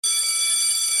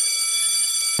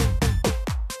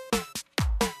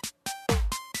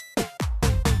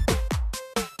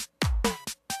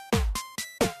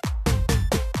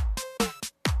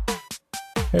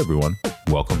Hey everyone,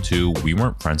 welcome to We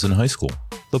Weren't Friends in High School,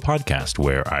 the podcast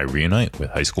where I reunite with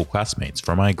high school classmates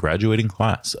from my graduating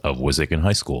class of Wissahickon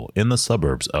High School in the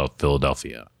suburbs of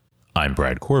Philadelphia. I'm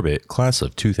Brad Corbett, class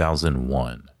of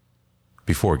 2001.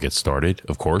 Before we get started,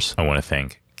 of course, I want to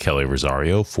thank Kelly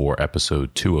Rosario for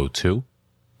episode 202.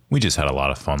 We just had a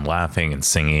lot of fun laughing and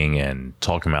singing and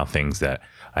talking about things that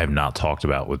I have not talked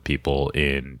about with people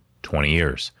in 20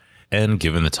 years. And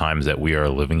given the times that we are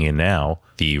living in now,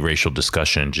 the racial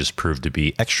discussion just proved to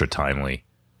be extra timely.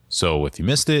 So if you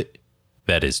missed it,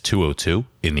 that is 202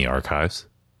 in the archives.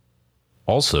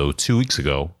 Also, 2 weeks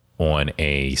ago on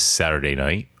a Saturday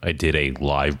night, I did a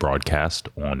live broadcast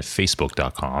on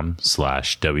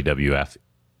facebook.com/WWF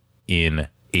in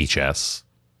HS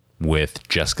with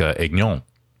Jessica Ignon,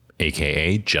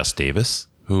 aka Jess Davis,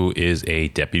 who is a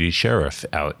deputy sheriff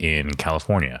out in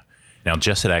California. Now,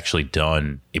 Jess had actually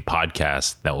done a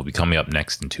podcast that will be coming up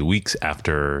next in 2 weeks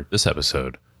after this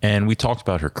episode. And we talked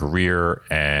about her career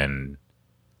and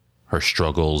her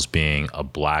struggles being a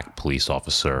black police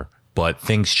officer. But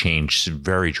things changed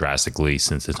very drastically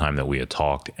since the time that we had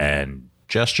talked. And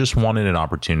Jess just wanted an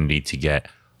opportunity to get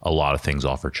a lot of things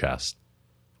off her chest.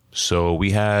 So we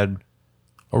had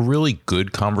a really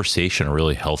good conversation, a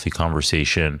really healthy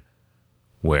conversation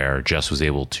where Jess was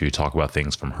able to talk about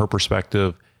things from her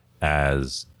perspective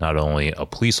as not only a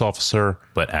police officer,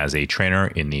 but as a trainer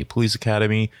in the police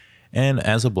academy and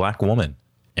as a black woman.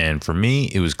 And for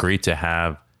me, it was great to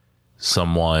have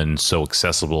someone so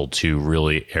accessible to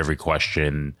really every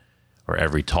question or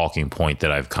every talking point that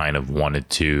I've kind of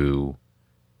wanted to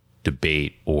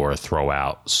debate or throw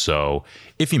out. So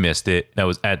if you missed it, that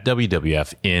was at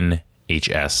WWF in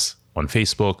HS on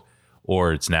Facebook,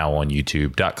 or it's now on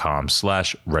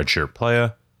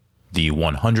youtube.com/redshirtplaya. The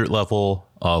 100 level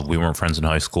of We Weren't Friends in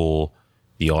High School,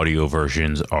 the audio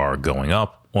versions are going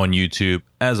up on YouTube,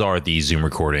 as are the Zoom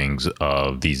recordings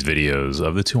of these videos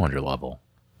of the 200 level.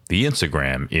 The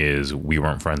Instagram is We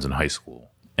Weren't Friends in High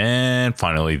School. And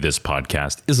finally, this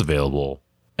podcast is available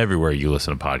everywhere you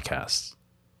listen to podcasts.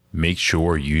 Make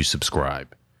sure you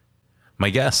subscribe.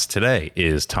 My guest today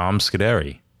is Tom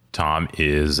Scuderi. Tom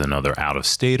is another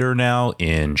out-of-stater now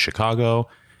in Chicago,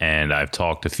 and I've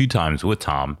talked a few times with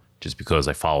Tom just because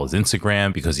I follow his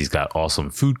Instagram, because he's got awesome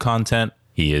food content.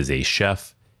 He is a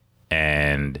chef,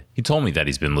 and he told me that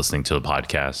he's been listening to the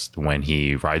podcast when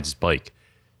he rides his bike.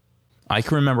 I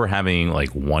can remember having like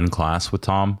one class with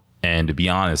Tom, and to be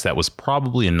honest, that was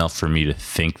probably enough for me to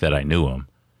think that I knew him,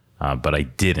 but I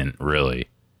didn't really.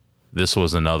 This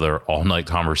was another all-night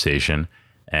conversation,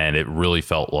 and it really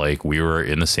felt like we were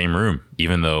in the same room,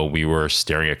 even though we were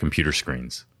staring at computer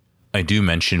screens. I do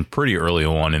mention pretty early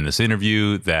on in this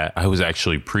interview that I was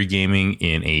actually pre-gaming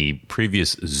in a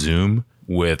previous Zoom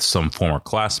with some former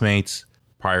classmates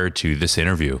prior to this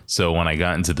interview. So when I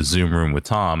got into the Zoom room with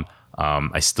Tom,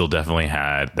 I still definitely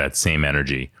had that same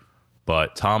energy.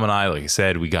 But Tom and I, like I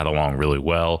said, we got along really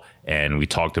well, and we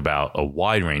talked about a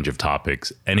wide range of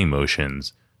topics and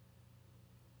emotions.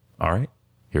 All right,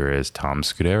 here is Tom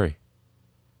Scuderi.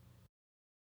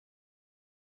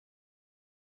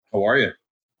 How are you?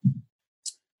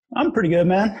 I'm pretty good,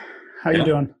 man. How you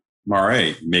doing? I'm all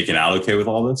right. Making out okay with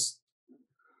all this?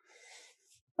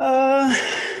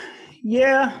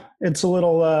 Yeah, it's a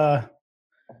little, I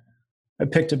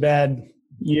picked a bad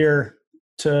year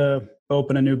to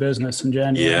open a new business in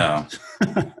January. Yeah.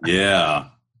 Yeah.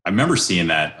 I remember seeing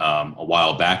that a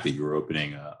while back that you were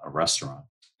opening a restaurant.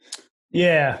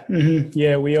 Yeah. Mm-hmm.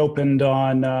 Yeah. We opened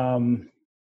on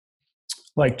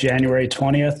like January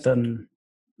 20th. And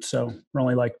so we're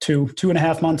only like two and a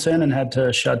half months in and had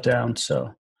to shut down.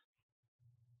 So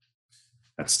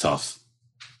that's tough.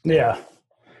 Yeah.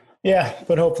 Yeah.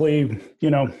 But hopefully,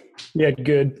 we had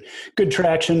good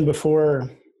traction before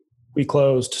we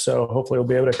closed. So hopefully we'll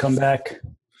be able to come back.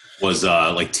 Was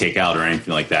like takeout or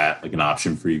anything like that, like an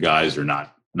option for you guys, or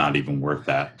not even worth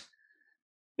that?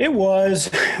 It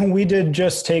was. We did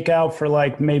just take out for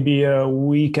like maybe a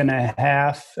week and a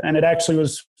half, and it actually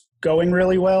was going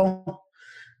really well.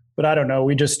 But I don't know.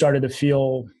 We just started to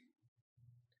feel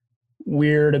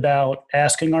weird about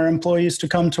asking our employees to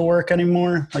come to work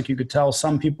anymore. Like you could tell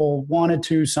some people wanted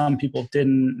to, some people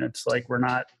didn't. It's like we're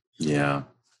not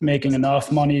making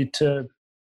enough money to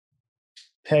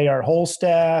pay our whole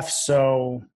staff.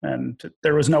 So, and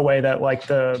there was no way that like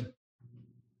I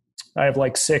have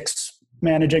like 6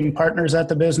 managing partners at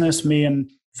the business, me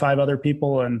and 5 other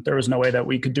people, and there was no way that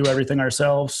we could do everything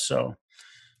ourselves. So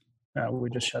we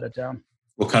just shut it down.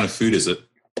 What kind of food is it?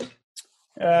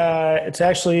 It's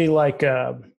actually like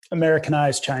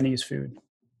Americanized Chinese food.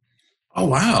 Oh,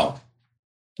 wow.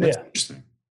 That's interesting.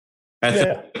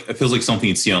 It feels like something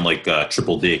you'd see on like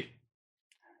Triple D.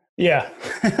 Yeah.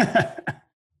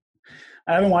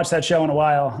 I haven't watched that show in a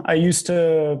while. I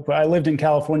lived in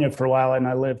California for a while, and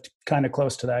I lived kind of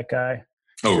close to that guy.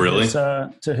 Oh, really?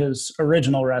 To his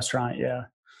original restaurant, yeah.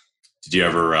 Did you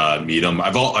ever meet him?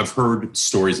 I've heard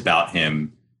stories about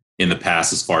him in the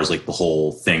past, as far as like the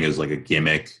whole thing is like a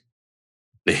gimmick.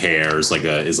 The hair is like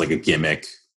a gimmick.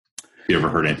 Have you ever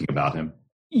heard anything about him?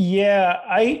 Yeah,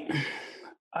 I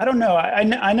don't know.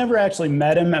 I never actually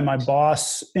met him, and my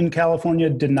boss in California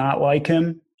did not like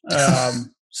him.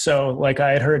 So like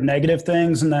I had heard negative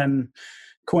things, and then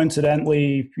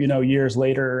coincidentally, years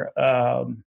later,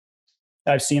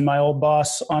 I've seen my old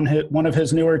boss on one of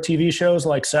his newer TV shows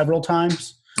like several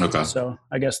times. Okay. So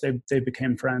I guess they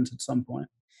became friends at some point.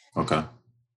 Okay.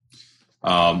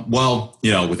 Well,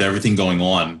 with everything going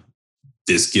on,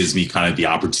 this gives me kind of the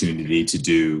opportunity to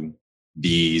do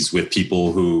these with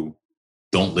people who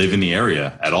don't live in the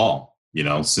area at all,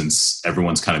 since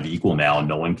everyone's kind of equal now and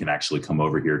no one can actually come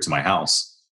over here to my house.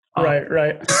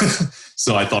 Right.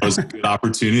 So I thought it was a good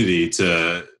opportunity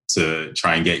to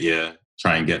try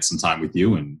and get some time with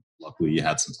you, and luckily you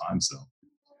had some time. So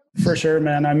for sure,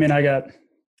 man. I mean, I got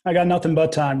nothing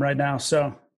but time right now.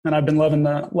 So, and I've been loving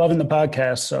the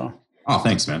podcast. So, oh,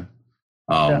 thanks, man.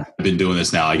 I've been doing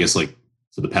this now, I guess, like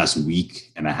for the past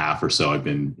week and a half or so. I've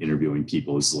been interviewing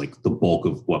people. This is like the bulk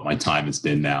of what my time has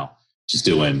been now, just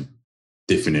doing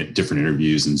different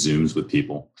interviews and Zooms with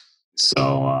people.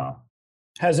 So,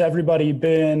 has everybody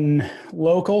been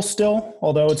local still,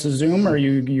 although it's a Zoom, or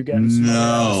you getting some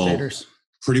out-of-staters?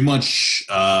 Pretty much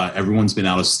everyone's been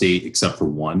out of state except for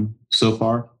one so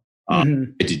far. I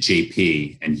did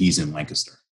JP, and he's in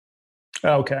Lancaster.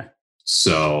 Oh, okay.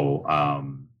 So,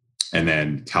 and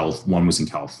then one was in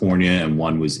California and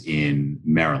one was in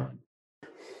Maryland.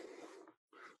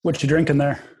 What you drinking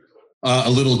there? A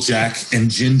little Jack and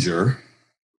Ginger.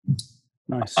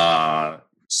 Nice.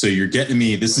 So you're getting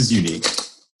me, this is unique.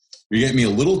 You're getting me a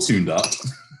little tuned up.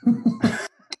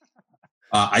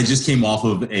 I just came off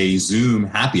of a Zoom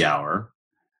happy hour.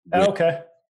 Okay.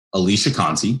 Alicia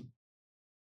Conti.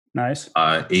 Nice.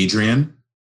 Adrian.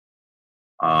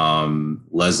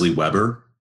 Leslie Weber.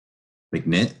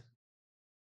 McNitt.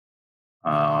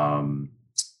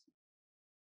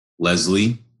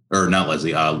 Lindsay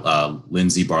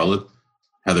Bartlett.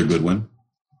 Heather Goodwin.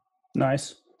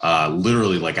 Nice.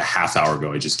 Literally like a half hour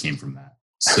ago, I just came from that.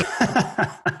 So,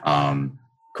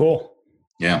 cool.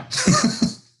 Yeah.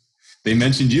 They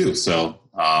mentioned you. So,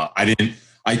 I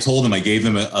told them, I gave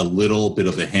them a little bit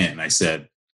of a hint. And I said,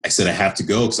 I have to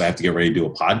go because I have to get ready to do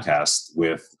a podcast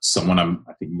with someone I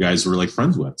think you guys were like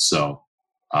friends with. So,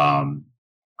 I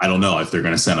don't know if they're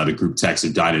going to send out a group text or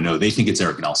die to know. They think it's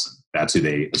Eric Nelson. That's who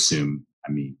they assume.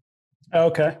 I mean,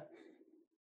 okay.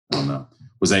 I don't know.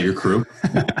 Was that your crew?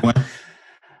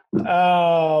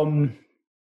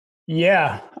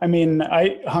 Yeah. I mean,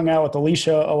 I hung out with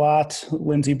Alicia a lot.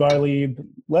 Lindsay Barley.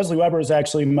 Leslie Weber is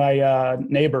actually my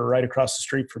neighbor right across the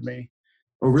street from me.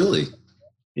 Oh, really?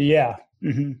 Yeah.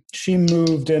 Mm-hmm. She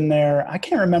moved in there. I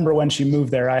can't remember when she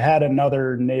moved there. I had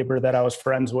another neighbor that I was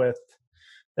friends with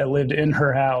that lived in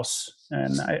her house.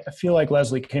 And I feel like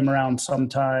Leslie came around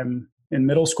sometime in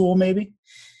middle school, maybe.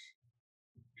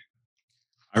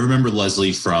 I remember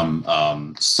Leslie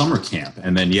from summer camp.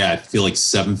 And then, I feel like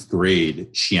 7th grade,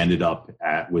 she ended up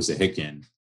at Wissahickon.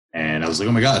 And I was like,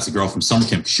 oh my God, it's a girl from summer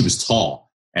camp. She was tall.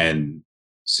 And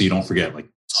so you don't forget like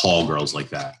tall girls like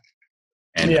that.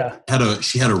 And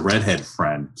she had a redhead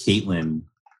friend, Caitlin.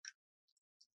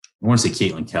 I want to say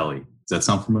Caitlin Kelly. Does that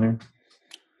sound familiar?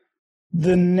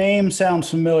 The name sounds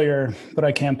familiar, but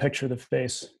I can't picture the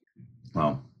face.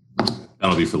 Well,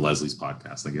 that'll be for Leslie's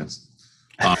podcast, I guess.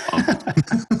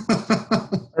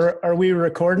 Are we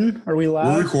recording? Are we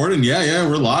live? We're recording. Yeah,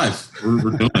 we're live.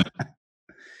 We're doing it.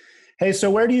 Hey,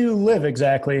 so where do you live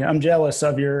exactly? I'm jealous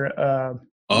of your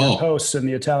posts in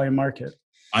the Italian market.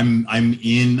 I'm at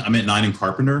 9 and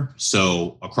Carpenter.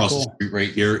 So across the street right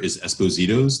here is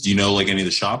Esposito's. Do you know like any of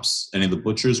the shops, any of the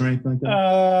butchers or anything like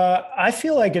that? I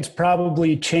feel like it's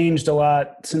probably changed a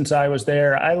lot since I was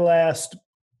there. I last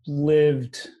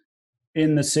lived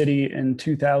in the city in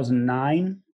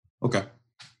 2009. Okay.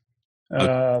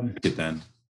 Connecticut then.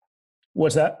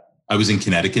 What's that? I was in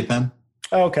Connecticut then.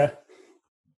 Oh, okay.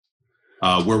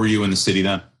 Where were you in the city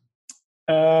then?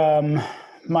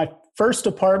 My first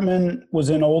apartment was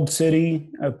in Old City,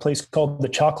 a place called the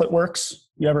Chocolate Works.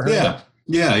 You ever heard of it?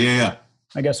 Yeah.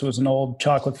 I guess it was an old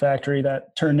chocolate factory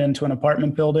that turned into an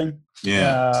apartment building.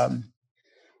 Yeah.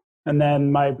 And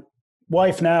then my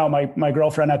wife now, my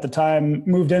girlfriend at the time,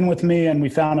 moved in with me, and we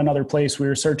found another place. We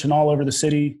were searching all over the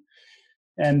city.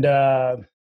 And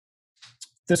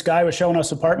this guy was showing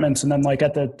us apartments, and then like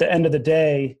at the end of the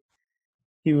day,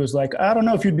 he was like, I don't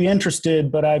know if you'd be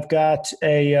interested, but I've got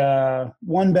a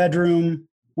 1-bedroom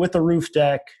with a roof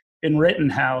deck in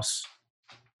Rittenhouse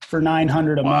for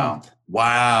 $900 a month.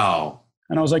 Wow.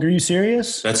 And I was like, are you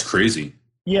serious? That's crazy.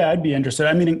 Yeah, I'd be interested.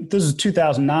 I mean, this is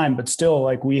 2009, but still,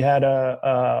 like, we had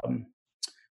a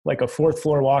 4th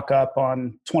floor walk up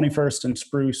on 21st and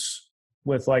Spruce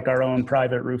with like our own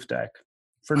private roof deck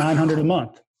for $900 a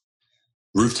month.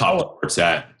 Rooftop where it's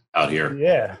at out here.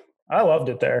 Yeah. I loved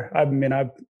it there. I mean, I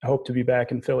hope to be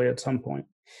back in Philly at some point.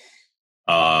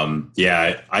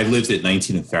 Yeah, I lived at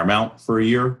 19 in Fairmount for a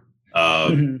year,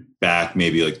 back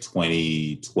maybe like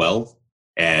 2012,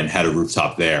 and had a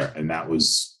rooftop there. And that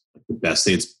was like the best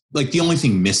thing. It's like the only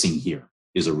thing missing here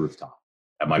is a rooftop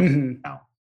at my now.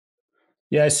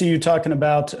 Yeah, I see you talking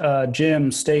about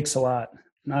Jim Steaks a lot.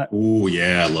 Oh,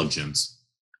 yeah, I love Jim's.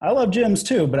 I love Jim's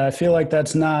too, but I feel like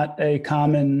that's not a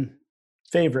common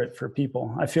favorite for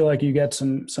people. I feel like you get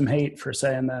some hate for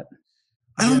saying that.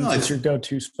 I don't know. It's your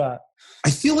go-to spot. I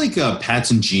feel like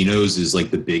Pat's and Geno's is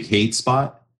like the big hate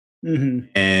spot.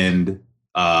 And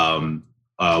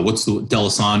what's the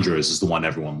D'Alessandro's is the one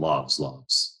everyone loves.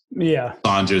 Yeah.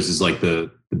 D'Alessandro's is like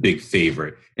the big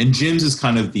favorite. And Jim's is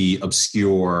kind of the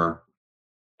obscure,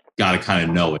 got to kind of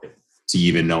know it to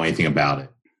even know anything about it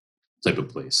type of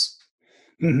place.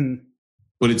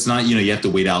 But it's not, you have to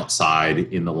wait outside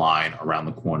in the line around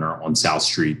the corner on South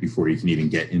Street before you can even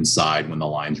get inside when the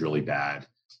line's really bad.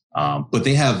 But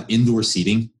they have indoor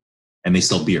seating and they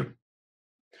sell beer.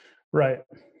 Right.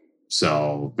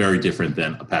 So very different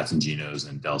than a Pat's and Geno's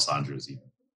and D'Alessandro's even.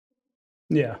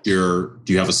 Yeah. Do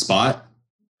you have a spot?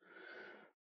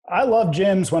 I loved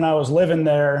Jim's when I was living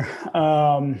there.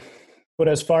 But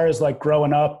as far as like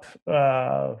growing up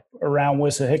around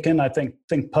Wissahickon, I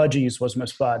think Pudgy's was my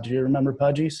spot. Do you remember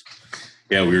Pudgy's?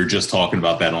 Yeah, we were just talking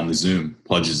about that on the Zoom.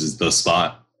 Pudgy's is the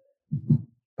spot.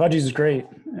 Pudgy's is great.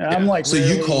 Yeah. I'm like, so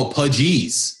you call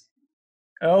Pudgy's?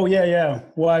 Oh yeah.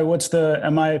 Why?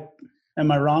 Am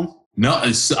I wrong? No,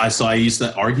 I used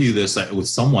to argue this with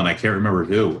someone. I can't remember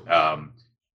who.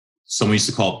 Someone used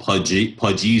to call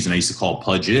Pudgy's, and I used to call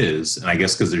Pudges. And I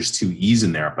guess because there's 2 E's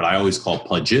in there, but I always call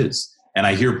Pudges. And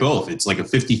I hear both. It's like a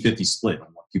 50-50 split on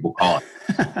what people call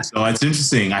it. So it's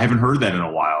interesting. I haven't heard that in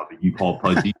a while, that you call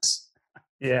Pudgy's.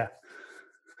 Yeah.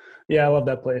 Yeah, I love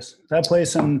that place. That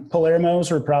place and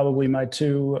Palermo's are probably my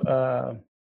 2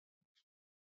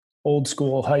 old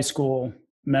school, high school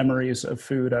memories of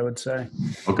food, I would say.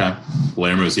 Okay.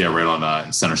 Palermo's, yeah, right on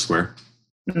in Center Square.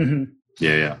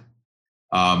 Yeah.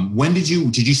 When did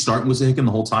you start in Wissahickon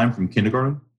the whole time from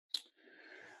kindergarten?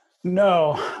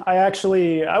 No, I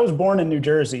was born in New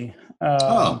Jersey.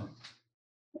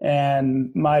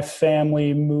 And my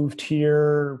family moved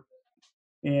here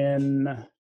in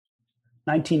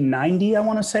 1990, I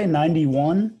want to say,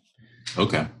 91.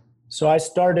 Okay. So I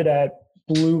started at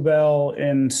Bluebell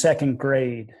in 2nd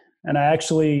grade. And I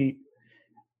don't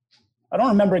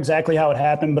remember exactly how it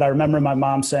happened, but I remember my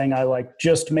mom saying I like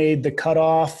just made the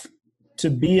cutoff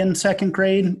to be in 2nd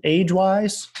grade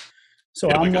age-wise. So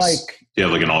yeah, I'm like... Do you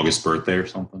have like an August birthday or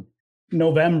something?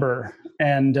 November.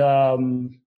 And I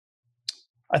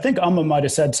think Amma might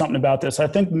have said something about this. I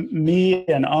think me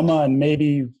and Amma and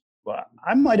maybe...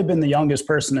 I might have been the youngest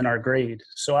person in our grade.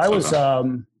 So I was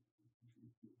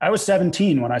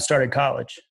 17 when I started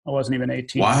college. I wasn't even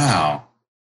 18. Wow.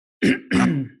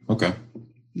 Okay.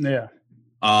 Yeah.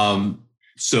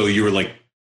 So you were like...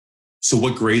 So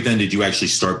what grade then did you actually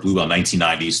start Bluebell?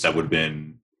 1990s, that would have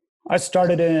been... I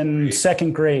started in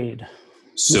 2nd grade.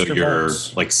 So Mr. you're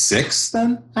Volks. Like 6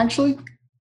 then, actually?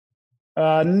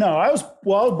 No, I was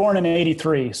born in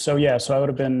 83. So yeah, so I would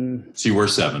have been... So you were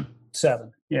 7.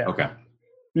 7, yeah. Okay.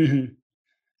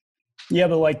 Yeah,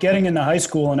 but like getting into high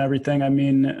school and everything, I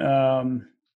mean,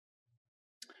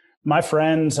 my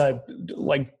friends,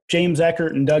 like James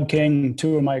Eckert and Doug King,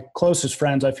 2 of my closest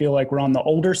friends, I feel like were on the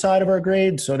older side of our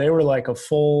grade. So they were like a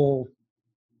full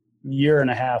year and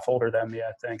a half older than me,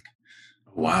 I think.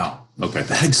 Wow. Okay.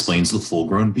 That explains the full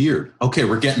grown beard. Okay.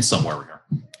 We're getting somewhere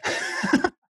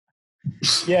here.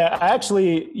 Yeah. I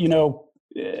actually,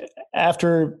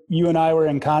 after you and I were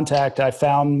in contact, I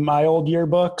found my old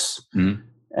yearbooks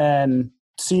and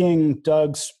seeing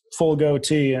Doug's full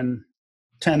goatee in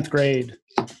 10th grade.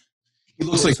 He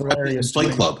looks like hilarious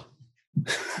Fight Club.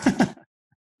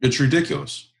 It's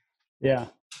ridiculous. Yeah.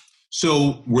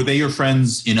 So were they your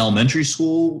friends in elementary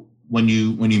school when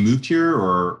you moved here,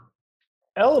 or?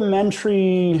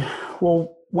 Elementary.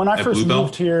 Well, when I first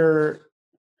moved here,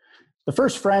 the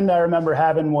first friend I remember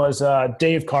having was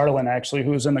Dave Carlin, actually,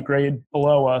 who was in the grade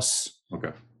below us.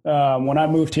 Okay. When I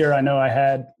moved here, I know I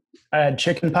had I had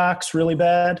chicken pox really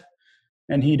bad,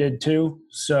 and he did too.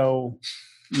 So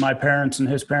my parents and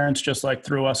his parents just like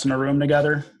threw us in a room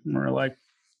together, and we're like,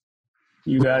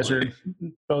 you guys are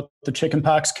both the chicken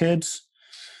pox kids.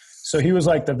 So he was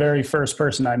like the very first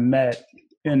person I met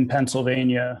in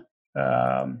Pennsylvania.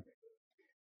 And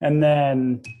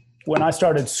then when I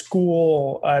started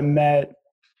school, I met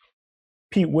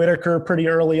Pete Whitaker pretty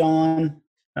early on.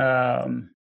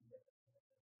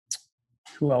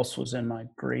 Who else was in my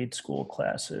grade school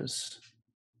classes?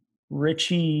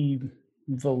 Richie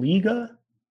Valiga.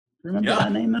 Remember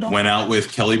that name at all? Went out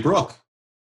with Kelly Brook.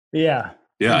 Yeah.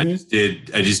 Yeah,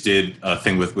 mm-hmm. I just did a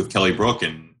thing with Kelly Brook,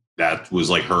 and that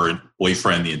was like her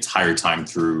boyfriend the entire time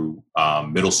through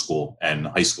middle school and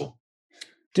high school.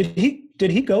 Did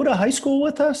he go to high school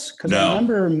with us? Because I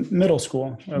remember middle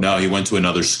school. Okay. No, he went to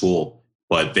another school,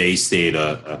 but they stayed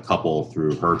a couple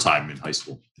through her time in high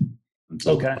school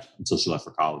until she left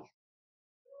for college.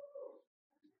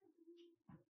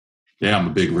 Yeah, I'm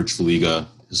a big Rich Valiga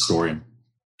historian.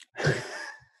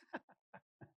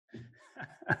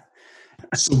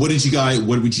 So what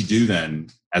would you do then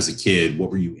as a kid?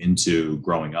 What were you into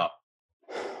growing up?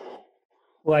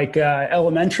 Like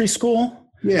elementary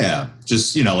school? Yeah.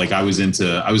 Just, like I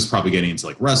was probably getting into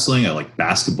like wrestling. I like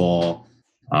basketball.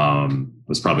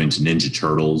 Was probably into Ninja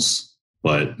Turtles,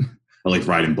 but I like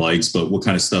riding bikes. But what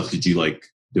kind of stuff did you like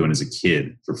doing as a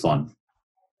kid for fun?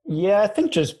 Yeah, I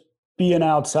think just being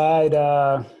outside,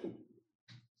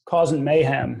 causing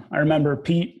mayhem. I remember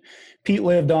Pete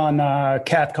lived on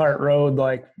Cathcart Road,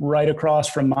 like right across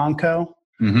from Monco.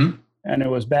 Mm-hmm. And it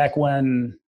was back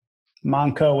when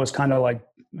Monco was kind of like,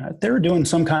 they were doing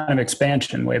some kind of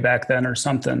expansion way back then or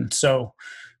something. So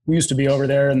we used to be over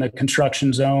there in the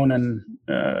construction zone and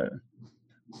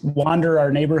wander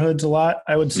our neighborhoods a lot,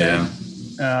 I would say.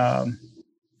 Yeah.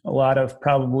 A lot of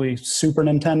probably Super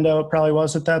Nintendo, it probably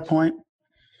was at that point.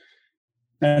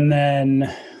 And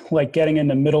then like getting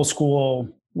into middle school,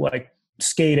 like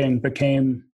skating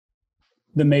became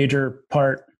the major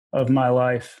part of my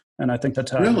life. And I think that's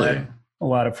how I met a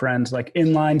lot of friends, like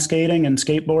inline skating and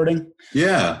skateboarding.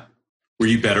 Yeah. Were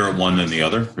you better at one than the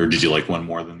other, or did you like one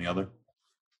more than the other?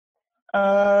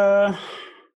 I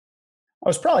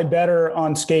was probably better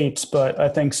on skates, but I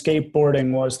think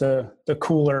skateboarding was the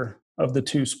cooler of the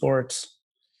two sports.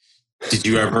 Did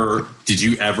you ever,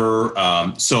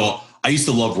 so I used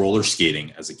to love roller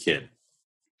skating as a kid,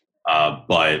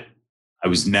 but I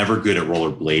was never good at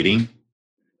rollerblading.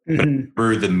 Mm-hmm. But I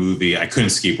remember the movie, I couldn't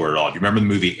skateboard at all. Do you remember the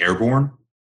movie Airborne?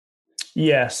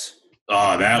 Yes.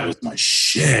 Oh, that was my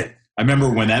shit. I remember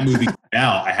when that movie came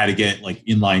out, I had to get like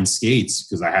inline skates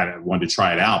because I wanted to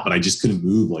try it out, but I just couldn't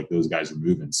move like those guys were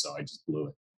moving. So I just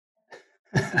blew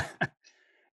it.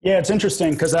 Yeah, it's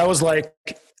interesting because I was like,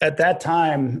 at that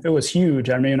time, it was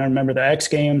huge. I mean, I remember the X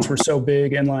Games were so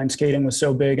big, inline skating was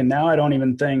so big, and now I don't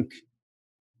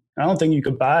think you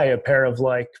could buy a pair of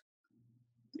like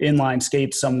inline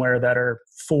skates somewhere that are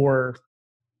for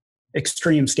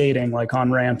extreme skating, like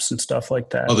on ramps and stuff like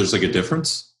that. Oh, there's like a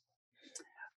difference?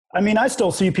 I mean, I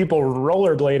still see people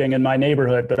rollerblading in my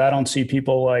neighborhood, but I don't see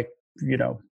people like,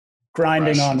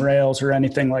 grinding on rails or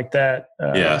anything like that.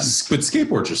 Yes, but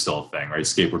skateboards are still a thing, right?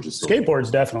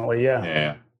 Skateboards definitely,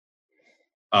 yeah.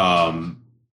 Yeah.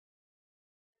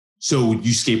 So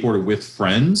you skateboarded with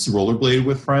friends, rollerbladed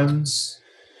with friends?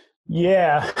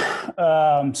 Yeah.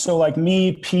 So like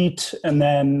me, Pete, and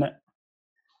then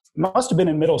must have been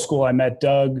in middle school. I met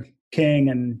Doug King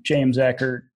and James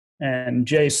Eckert and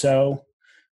Jay So.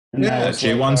 And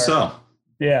J1 So.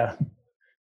 Yeah.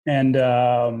 And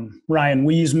Ryan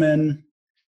Wiesman.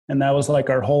 And that was like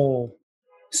our whole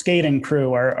skating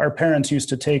crew. Our parents used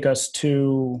to take us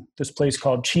to this place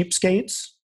called Cheap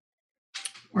Skates.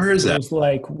 Where is that? It was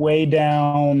like way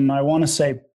down, I want to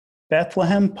say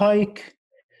Bethlehem Pike.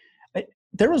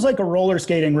 There was like a roller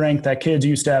skating rink that kids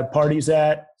used to have parties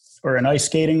at, or an ice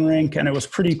skating rink, and it was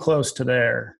pretty close to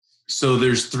there. So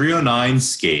there's 309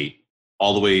 skate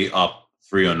all the way up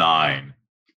 309.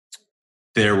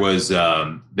 There was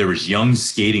Young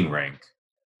Skating Rink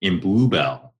in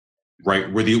Bluebell,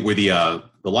 right where the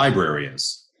library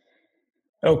is.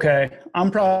 Okay, I'm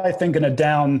probably thinking of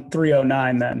down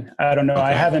 309 then. I don't know. Okay.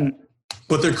 I haven't.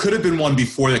 But there could have been one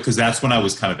before that, because that's when I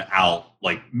was kind of out.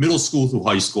 Like middle school through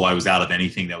high school, I was out of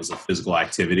anything that was a physical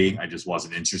activity. I just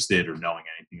wasn't interested or knowing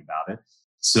anything about it.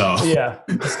 So yeah.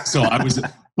 So I was,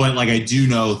 but like I do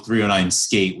know 309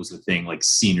 skate was the thing. Like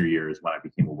senior year is when I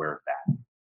became aware of that.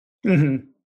 Mm-hmm.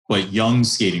 But Young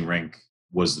Skating Rink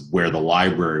was where the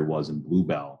library was in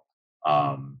Bluebell.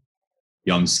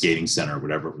 Young Skating Center,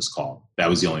 whatever it was called. That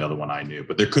was the only other one I knew.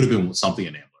 But there could have been something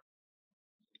in Ambler.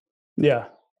 Yeah.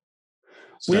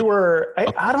 So we were,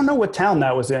 I don't know what town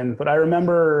that was in, but I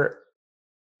remember,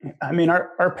 I mean,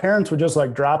 our parents would just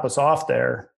like drop us off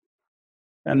there.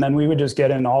 And then we would just get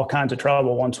in all kinds of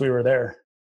trouble once we were there.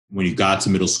 When you got to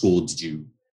middle school, did you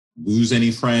lose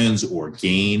any friends or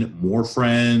gain more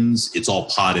friends? It's all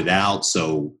potted out.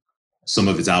 So some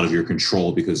of it's out of your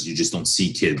control because you just don't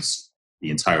see kids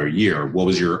the entire year. What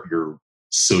was your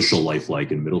social life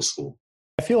like in middle school?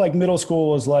 I feel like middle school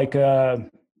was like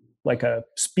a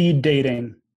speed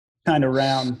dating kind of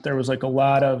round. There was like a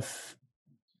lot of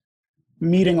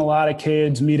meeting a lot of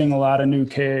kids, meeting a lot of new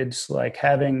kids, like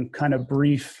having kind of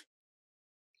brief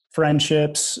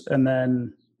friendships. And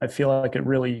then I feel like it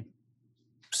really,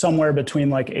 somewhere between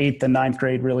like 8th and 9th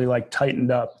grade, really like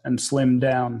tightened up and slimmed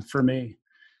down for me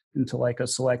into like a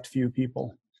select few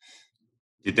people.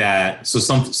 So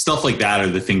some stuff like that are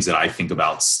the things that I think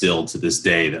about still to this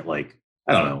day that, like,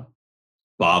 I don't know,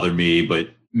 bother me, but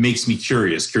makes me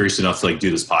curious enough to like do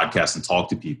this podcast and talk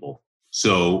to people.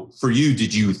 So for you,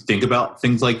 did you think about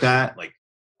things like that? Like,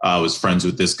 I was friends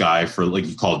with this guy for, like,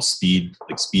 you called speed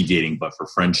dating, but for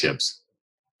friendships.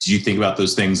 Do you think about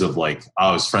those things of like,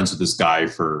 I was friends with this guy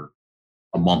for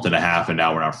a month and a half and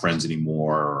now we're not friends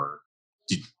anymore? Or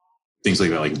things like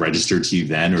that like register to you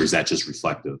then, or is that just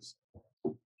reflective?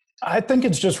 I think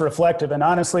it's just reflective. And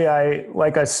honestly, I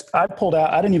pulled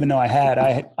out, I didn't even know I had.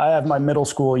 I have my middle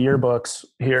school yearbooks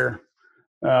here,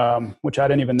 which I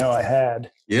didn't even know I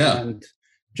had. Yeah. And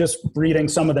just reading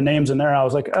some of the names in there, I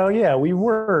was like, oh yeah, we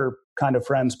were kind of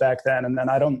friends back then. And then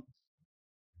I don't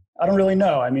really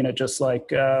know. I mean, it just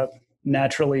like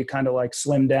naturally kind of like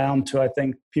slimmed down to, I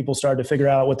think people started to figure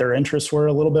out what their interests were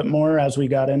a little bit more as we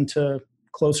got into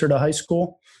closer to high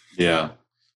school. Yeah.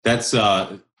 That's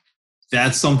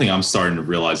something I'm starting to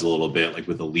realize a little bit, like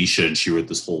with Alicia, and she wrote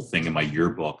this whole thing in my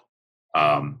yearbook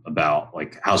about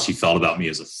like how she felt about me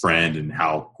as a friend and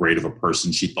how great of a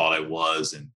person she thought I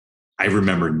was. And I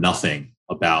remember nothing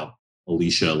about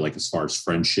Alicia, like as far as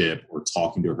friendship or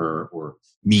talking to her or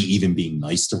me even being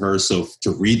nice to her. So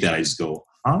to read that, I just go,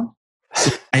 huh?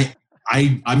 So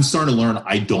I'm starting to learn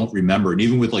I don't remember. And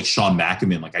even with like Sean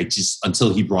McAmin, like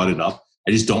until he brought it up,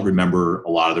 I just don't remember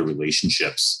a lot of the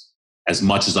relationships as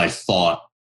much as I thought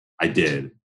I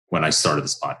did when I started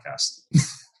this podcast.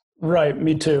 Right.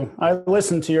 Me too. I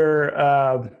listened to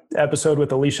your episode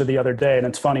with Alicia the other day, and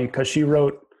it's funny because she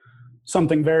wrote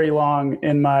something very long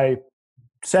in my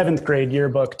 7th grade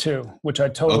yearbook too, which I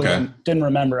totally didn't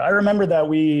remember. I remember that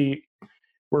we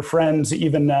were friends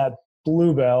even at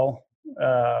Bluebell,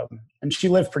 and she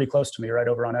lived pretty close to me right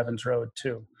over on Evans Road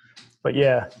too. But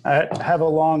yeah, I have a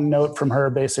long note from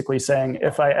her basically saying,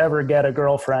 if I ever get a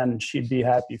girlfriend, she'd be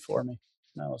happy for me.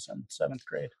 That was in 7th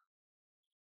grade.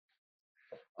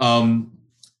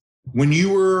 When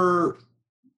you were,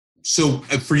 so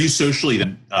for you socially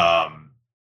then,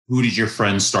 who did your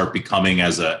friends start becoming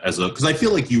as a, cause I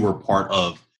feel like you were part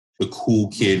of the cool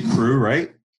kid crew, right?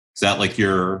 Is that like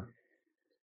your?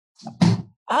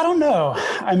 I don't know.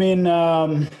 I mean,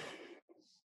 I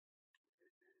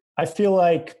feel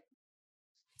like,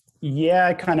 yeah,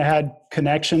 I kind of had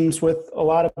connections with a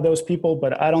lot of those people,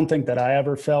 but I don't think that I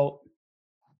ever felt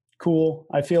cool.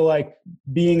 I feel like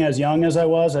being as young as I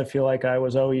was, I feel like I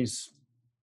was always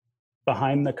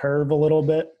behind the curve a little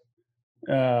bit.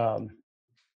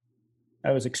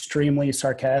 I was extremely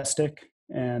sarcastic,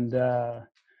 and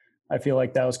I feel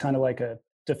like that was kind of like a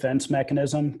defense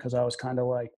mechanism because I was kind of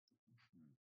like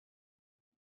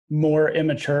more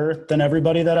immature than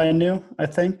everybody that I knew, I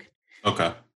think.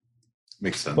 Okay.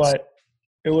 Makes sense. But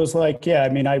it was like, yeah, I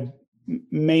mean, I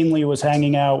mainly was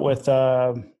hanging out with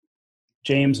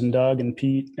James and Doug and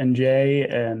Pete and Jay,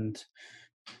 and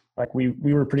like we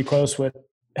were pretty close with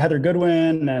Heather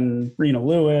Goodwin and Rena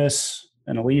Lewis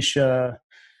and Alicia,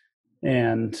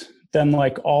 and then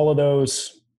like all of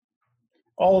those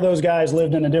guys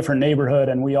lived in a different neighborhood,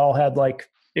 and we all had like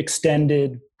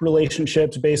extended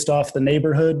relationships based off the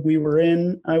neighborhood we were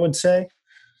in, I would say.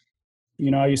 You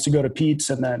know, I used to go to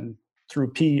Pete's, and then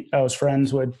through Pete, I was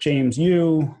friends with James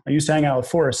Yu. I used to hang out with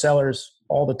Forrest Sellers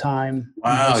all the time.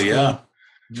 Wow, yeah.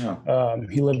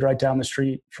 He lived right down the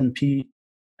street from Pete.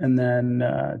 And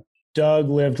then Doug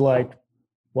lived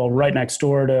right next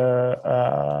door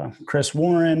to Chris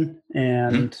Warren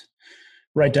and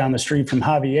right down the street from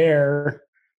Javier.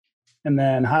 And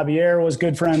then Javier was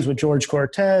good friends with George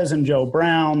Cortez and Joe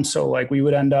Brown. So like we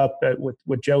would end up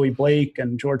with Joey Blake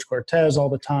and George Cortez all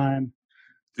the time.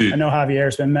 Dude. I know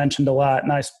Javier's been mentioned a lot,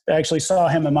 and I actually saw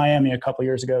him in Miami a couple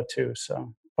years ago too.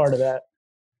 So part of that.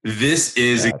 This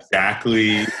is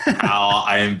exactly how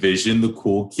I envision the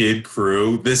cool kid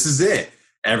crew. This is it.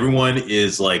 everyone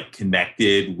is like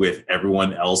connected with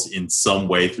everyone else in some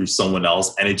way through someone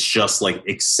else. And it's just like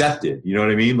accepted. You know what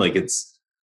I mean? Like it's,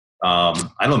 I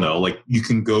don't know, like you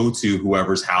can go to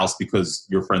whoever's house because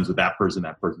you're friends with that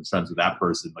person's friends with that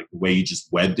person. Like the way you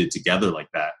just webbed it together like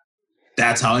that.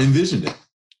 That's how I envisioned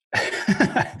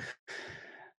it.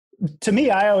 To me,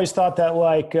 I always thought that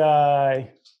like, I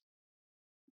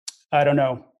don't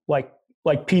know, like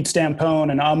Pete Stampone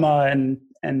and Amma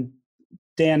and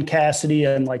Dan Cassidy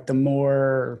and like the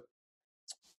more,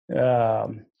 I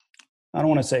don't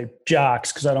want to say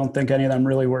jocks because I don't think any of them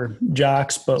really were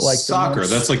jocks, but like soccer,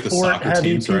 that's like the soccer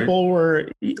teams, right? People were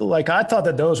like, I thought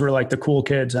that those were like the cool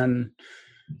kids. And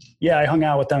yeah, I hung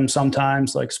out with them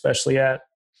sometimes, like especially at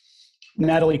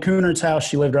Natalie Cooner's house.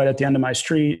 She lived right at the end of my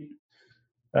street.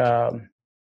 So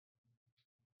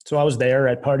I was there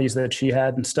at parties that she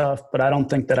had and stuff, but I don't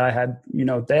think that I had,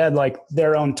 they had like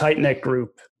their own tight knit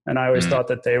group. And I always thought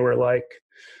that they were like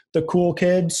the cool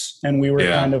kids. And we were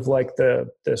kind of like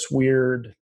this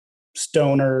weird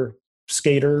stoner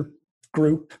skater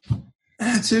group.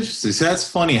 That's interesting. So that's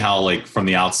funny how like from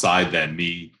the outside then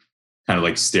me kind of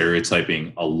like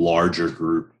stereotyping a larger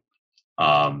group.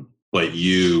 But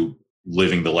you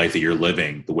living the life that you're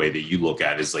living, the way that you look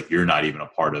at it is like, you're not even a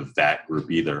part of that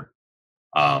group either.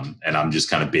 And I'm just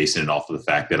kind of basing it off of the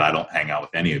fact that I don't hang out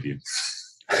with any of you.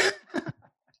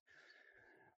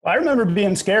 I remember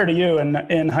being scared of you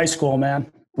in high school,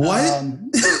 man. What?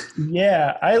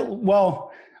 Yeah.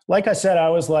 Like I said, I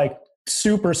was like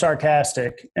super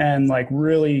sarcastic and like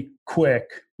really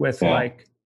quick with like,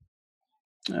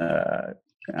 I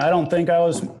don't think I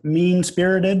was mean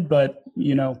spirited, but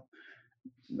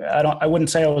I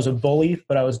wouldn't say I was a bully,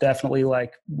 but I was definitely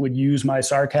like, would use my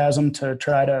sarcasm to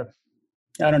try to,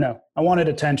 I don't know. I wanted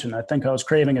attention. I think I was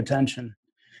craving attention.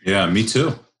 Yeah, me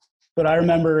too. But I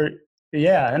remember,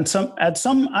 and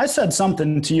I said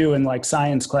something to you in like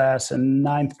science class in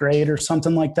 9th grade or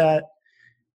something like that.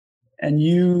 And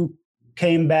you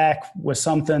came back with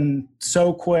something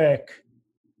so quick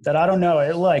that I don't know,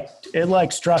 it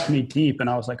like struck me deep. And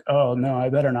I was like, oh no, I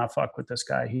better not fuck with this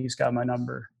guy. He's got my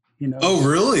number, Oh,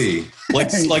 really?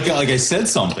 Like I said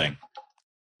something.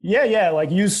 Yeah.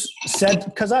 Like you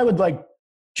said, cause I would like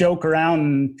joke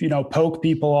around and, poke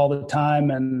people all the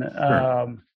time. And,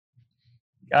 Sure.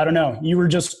 I don't know. You were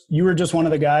just one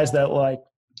of the guys that like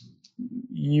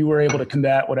you were able to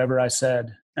combat whatever I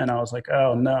said, and I was like,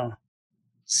 "Oh no."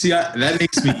 See,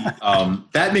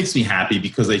 that makes me happy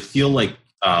because I feel like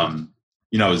I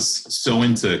was so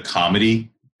into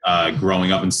comedy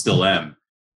growing up and still am,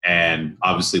 and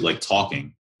obviously like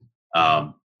talking,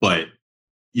 but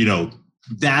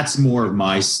that's more of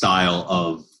my style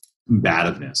of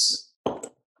combativeness,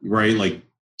 right? Like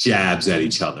jabs at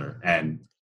each other and.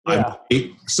 Yeah.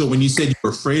 So when you said you were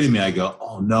afraid of me, I go,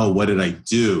 oh no, what did I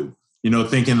do?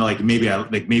 Thinking maybe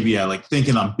I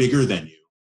thinking I'm bigger than you.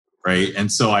 Right. And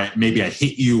so I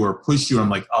hit you or push you. I'm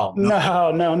like, oh no.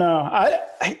 I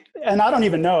don't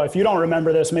even know if you don't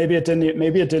remember this, maybe it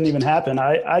didn't even happen.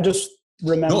 I just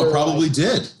remember. No, it probably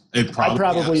did. I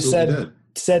probably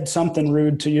said something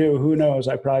rude to you. Who knows?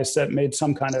 I probably made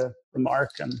some kind of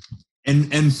remark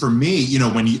and for me,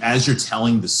 as you're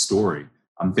telling the story,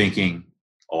 I'm thinking,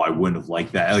 oh, I wouldn't have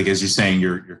liked that. Like, as you're saying,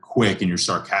 you're quick and you're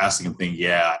sarcastic and thinking,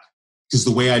 yeah, because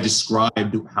the way I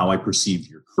described how I perceived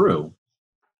your crew,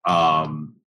 or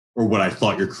what I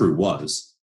thought your crew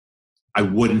was, I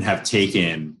wouldn't have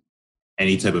taken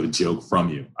any type of a joke from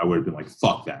you. I would have been like,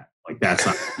 fuck that. Like, that's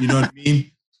not, you know what I mean?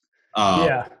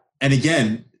 Yeah. And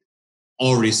again,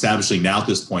 already establishing now at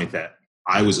this point that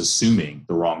I was assuming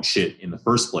the wrong shit in the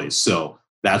first place. So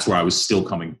that's where I was still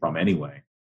coming from anyway.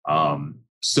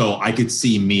 So I could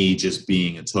see me just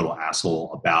being a total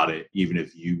asshole about it,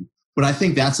 but I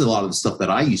think that's a lot of the stuff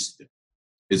that I used to do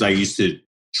is I used to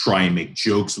try and make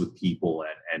jokes with people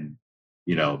and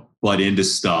butt into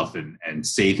stuff and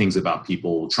say things about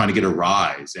people, trying to get a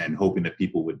rise and hoping that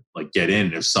people would like get in.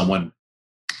 And if someone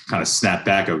kind of snapped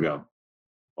back, I would go,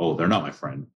 oh, they're not my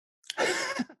friend.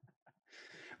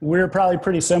 We're probably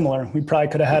pretty similar. We probably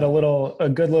could have had a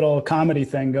good little comedy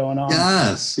thing going on.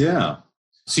 Yes. Yeah.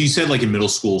 So you said like in middle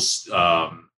school,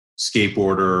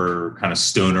 skateboarder kind of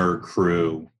stoner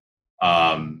crew.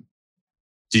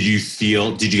 Did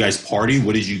you guys party?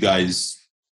 What did you guys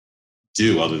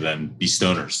do other than be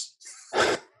stoners?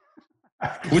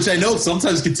 Which I know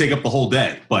sometimes can take up the whole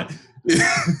day, but.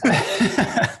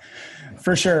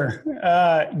 For sure.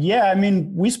 Yeah. I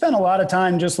mean, we spent a lot of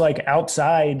time just like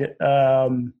outside,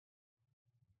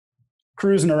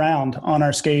 cruising around on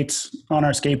our skates, on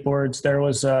our skateboards. There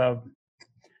was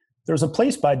a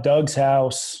place by Doug's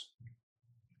house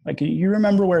Like, you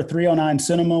remember where 309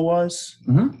 Cinema was?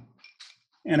 Mm-hmm.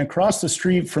 And across the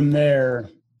street from there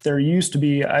used to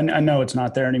be, I know it's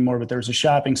not there anymore, but there's a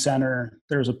shopping center.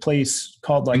 There's a place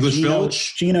called like English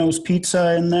Village? Gino's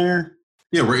Pizza in there.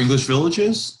 Yeah, where English Village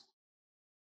is?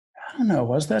 I don't know.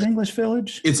 Was that English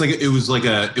Village? It's like, it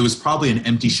was probably an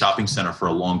empty shopping center for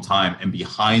a long time. And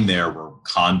behind there were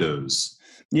condos.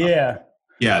 Yeah.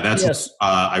 Yeah, that's yes.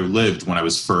 I lived when I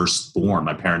was first born.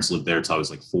 My parents lived there till I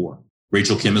was like 4.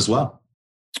 Rachel Kim as well.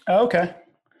 Oh, okay.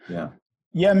 Yeah.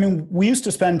 Yeah, I mean, we used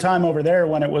to spend time over there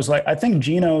when it was like, I think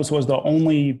Gino's was the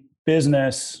only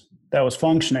business that was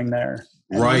functioning there.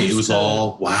 And right. It was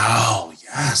all, wow,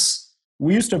 yes.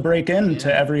 We used to break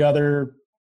into every other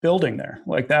building there.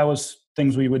 Like, that was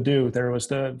things we would do. There was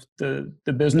the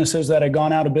businesses that had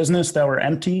gone out of business that were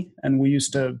empty, and we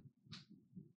used to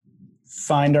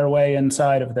find our way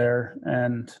inside of there.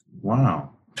 And wow.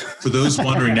 For those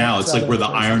wondering now, it's like where the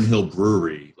Iron Hill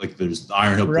Brewery, like there's the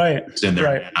Iron Hill Brewery in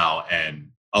there now and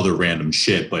other random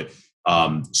shit. But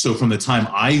so from the time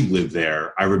I lived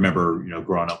there, I remember,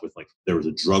 growing up with, like, there was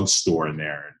a drugstore in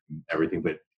there and everything.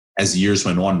 But as the years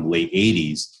went on, in the late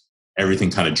 80s,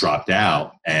 everything kind of dropped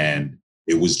out and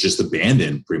it was just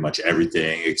abandoned, pretty much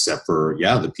everything except for,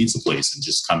 the pizza place and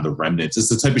just kind of the remnants. It's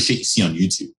the type of shit you see on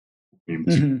YouTube.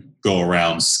 You go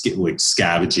around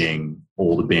scavenging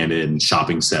old abandoned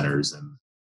shopping centers, and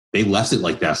they left it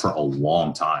like that for a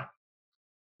long time.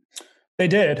 They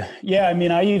did. Yeah. I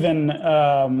mean, I even,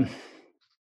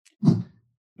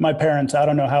 my parents, I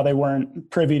don't know how they weren't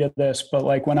privy to this, but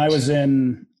like when I was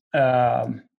in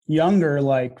younger,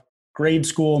 like grade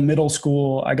school, middle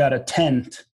school, I got a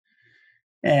tent,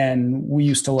 and we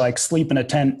used to like sleep in a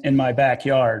tent in my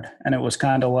backyard. And it was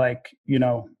kind of like,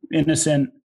 innocent,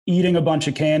 eating a bunch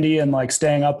of candy and like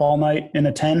staying up all night in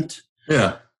a tent.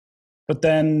 Yeah. But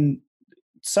then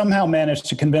somehow managed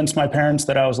to convince my parents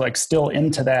that I was like still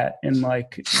into that in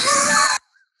like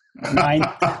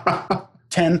 9th,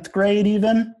 10th grade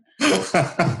even.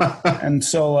 And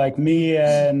so like me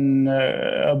and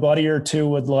a buddy or two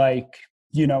would like,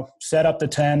 set up the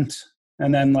tent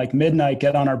and then like midnight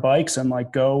get on our bikes and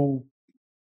like go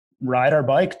ride our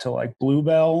bike to like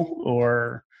Bluebell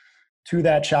or to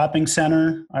that shopping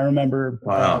center. I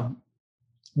remember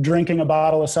drinking a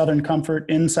bottle of Southern Comfort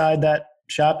inside that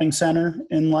shopping center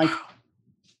in like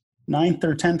 9th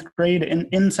or 10th grade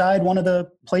inside one of the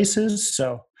places.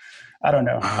 So I don't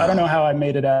know. I don't know how I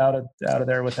made it out of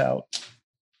there without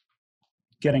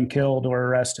getting killed or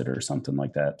arrested or something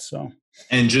like that. So,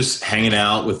 and just hanging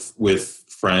out with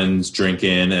friends,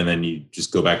 drinking, and then you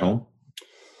just go back home.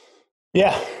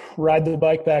 Yeah. Ride the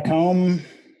bike back home,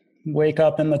 wake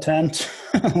up in the tent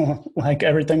like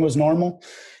everything was normal.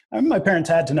 I mean, my parents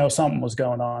had to know something was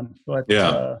going on, but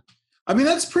I mean,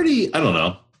 that's pretty, I don't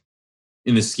know,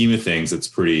 in the scheme of things, it's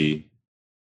pretty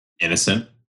innocent.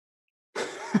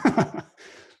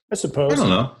 I suppose. I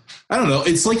don't know.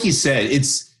 It's like you said,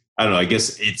 I don't know. I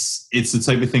guess it's the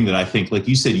type of thing that I think, like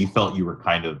you said, you felt you were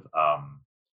kind of,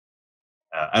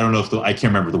 I don't know if I can't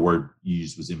remember the word you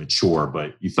used was immature,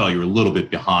 but you felt you were a little bit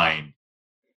behind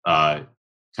kind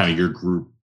of your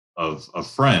group of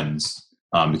friends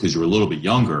because you were a little bit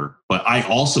younger. But I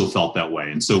also felt that way.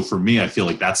 And so for me, I feel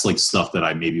like that's like stuff that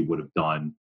I maybe would have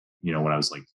done, when I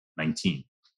was like 19.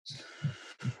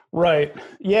 Right.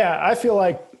 Yeah. I feel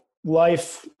like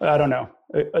life, I don't know,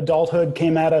 adulthood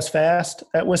came at us fast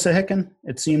at Wissahickon.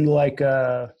 It seemed like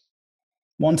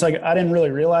once I didn't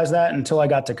really realize that until I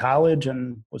got to college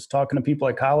and was talking to people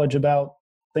at college about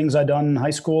things I'd done in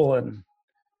high school. And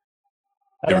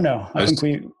I don't know. I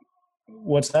think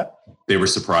what's that? They were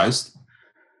surprised?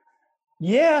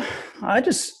 Yeah. I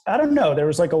don't know. There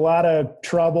was like a lot of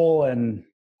trouble and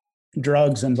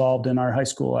drugs involved in our high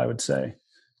school, I would say.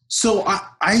 So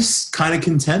I kind of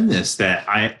contend this, that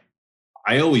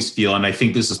I always feel, and I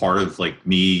think this is part of like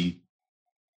me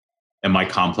and my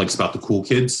complex about the cool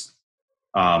kids,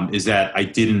 is that I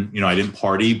didn't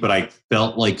party, but I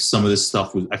felt like some of this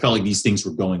stuff I felt like these things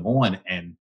were going on,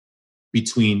 and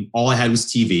between all I had was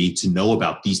TV to know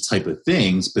about these type of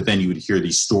things, but then you would hear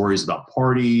these stories about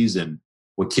parties and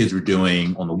what kids were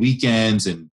doing on the weekends,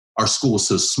 and our school was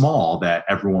so small that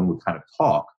everyone would kind of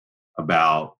talk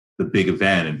about the big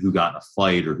event and who got in a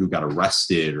fight or who got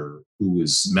arrested or who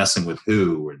was messing with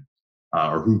who, and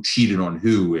or who cheated on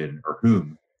who or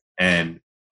whom. And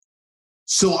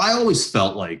so I always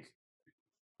felt like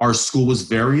our school was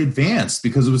very advanced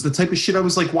because it was the type of shit I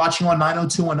was like watching on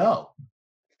 90210.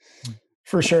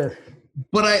 For sure.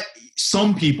 But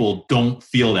some people don't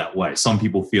feel that way. Some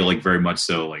people feel like very much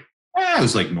so like, it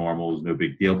was like normal, it was no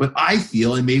big deal. But I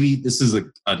feel, and maybe this is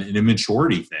an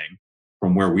immaturity thing,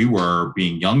 from where we were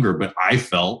being younger, but I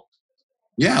felt,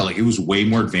 like it was way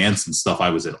more advanced and stuff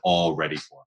I was at all ready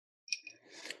for.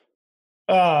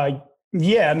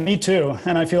 Yeah, me too.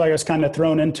 And I feel like I was kind of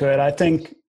thrown into it. I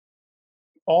think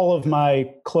all of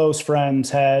my close friends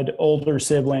had older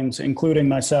siblings, including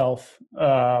myself.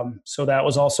 So that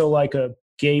was also like a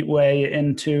gateway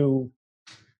into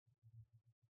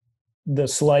the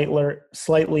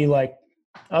slightly like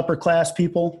upper class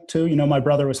people too. You know, my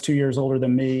brother was 2 years older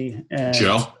than me. And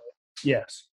Joe?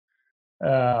 Yes.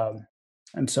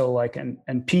 And so like,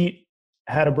 and Pete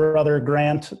had a brother,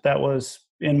 Grant, that was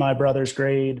in my brother's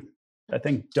grade. I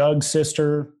think Doug's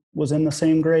sister was in the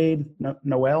same grade,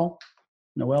 Noelle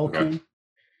Okay.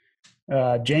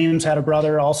 King. James had a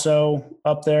brother also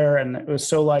up there. And it was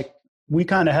so like, we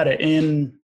kind of had it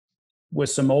in with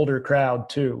some older crowd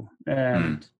too.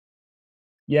 And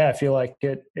yeah, I feel like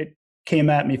it came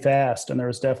at me fast. And there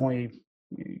was definitely,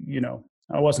 you know,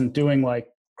 I wasn't doing like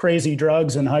crazy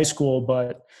drugs in high school,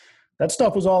 but that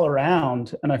stuff was all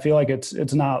around. And I feel like it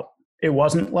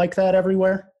wasn't like that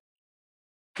everywhere.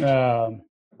 I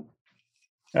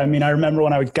mean, I remember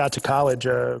when I got to college,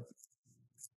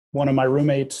 one of my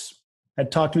roommates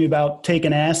had talked to me about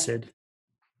taking acid.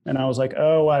 And I was like,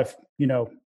 oh, I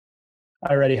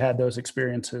already had those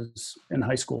experiences in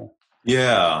high school.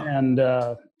 Yeah. And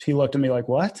he looked at me like,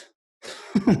 what?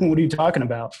 What are you talking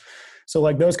about? So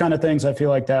like those kind of things, I feel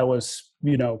like that was,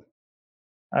 you know,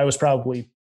 I was probably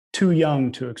too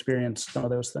young to experience some of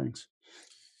those things.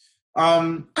 I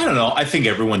don't know. I think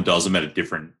everyone does them at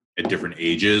different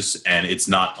ages, and it's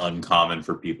not uncommon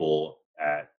for people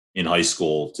in high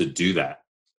school to do that.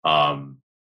 I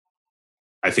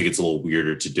think it's a little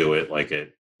weirder to do it like at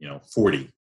 40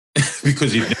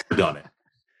 because you've never done it.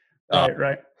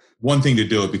 Right. One thing to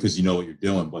do it because you know what you're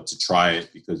doing, but to try it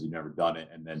because you've never done it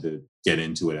and then to get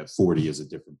into it at 40 is a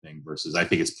different thing. Versus, I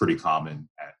think it's pretty common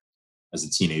as a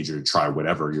teenager to try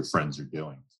whatever your friends are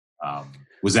doing.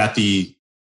 Was that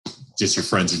just your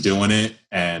friends are doing it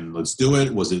and let's do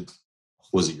it? Was it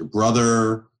your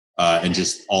brother and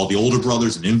just all the older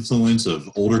brothers and influence of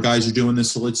older guys are doing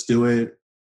this, so let's do it?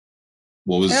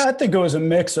 Yeah, I think it was a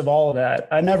mix of all of that.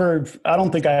 I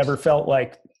don't think I ever felt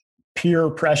like peer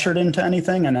pressured into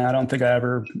anything. And I don't think I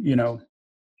ever,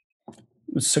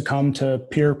 succumbed to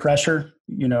peer pressure,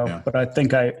 but I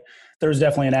think there's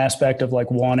definitely an aspect of like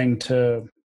wanting to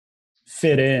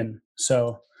fit in.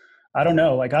 So I don't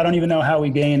know, like, I don't even know how we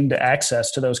gained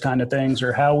access to those kind of things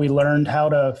or how we learned how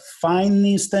to find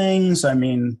these things. I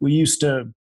mean, we used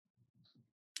to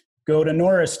go to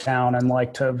Norristown and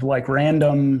like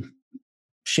random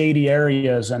shady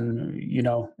areas, and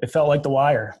it felt like The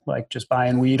Wire, like just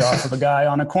buying weed off of a guy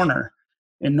on a corner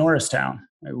in Norristown.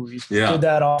 We did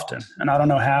that often, and I don't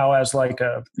know how, as like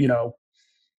a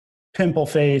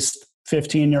pimple-faced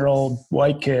 15-year-old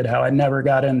white kid, how I never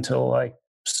got into like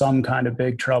some kind of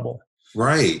big trouble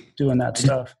doing that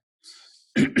stuff.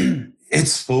 It's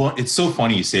so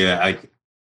funny you say that.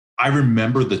 I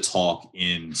remember the talk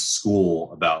in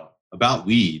school about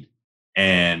weed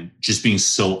and just being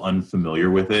so unfamiliar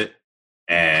with it,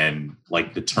 and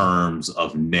like the terms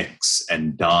of nicks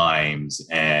and dimes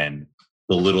and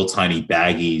the little tiny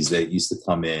baggies that used to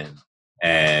come in,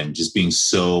 and just being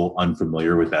so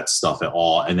unfamiliar with that stuff at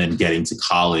all. And then getting to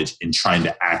college and trying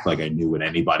to act like I knew what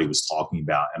anybody was talking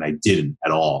about, and I didn't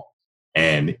at all.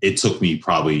 And it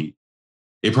probably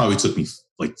took me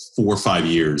like 4 or 5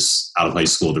 years out of high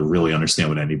school to really understand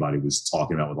what anybody was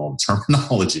talking about with all the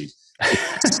terminology.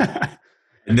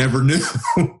 I never knew.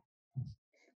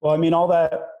 Well, I mean, all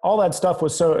that stuff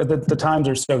was the times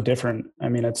are so different. I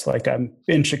mean, it's like I'm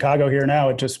in Chicago here now.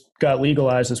 It just got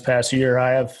legalized this past year.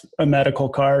 I have a medical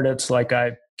card. It's like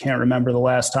I can't remember the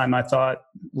last time I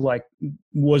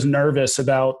was nervous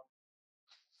about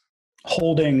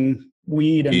holding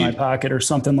weed in my pocket or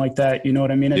something like that. You know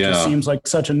what I mean? It just seems like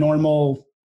such a normal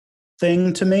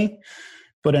thing to me.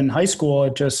 But in high school,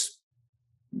 it just,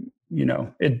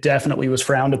 it definitely was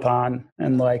frowned upon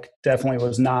and like definitely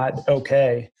was not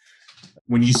okay.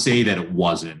 When you say that it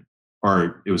wasn't,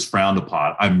 or it was frowned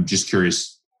upon, I'm just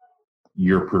curious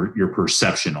your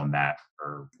perception on that.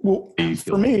 Or well,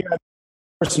 for me,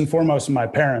 first and foremost, my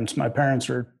parents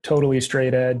are totally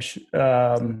straight edge.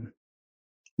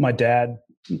 My dad,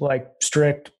 like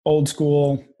strict, old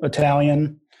school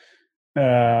Italian.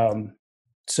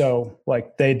 So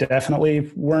like they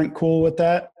definitely weren't cool with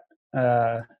that.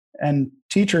 And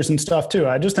teachers and stuff too.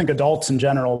 I just think adults in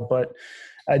general, but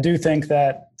I do think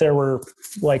that there were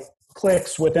like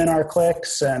cliques within our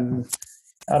cliques, and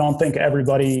I don't think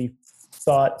everybody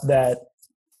thought that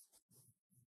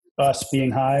us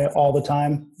being high all the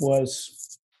time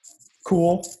was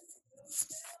cool.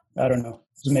 I don't know.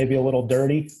 It was maybe a little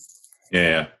dirty.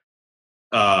 Yeah.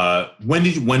 When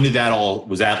did that all,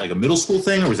 was that like a middle school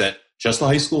thing, or was that just a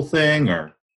high school thing,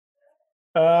 or?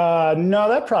 No,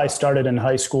 that probably started in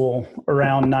high school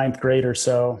around ninth grade or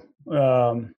so.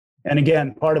 And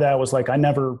again, part of that was like,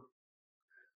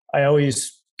 I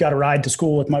always got a ride to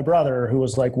school with my brother who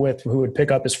was like who would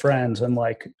pick up his friends, and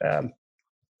like,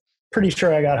 pretty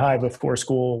sure I got high before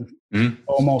school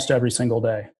almost every single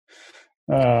day.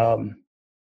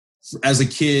 As a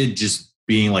kid, just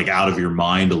being like out of your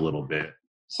mind a little bit,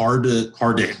 hard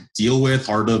to deal with,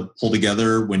 hard to pull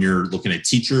together when you're looking at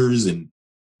teachers and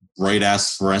bright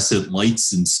ass fluorescent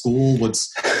lights in school.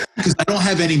 Because I don't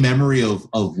have any memory of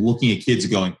looking at kids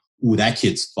and going, "Ooh, that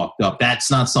kid's fucked up."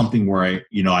 That's not something where I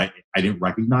didn't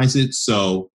recognize it.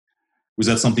 So was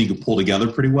that something you could pull together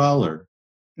pretty well, or?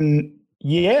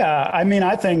 Yeah, I mean,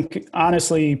 I think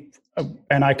honestly,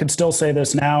 and I could still say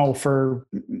this now for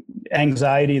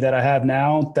anxiety that I have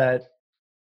now, that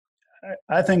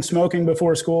I think smoking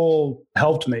before school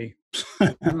helped me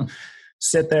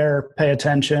sit there, pay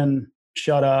attention,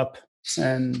 shut up,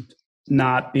 and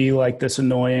not be like this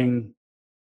annoying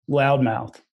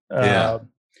loudmouth. Yeah.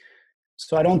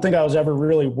 So I don't think I was ever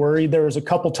really worried. There was a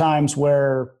couple times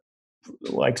where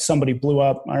like somebody blew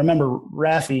up. I remember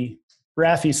Rafi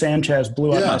Sanchez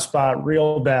blew up my spot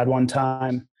real bad one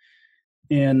time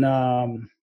in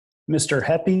Mr.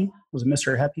 Heppy. Was it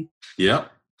Mr. Heppy? Yeah.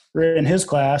 In his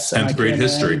class. 10th grade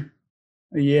history.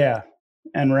 Yeah.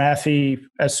 And Rafi,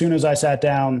 as soon as I sat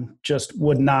down, just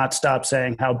would not stop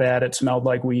saying how bad it smelled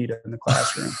like weed in the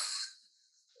classroom.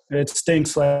 It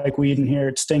stinks like weed in here.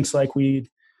 It stinks like weed.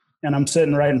 And I'm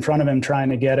sitting right in front of him trying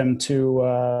to get him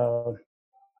to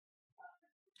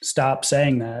stop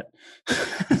saying that.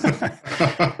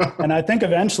 And I think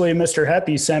eventually Mr.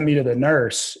 Heppy sent me to the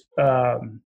nurse.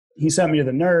 He sent me to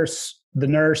the nurse. The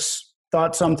nurse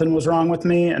thought something was wrong with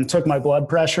me and took my blood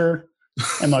pressure.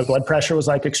 And my blood pressure was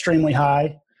like extremely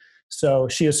high. So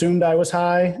she assumed I was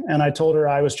high. And I told her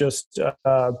I was just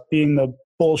being the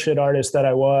bullshit artist that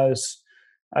I was.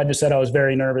 I just said I was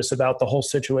very nervous about the whole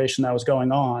situation that was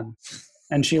going on.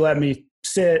 And she let me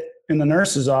sit in the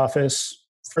nurse's office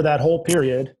for that whole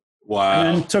period. Wow.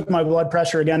 And then took my blood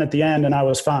pressure again at the end, and I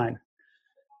was fine.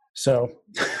 So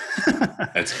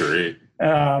that's great.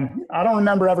 I don't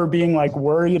remember ever being like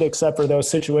worried, except for those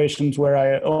situations where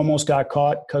I almost got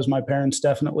caught, because my parents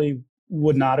definitely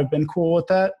would not have been cool with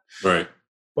that. Right.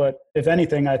 But if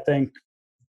anything, I think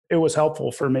it was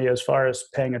helpful for me as far as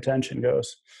paying attention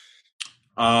goes.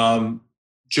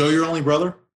 Joe, your only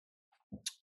brother?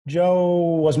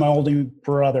 Joe was my only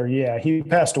brother. Yeah. He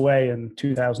passed away in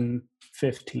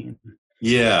 2015.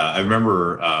 Yeah. I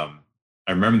remember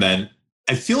that.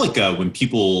 I feel like when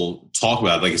people talk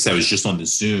about it, like I said, I was just on the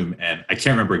Zoom and I can't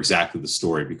remember exactly the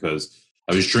story because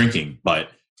I was drinking, but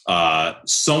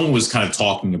someone was kind of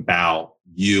talking about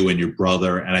you and your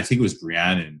brother. And I think it was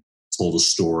Brianna told a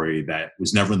story that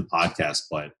was never in the podcast,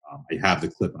 but I have the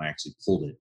clip and I actually pulled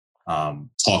it,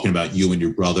 talking about you and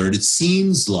your brother. And it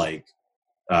seems like,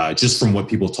 just from what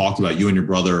people talked about, you and your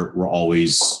brother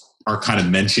are kind of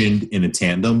mentioned in a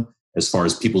tandem as far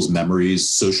as people's memories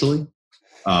socially.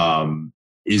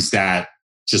 Is that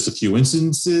just a few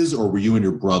instances, or were you and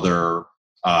your brother,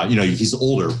 he's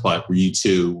older, but were you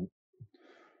two?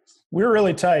 We were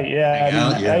really tight.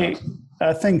 Yeah.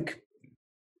 I think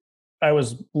I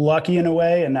was lucky in a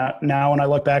way. And now when I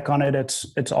look back on it, it's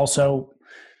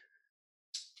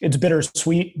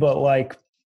bittersweet, but like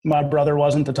my brother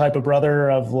wasn't the type of brother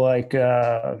of like,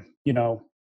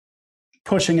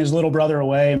 pushing his little brother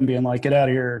away and being like, get out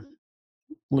of here,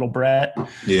 little brat.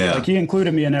 Yeah. Like he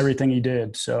included me in everything he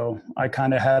did. So I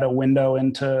kind of had a window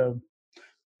into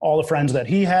all the friends that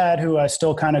he had, who I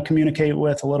still kind of communicate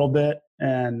with a little bit.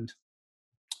 And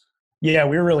yeah,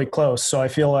 we were really close. So I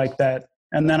feel like that.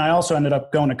 And then I also ended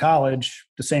up going to college,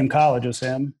 the same college as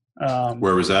him.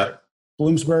 Where was that?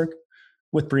 Bloomsburg,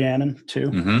 with Brianna too.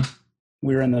 Mm-hmm.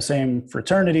 We were in the same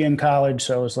fraternity in college.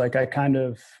 So it was like, I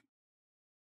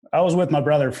was with my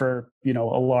brother for, a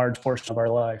large portion of our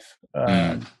life.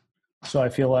 So I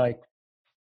feel like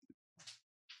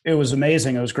it was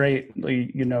amazing. It was great.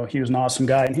 He was an awesome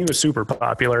guy and he was super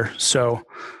popular. So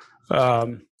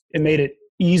it made it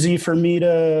easy for me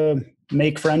to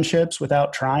make friendships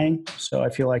without trying. So I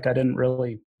feel like I didn't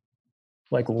really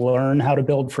like learn how to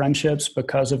build friendships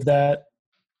because of that.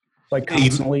 Like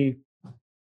constantly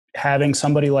having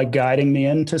somebody like guiding me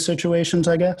into situations,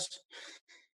 I guess.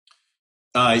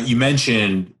 You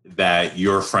mentioned that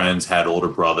your friends had older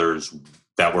brothers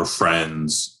that were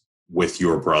friends with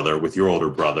your older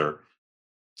brother.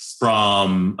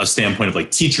 From a standpoint of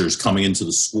like teachers coming into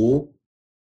the school,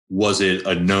 was it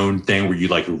a known thing where you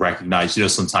like recognize,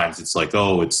 sometimes it's like,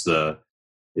 oh, it's the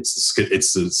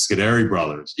Scuderi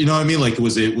brothers, you know what I mean? Like,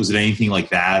 was it anything like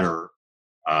that? Or,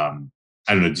 I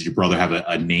don't know, did your brother have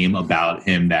a name about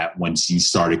him that once you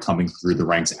started coming through the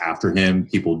ranks after him,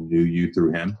 people knew you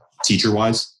through him, teacher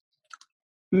wise?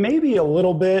 Maybe a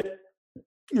little bit.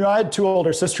 I had 2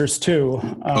 older sisters too.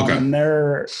 Okay. And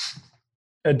they're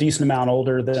a decent amount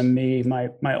older than me.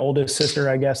 My oldest sister,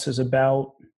 I guess, is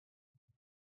about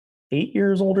 8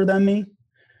 years older than me.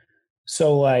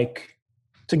 So like,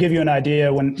 to give you an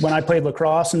idea, when I played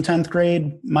lacrosse in 10th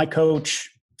grade, my coach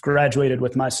graduated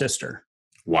with my sister.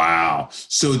 Wow.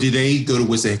 So did they go to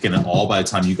Wissahickon at all by the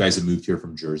time you guys had moved here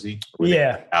from Jersey?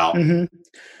 Yeah. Out? Mm-hmm.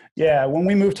 Yeah. When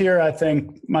we moved here, I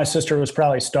think my sister was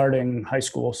probably starting high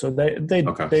school. So they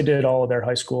did all of their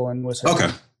high school in Wissahickon.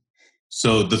 Okay.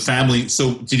 So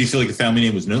did you feel like the family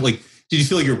name was known? Like, did you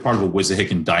feel like you were part of a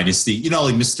Wissahickon dynasty?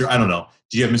 Like I don't know.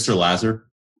 Did you have Mr. Lazar?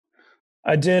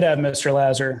 I did have Mr.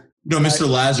 Lazar. No, Mr.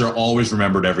 Lazar always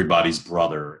remembered everybody's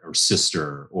brother or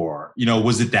sister, or,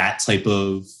 was it that type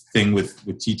of thing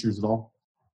with teachers at all?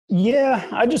 Yeah,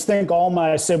 I just think all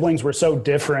my siblings were so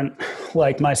different.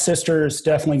 Like, my sisters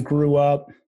definitely grew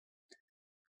up.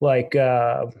 Like,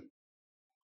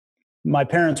 my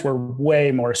parents were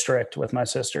way more strict with my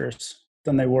sisters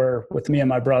than they were with me and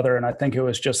my brother. And I think it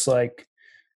was just like,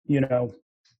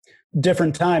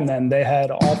 different time then. They had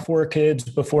all 4 kids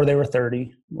before they were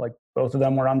 30. Like, both of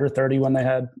them were under 30 when they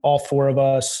had all 4 of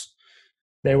us.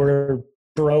 They were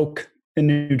broke in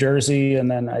New Jersey.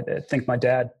 And then I think my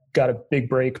dad got a big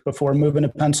break before moving to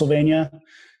Pennsylvania.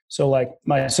 So like,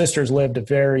 my sisters lived a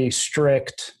very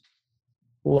strict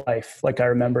life. Like, I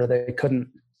remember they couldn't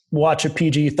watch a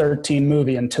PG-13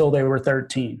 movie until they were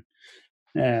 13.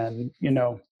 And,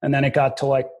 and then it got to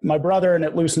like my brother and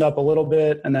it loosened up a little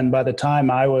bit. And then by the time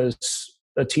I was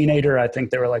a teenager, I think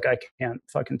they were like, I can't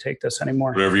fucking take this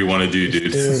anymore. Whatever you want to do,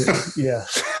 dude. Yeah.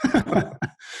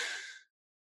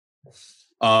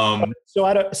 So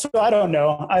I don't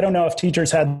know. I don't know if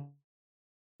teachers had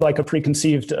like a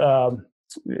preconceived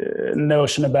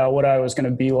notion about what I was going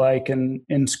to be like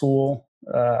in school.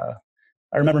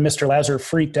 I remember Mr. Lazar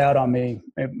freaked out on me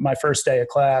my first day of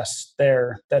class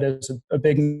there. That is a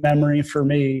big memory for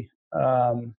me.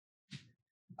 I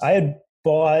had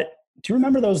bought, do you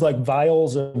remember those like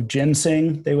vials of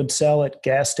ginseng they would sell at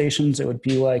gas stations? It would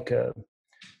be like a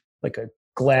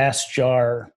glass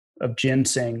jar of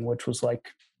ginseng, which was like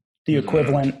the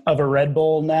equivalent of a Red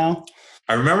Bull now.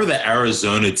 I remember the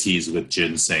Arizona teas with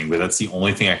ginseng, but that's the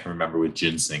only thing I can remember with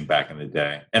ginseng back in the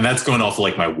day. And that's going off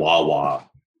like my Wawa.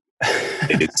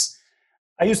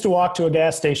 I used to walk to a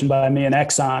gas station by me in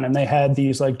Exxon, and they had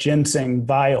these like ginseng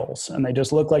vials, and they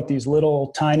just looked like these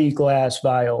little tiny glass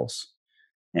vials.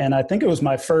 And I think it was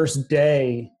my first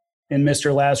day in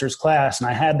Mr. Lazar's class, and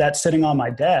I had that sitting on my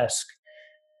desk.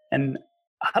 And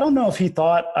I don't know if he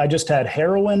thought I just had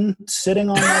heroin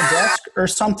sitting on my desk or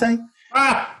something,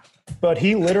 but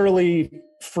he literally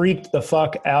freaked the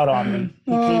fuck out on me.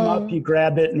 He came up, he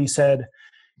grabbed it, and he said,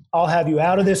 "I'll have you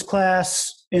out of this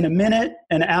class in a minute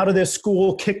and out of this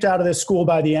school, kicked out of this school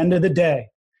by the end of the day."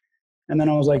 And then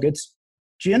I was like, "It's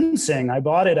ginseng. I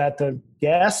bought it at the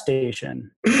gas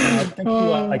station." And I think he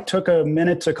like took a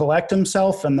minute to collect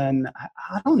himself. And then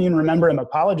I don't even remember him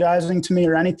apologizing to me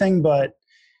or anything, but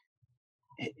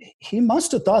he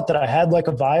must have thought that I had like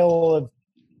a vial of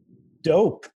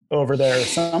dope over there or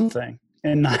something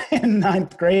in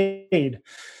ninth grade.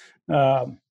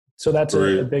 So that's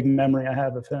a big memory I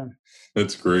have of him.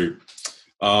 That's great.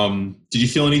 Did you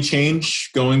feel any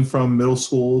change going from middle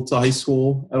school to high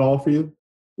school at all for you?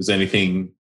 Was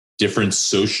anything different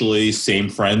socially? Same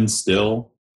friends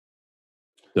still?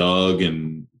 Doug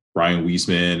and Brian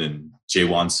Wiesman and Jay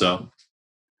Wanso?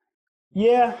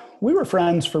 Yeah, we were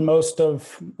friends for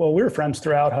we were friends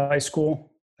throughout high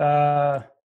school.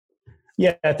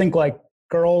 Yeah, I think like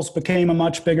girls became a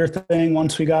much bigger thing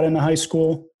once we got into high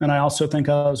school. And I also think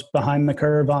I was behind the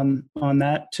curve on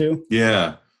that too.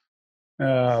 Yeah.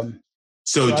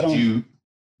 So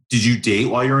did you date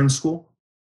while you were in school?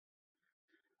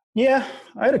 Yeah,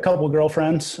 I had a couple of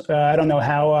girlfriends. I don't know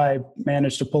how I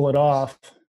managed to pull it off,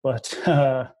 but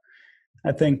I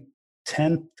think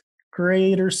 10th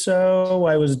grade or so,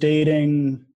 I was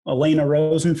dating Elena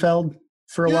Rosenfeld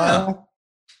for a while.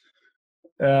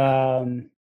 And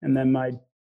then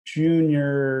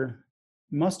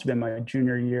must have been my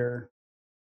junior year,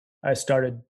 I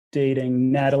started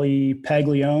dating Natalie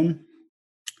Paglione.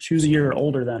 She was a year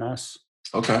older than us.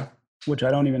 Okay. Which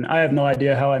I have no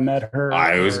idea how I met her.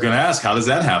 I was going to ask, how does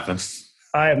that happen?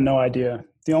 I have no idea.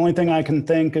 The only thing I can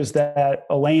think is that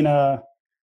Elena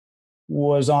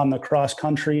was on the cross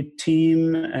country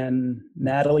team, and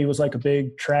Natalie was like a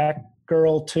big track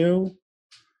girl too.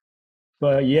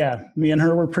 But yeah, me and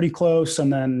her were pretty close.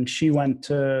 And then she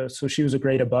was a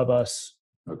grade above us.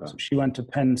 Okay. So she went to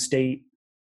Penn State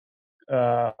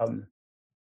as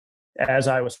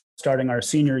I was starting our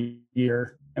senior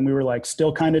year, and we were like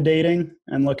still kind of dating.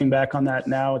 And looking back on that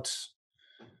now, it's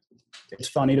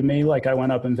funny to me. Like I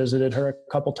went up and visited her a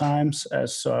couple times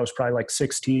so I was probably like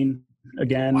 16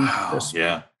 again. Wow. This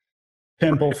Yeah.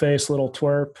 pimple face little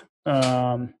twerp.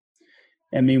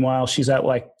 And meanwhile, she's at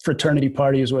like fraternity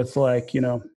parties with like,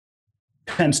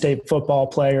 Penn State football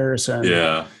players,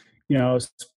 and,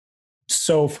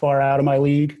 so far out of my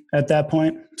league at that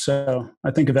point. So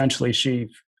I think eventually she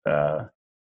got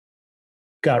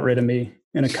rid of me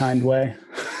in a kind way.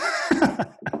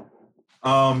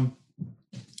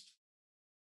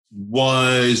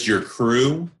 Was your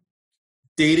crew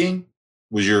dating?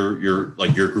 Was your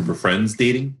group of friends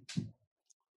dating?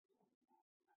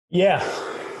 Yeah,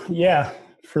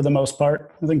 for the most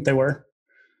part, I think they were.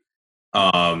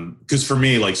 Because for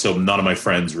me, like, so none of my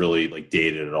friends really like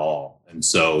dated at all, and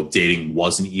so dating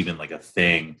wasn't even like a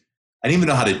thing. I didn't even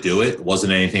know how to do it. It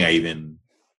wasn't anything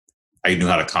I knew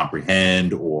how to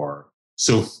comprehend. Or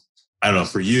so I don't know.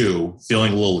 For you,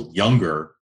 feeling a little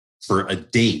younger for a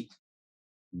date.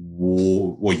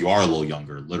 Well, you are a little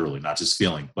younger, literally, not just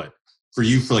feeling, but for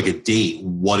you, for like a date,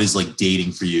 what is like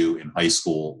dating for you in high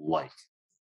school like?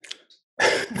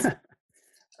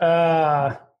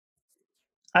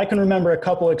 I can remember a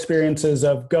couple experiences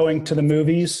of going to the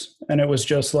movies, and it was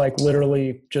just like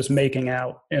literally just making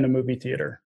out in a movie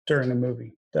theater during a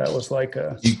movie. That was like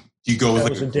you go with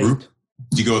like a group?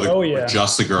 Do you go with or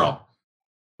just a girl?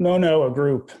 No, a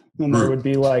group. And there would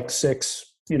be like 6,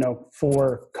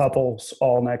 4 couples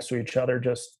all next to each other,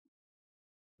 just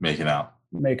making out.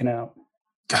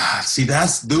 God, see,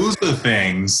 those are the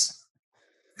things.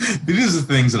 These are the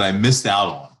things that I missed out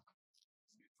on.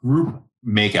 Group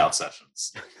makeout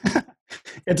sessions.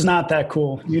 It's not that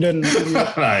cool. You didn't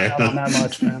out on that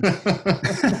much, man.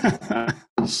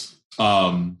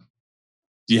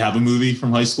 Do you have a movie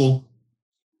from high school?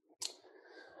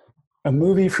 A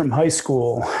movie from high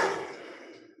school.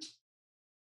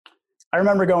 I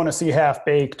remember going to see Half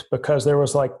Baked because there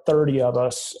was like 30 of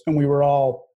us, and we were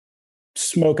all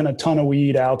smoking a ton of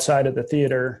weed outside of the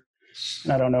theater.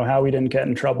 And I don't know how we didn't get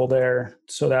in trouble there.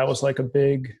 So that was like a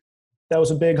big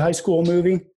high school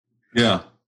movie. Yeah.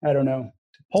 I don't know.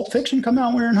 Did Pulp Fiction come out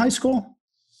when we were in high school?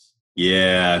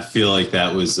 Yeah, I feel like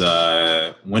that was,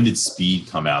 when did Speed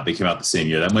come out? They came out the same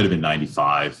year. That might have been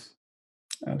 95.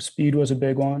 Oh, Speed was a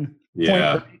big one.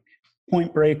 Yeah.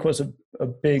 Point Break was a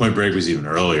big... Point Break was even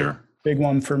earlier. Big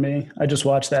one for me. I just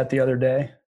watched that the other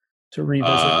day to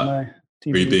revisit my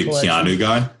TV. Are you a big collection. Keanu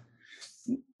guy?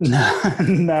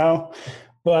 No.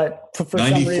 But for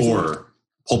 94. Some reason,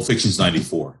 Pulp Fiction's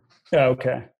 94. Oh,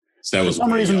 okay. So that was for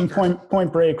some reason,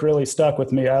 Point Break really stuck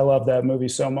with me. I love that movie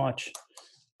so much.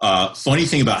 Funny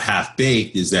thing about Half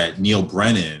Baked is that Neil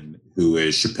Brennan, who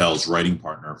is Chappelle's writing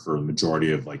partner for the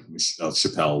majority of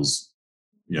Chappelle's,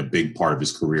 big part of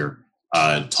his career,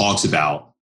 talks about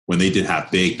when they did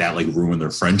Half Baked, that like ruined their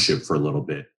friendship for a little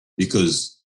bit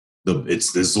because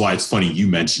this is why it's funny you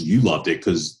mentioned you loved it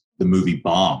because the movie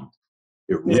bombed.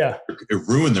 It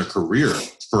ruined their career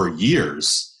for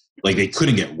years. Like they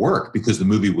couldn't get work because the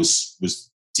movie was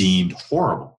deemed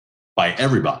horrible by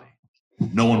everybody.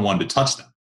 No one wanted to touch them.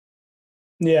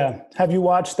 Yeah. Have you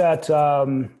watched that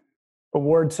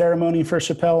award ceremony for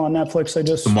Chappelle on Netflix?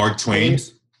 The Mark Twain.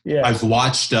 Yeah. I've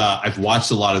watched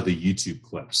a lot of the YouTube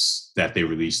clips that they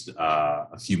released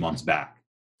a few months back.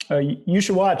 You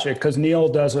should watch it because Neil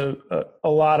does a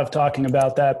lot of talking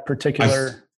about that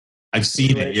particular. I've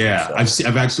seen it. Yeah, so.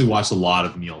 I've actually watched a lot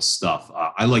of Neil's stuff.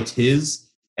 I liked his,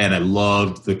 and I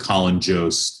loved the Colin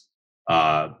Jost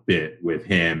bit with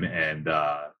him and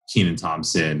Kenan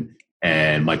Thompson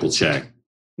and Michael Che.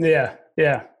 Yeah.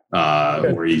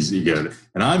 Where he's good,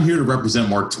 and I'm here to represent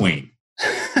Mark Twain.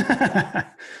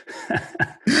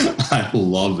 I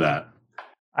love that.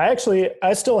 I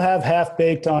still have Half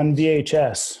Baked on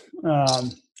VHS.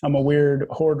 I'm a weird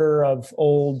hoarder of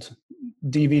old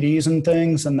DVDs and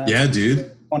things, and that's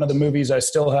one of the movies I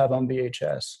still have on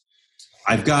VHS.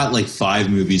 I've got like 5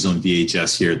 movies on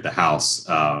VHS here at the house.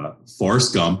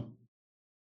 Forrest Gump,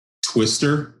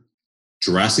 Twister,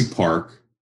 Jurassic Park,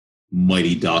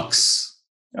 Mighty Ducks.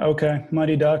 Okay,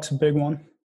 Mighty Ducks, a big one.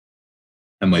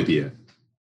 That might be it.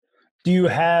 Do you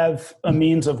have a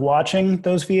means of watching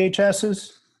those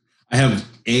VHSs? I have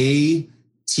a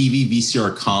TV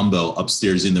VCR combo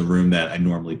upstairs in the room that I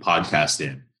normally podcast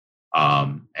in,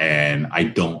 and I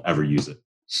don't ever use it.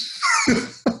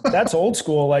 That's old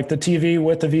school, like the TV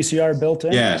with the VCR built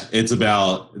in. Yeah, it's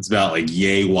about like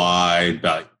yay wide,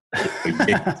 about like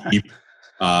yay deep,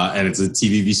 and it's a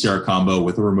TV VCR combo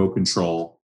with a remote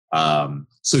control.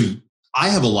 So I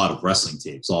have a lot of wrestling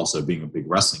tapes, also being a big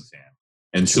wrestling fan,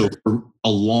 and so for a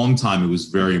long time it was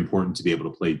very important to be able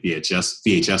to play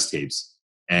VHS tapes,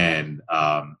 and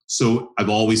so I've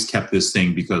always kept this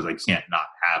thing because I can't not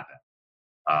have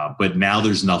them. But now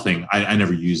there's nothing. I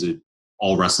never use it.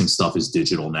 All wrestling stuff is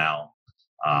digital now.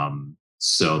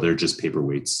 So they're just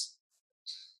paperweights.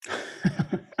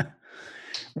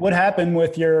 What happened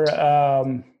with your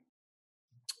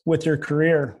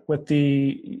career with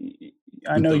the,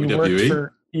 I know you worked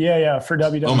for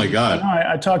WWE. Oh my God.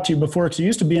 I talked to you before because you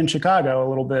used to be in Chicago a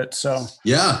little bit. So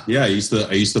yeah. I used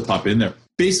to pop in there.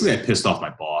 Basically I pissed off my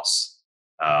boss,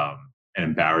 and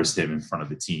embarrassed him in front of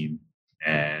the team.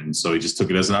 And so he just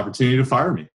took it as an opportunity to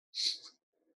fire me.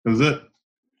 That was it.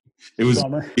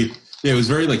 It was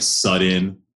very like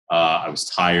sudden. I was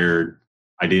tired.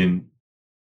 I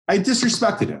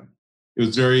disrespected him.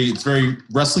 It's very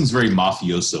wrestling's very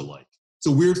mafioso like. It's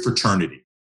a weird fraternity.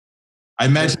 I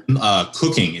imagine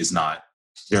cooking is not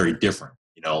very different.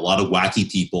 You know, a lot of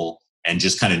wacky people, and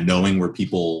just kind of knowing where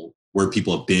people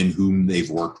have been, whom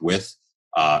they've worked with,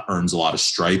 earns a lot of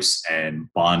stripes and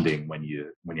bonding when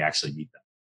you actually meet them.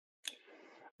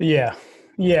 Yeah,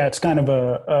 it's kind of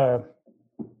a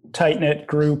tight-knit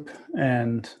group,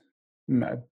 and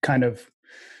kind of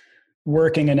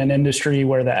working in an industry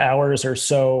where the hours are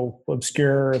so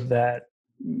obscure that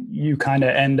you kind of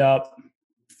end up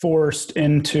forced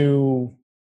into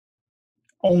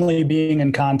only being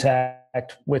in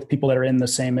contact with people that are in the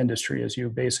same industry as you,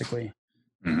 basically.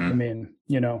 Mm-hmm. I mean,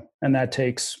 you know, and that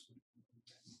takes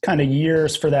kind of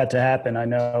years for that to happen. I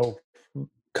know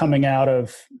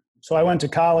so I went to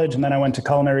college, and then I went to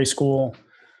culinary school,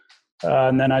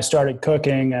 and then I started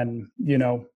cooking, and, you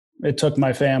know, it took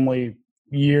my family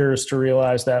years to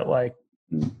realize that, like,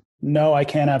 no, I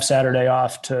can't have Saturday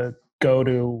off to go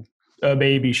to a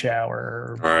baby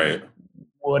shower or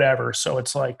whatever. So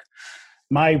it's like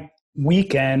my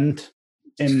weekend,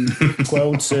 in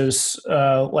quotes, is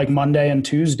like Monday and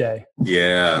Tuesday.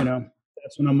 Yeah. You know,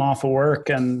 that's when I'm off of work,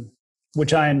 and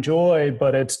which I enjoy,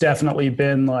 but it's definitely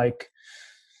been like,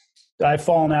 I've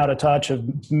fallen out of touch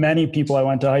of many people I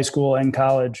went to high school and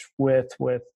college with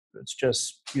it's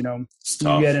just, you know,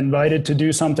 you get invited to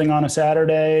do something on a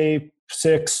Saturday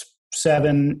 6,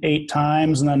 7, 8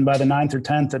 times, and then by the 9th or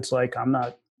 10th, it's like, I'm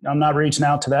not reaching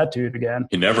out to that dude again.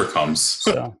 It never comes.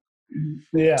 So,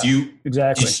 yeah,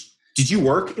 exactly. Did you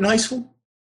work in high school?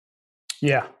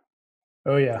 Yeah.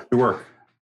 Oh yeah. You work.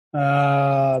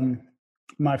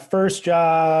 My first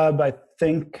job, was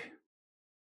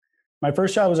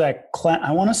at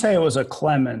I want to say it was a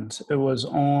Clemens. It was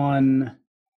on,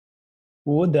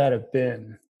 what would that have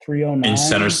been? 309? In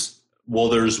Centers. Well,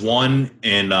 there's one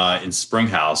in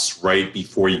Springhouse right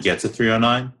before you get to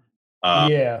 309.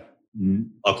 Yeah.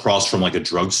 Across from like a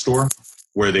drugstore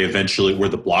where the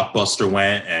Blockbuster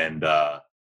went, and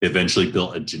they eventually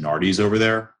built a Gennardi's over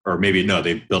there. Or maybe, no,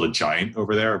 they built a Giant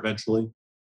over there eventually.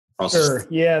 Sure.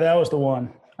 Yeah, that was the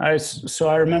one. So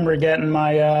I remember getting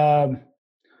my,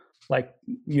 like,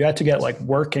 you had to get like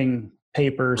working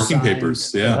papers.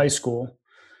 Yeah. In high school.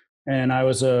 And I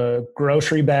was a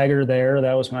grocery bagger there.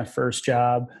 That was my first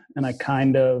job. And I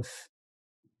kind of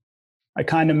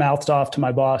mouthed off to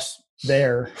my boss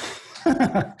there.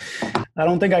 I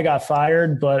don't think I got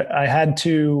fired, but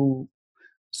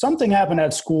something happened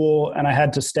at school, and I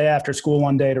had to stay after school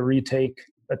one day to retake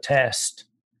a test.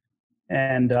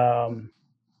 And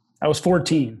I was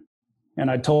 14, and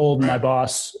I told my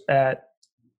boss at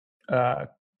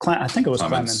I think it was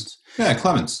Clemens. Yeah,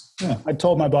 Clemens. Yeah. I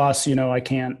told my boss, you know, I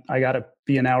got to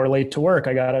be an hour late to work.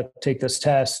 I got to take this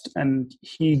test. And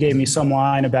he gave me some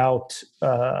line about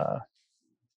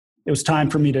it was time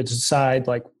for me to decide,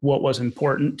 like, what was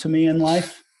important to me in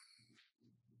life.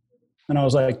 And I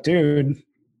was like, dude,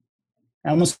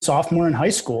 I'm a sophomore in high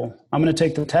school. I'm going to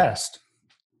take the test.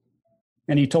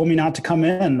 And he told me not to come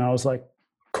in. And I was like,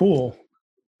 cool.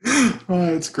 Oh,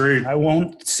 that's great. I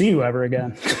won't see you ever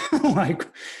again. Like,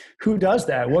 who does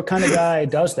that? What kind of guy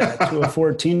does that to a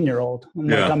 14-year-old?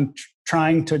 I'm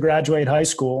trying to graduate high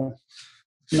school.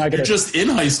 You're just in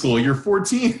high school. You're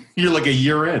 14. You're like a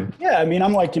year in. Yeah, I mean,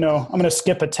 I'm like, you know, I'm going to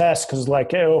skip a test because,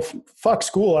 like, oh, fuck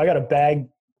school. I got to bag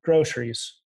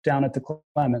groceries down at the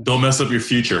Clemens. Don't mess up your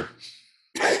future.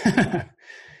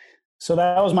 So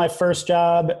that was my first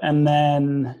job. And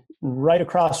then right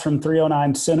across from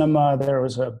 309 Cinema, there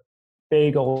was a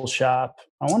bagel shop.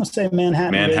 I want to say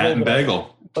Manhattan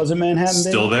Bagel. Was it Manhattan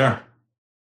Bagel? Still there.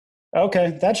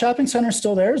 Okay, that shopping center is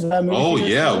still there. Is that movie? Oh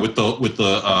yeah, with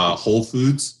the Whole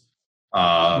Foods.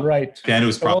 Right. And it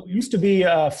was probably it used to be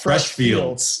Fresh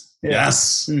Fields. Yeah.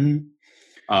 Yes. Mm-hmm.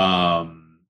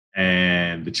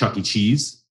 And the Chuck E.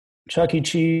 Cheese. Chuck E.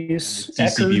 Cheese.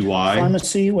 TCBY.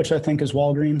 Pharmacy, which I think is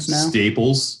Walgreens now.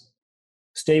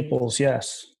 Staples,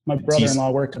 yes. My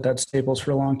brother-in-law worked at that Staples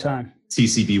for a long time.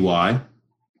 TCBY.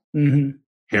 Mm-hmm.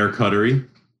 Hair Cuttery.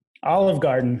 Olive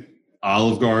Garden.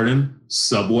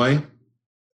 Subway.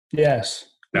 Yes.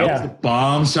 That was a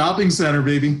bomb shopping center,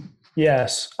 baby.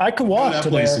 Yes. I could walk that to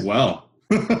place there. Well.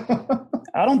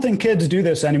 I don't think kids do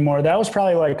this anymore. That was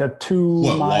probably like a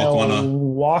 2-mile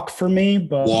walk for me.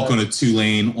 But walk on a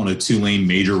two-lane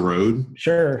major road.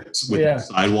 Sure. With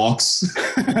sidewalks.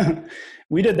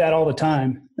 We did that all the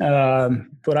time.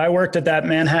 But I worked at that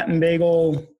Manhattan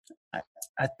Bagel,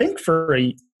 I think for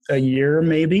a year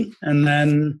maybe. And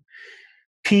then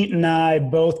Pete and I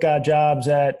both got jobs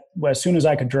as soon as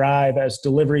I could drive, as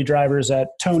delivery drivers at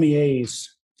Tony A's.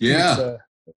 Yeah.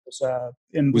 It was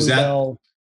in Bluebell,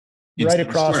 right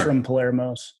across from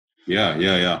Palermo's.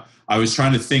 Yeah. I was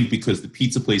trying to think because the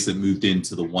pizza place that moved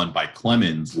into the one by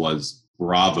Clemens was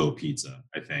Bravo Pizza,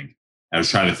 I think. I was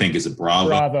trying to think, is it Bravo?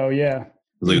 Bravo, yeah.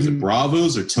 Was it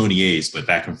Bravo's or Tony A's? But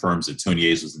that confirms that Tony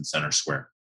A's was in Center Square.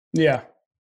 Yeah.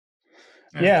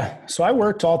 So I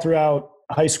worked all throughout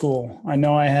high school. I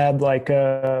know I had like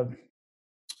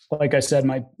I said,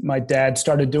 my dad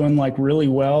started doing like really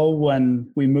well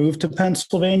when we moved to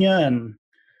Pennsylvania, and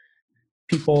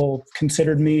people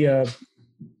considered me a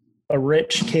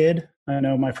rich kid. I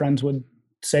know my friends would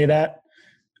say that,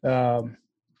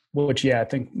 which, I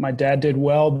think my dad did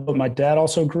well, but my dad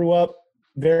also grew up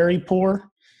very poor.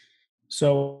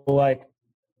 So like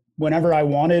whenever I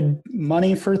wanted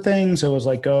money for things, it was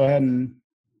like, go ahead and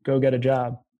go get a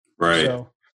job. Right. So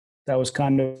that was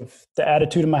kind of the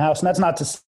attitude in my house. And that's not to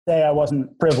say I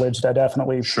wasn't privileged. I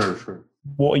definitely, Sure.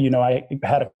 Well, I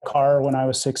had a car when I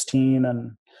was 16,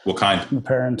 and what kind? My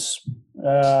parents,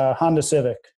 Honda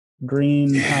Civic,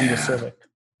 green Honda Civic.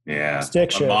 Yeah.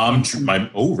 Stick shift.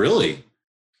 Oh, really?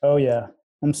 Oh yeah.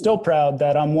 I'm still proud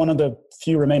that I'm one of the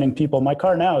few remaining people. My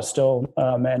car now is still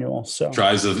manual. So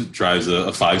drives a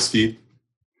 5-speed.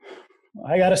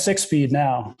 I got a 6-speed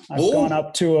now. I've gone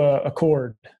up to a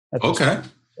Accord. Okay.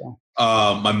 So.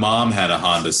 My mom had a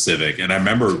Honda Civic, and I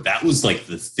remember that was like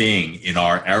the thing in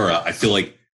our era. I feel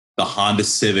like the Honda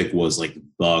Civic was like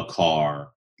the car.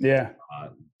 Yeah.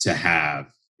 To have.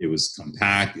 It was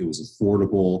compact. It was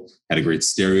affordable. Had a great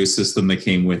stereo system that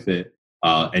came with it.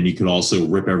 And you could also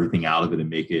rip everything out of it and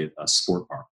make it a sport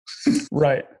car.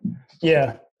 Right.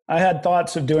 Yeah. I had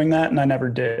thoughts of doing that and I never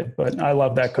did, but I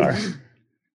love that car.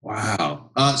 Wow.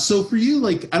 So for you,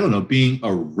 like, I don't know, being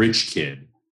a rich kid,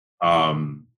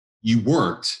 you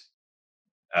worked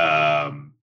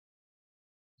for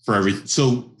everything.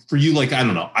 So for you, like, I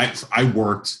don't know, I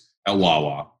worked at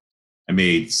Wawa. I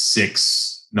made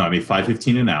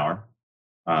 $5.15 an hour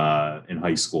in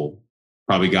high school.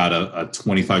 Probably got a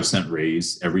 25-cent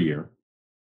raise every year.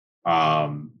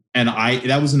 And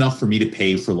that was enough for me to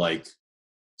pay for like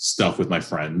stuff with my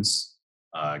friends,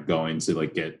 going to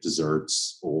like get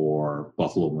desserts or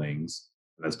buffalo wings.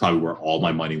 And that's probably where all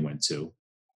my money went to.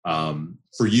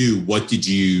 For you, what did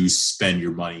you spend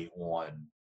your money on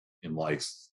in life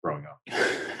growing up?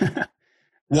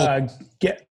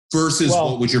 Versus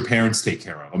what would your parents take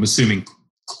care of? I'm assuming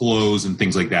clothes and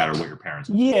things like that are what your parents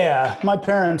would. Yeah, my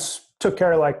parents took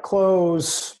care of like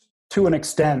clothes to an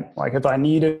extent. Like if I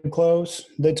needed clothes,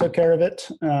 they took care of it.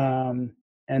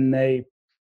 And they,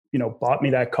 bought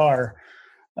me that car.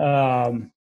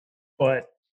 But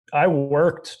I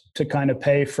worked to kind of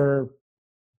pay for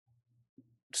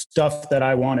stuff that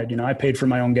I wanted. I paid for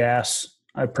my own gas.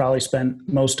 I probably spent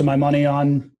most of my money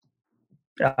on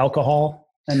alcohol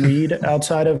and weed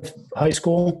outside of high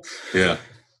school. Yeah.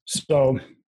 So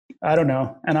I don't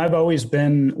know. And I've always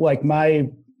been like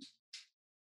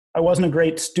I wasn't a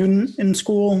great student in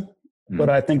school, but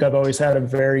I think I've always had a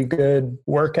very good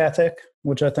work ethic,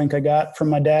 which I think I got from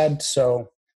my dad.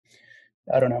 So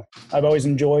I don't know. I've always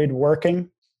enjoyed working.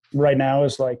 Right now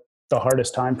is like the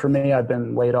hardest time for me. I've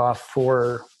been laid off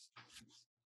for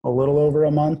a little over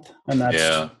a month, and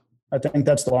I think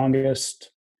that's the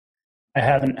longest. I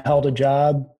haven't held a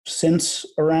job since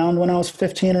around when I was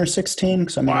 15 or 16.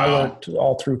 Cause I worked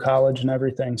all through college and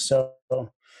everything. So,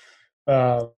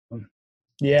 that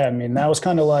was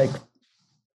kind of like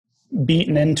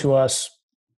beaten into us,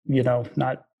 not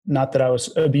that I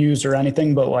was abused or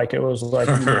anything, but like, it was like,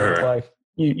 like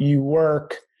you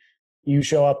work, you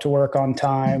show up to work on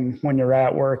time. When you're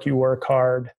at work, you work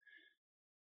hard,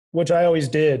 which I always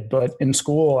did. But in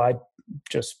school, I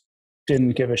just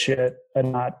didn't give a shit. I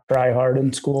did not try hard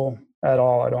in school at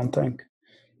all, I don't think.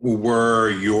 Were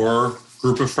your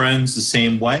group of friends the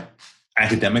same way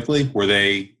academically? Were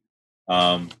they,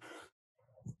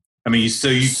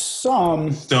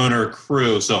 some stoner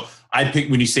crew. So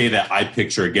when you say that, I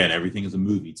picture, again, everything is a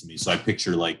movie to me. So I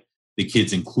picture like the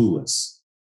kids in Clueless,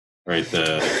 right?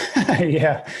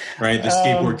 Yeah. Right. The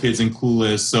skateboard kids in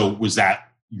Clueless. So was that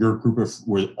your group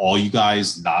were all you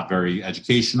guys not very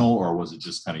educational, or was it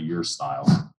just kind of your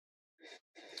style?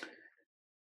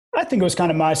 I think it was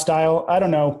kind of my style. I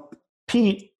don't know.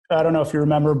 Pete, I don't know if you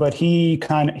remember, but he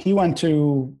went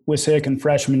to Wissahickon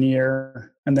freshman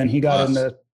year, and then he got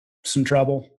into some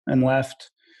trouble and left.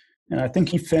 And I think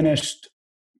he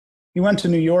went to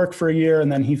New York for a year, and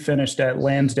then he finished at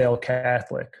Lansdale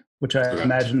Catholic, which I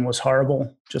imagine was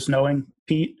horrible, just knowing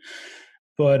Pete.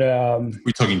 But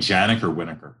we talking Janik or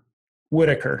Whitaker?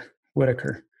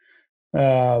 Whitaker.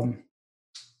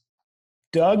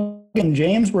 Doug and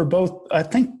James were both, I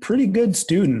think, pretty good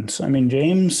students. I mean,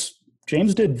 James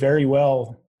did very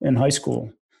well in high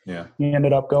school. Yeah. He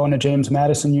ended up going to James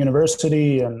Madison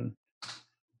University. And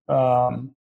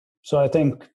so I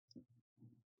think,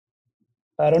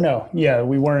 I don't know. Yeah,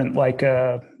 we weren't like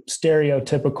a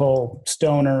stereotypical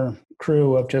stoner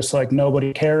crew of just like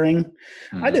nobody caring.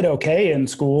 Mm-hmm. I did okay in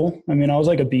school. I mean, I was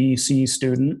like a B, C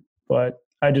student, but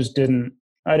I did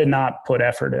not put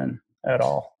effort in at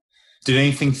all. Did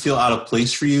anything feel out of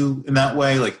place for you in that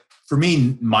way? Like for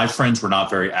me, my friends were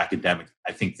not very academic.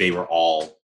 I think they were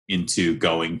all into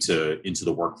going into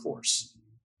the workforce.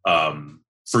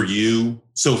 For you,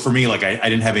 so for me, like I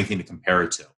didn't have anything to compare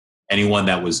it to. Anyone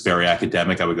that was very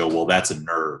academic, I would go, well, that's a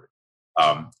nerd.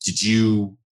 Did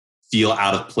you feel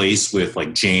out of place with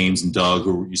like James and Doug,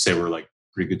 who you say were like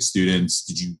pretty good students?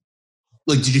 Did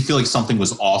you feel like something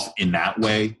was off in that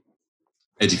way,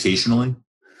 educationally,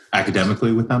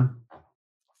 academically with them?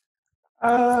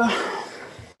 I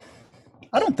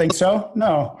don't think so.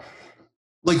 No.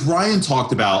 Like Ryan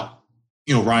talked about,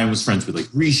 Ryan was friends with like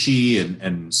Rishi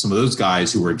and some of those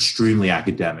guys who were extremely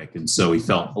academic. And so he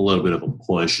felt a little bit of a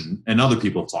push, and other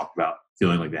people have talked about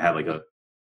feeling like they had like a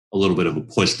little bit of a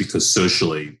push because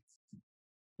socially,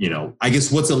 I guess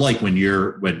what's it like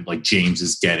when like James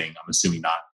is getting, I'm assuming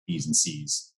not B's and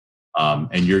C's,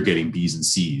 and you're getting B's and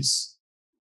C's?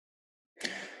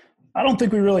 I don't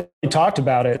think we really talked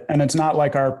about it. And it's not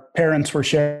like our parents were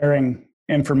sharing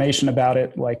information about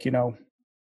it. Like,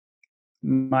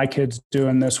 my kid's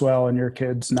doing this well and your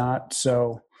kid's not.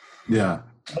 So yeah,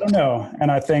 I don't know.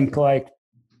 And I think like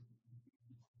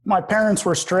my parents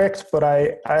were strict, but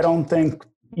I don't think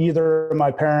either of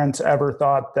my parents ever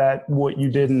thought that what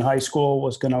you did in high school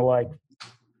was going to like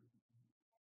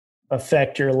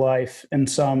affect your life in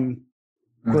some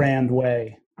grand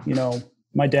way.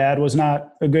 My dad was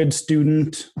not a good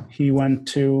student. He went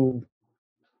to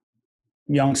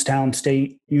Youngstown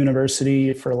State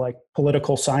University for like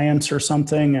political science or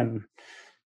something. And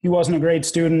he wasn't a great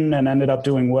student and ended up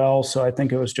doing well. So I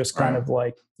think it was just kind of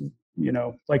like,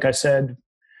 like I said,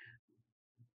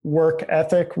 work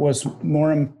ethic was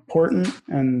more important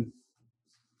and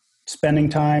spending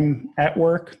time at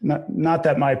work. Not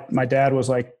that my dad was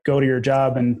like, go to your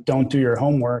job and don't do your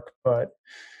homework, but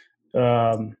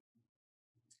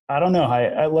I don't know.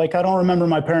 I don't remember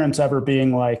my parents ever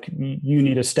being like, you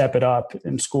need to step it up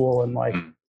in school and like,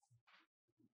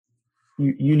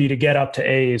 you need to get up to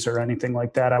A's or anything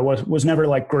like that. I was never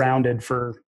like grounded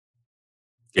for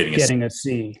getting a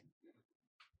C.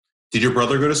 Did your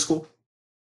brother go to school?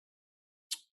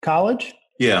 College?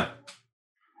 Yeah.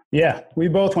 Yeah. We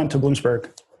both went to Bloomsburg.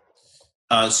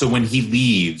 So when he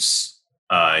leaves,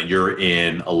 you're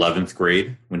in 11th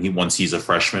grade once he's a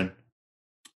freshman?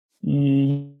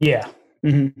 Yeah.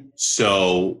 Mm-hmm.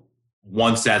 So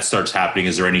once that starts happening,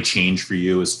 is there any change for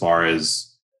you as far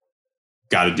as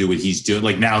got to do what he's doing?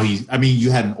 Like now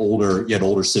you had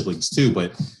older siblings too,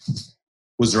 but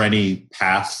was there any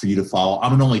path for you to follow?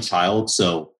 I'm an only child,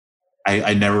 so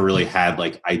I never really had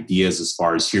like ideas as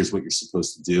far as here's what you're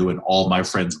supposed to do. And all my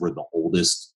friends were the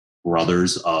oldest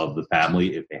brothers of the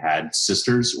family. If they had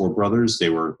sisters or brothers, they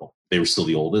were still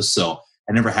the oldest. So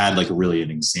I never had like really an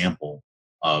example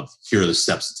of here are the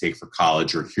steps to take for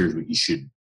college, or here's what you should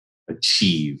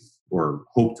achieve or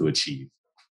hope to achieve.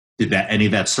 Did any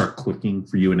of that start clicking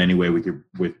for you in any way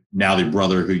with now the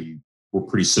brother who you were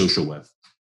pretty social with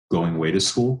going away to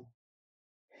school?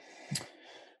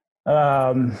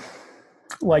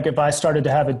 Like if I started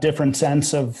to have a different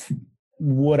sense of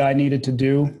what I needed to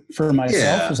do for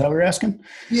myself, yeah. Is that what you're asking?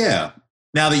 Yeah.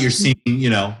 Now that you're seeing,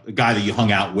 a guy that you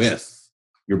hung out with,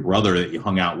 your brother that you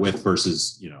hung out with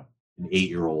versus, an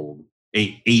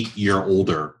 8 year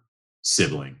older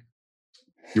sibling.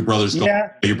 your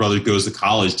brother goes to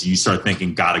college, do you start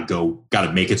thinking,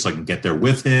 gotta make it so I can get there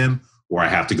with him, or I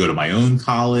have to go to my own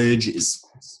college? Does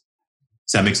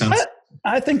that make sense?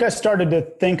 I think I started to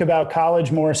think about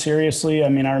college more seriously. I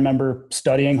mean, I remember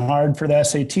studying hard for the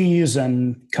SATs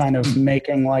and kind of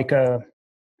making like a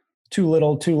too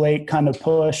little, too late kind of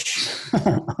push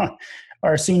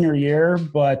our senior year.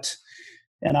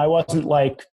 And I wasn't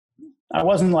like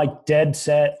dead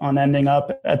set on ending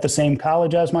up at the same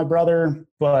college as my brother,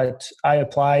 but I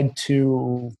applied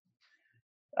to,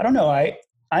 I don't know. I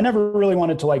never really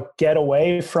wanted to like get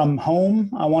away from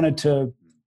home. I wanted to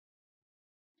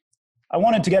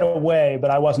get away,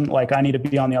 but I wasn't like, I need to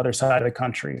be on the other side of the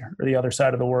country or the other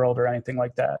side of the world or anything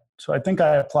like that. So I think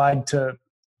I applied to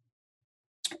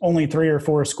only 3 or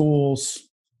 4 schools,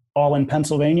 all in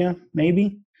Pennsylvania,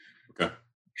 maybe. Okay.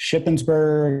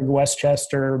 Shippensburg,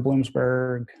 Westchester,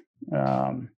 Bloomsburg,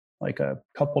 like a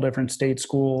couple different state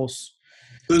schools.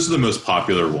 Those are the most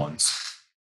popular ones.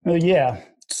 Yeah.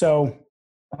 So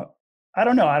I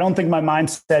don't know. I don't think my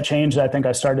mindset changed. I think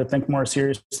I started to think more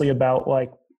seriously about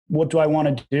like, what do I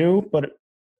want to do? But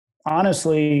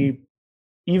honestly,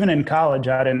 even in college,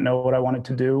 I didn't know what I wanted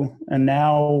to do. And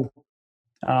now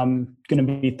I'm going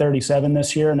to be 37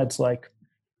 this year. And it's like,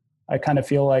 I kind of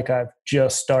feel like I've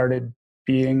just started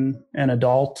being an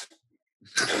adult.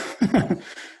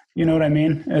 You know what I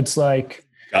mean? It's like,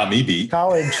 got me beat.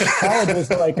 College was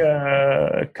like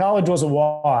college was a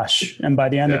wash. And by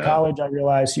the end of college, I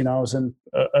realized, I was in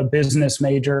a business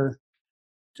major,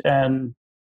 and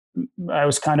I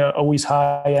was kind of always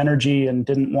high energy and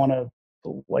didn't want to,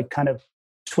 like, kind of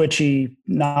twitchy,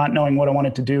 not knowing what I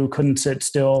wanted to do, couldn't sit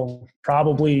still,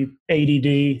 probably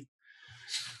ADD.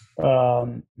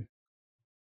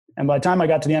 And by the time I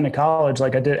got to the end of college,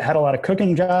 like had a lot of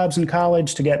cooking jobs in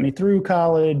college to get me through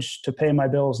college, to pay my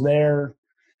bills there.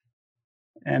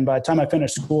 And by the time I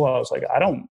finished school, I was like, I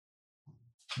don't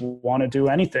want to do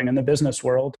anything in the business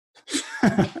world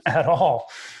at all.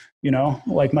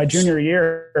 Like my junior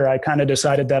year, I kind of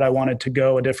decided that I wanted to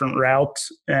go a different route.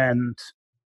 And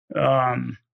I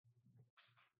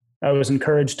was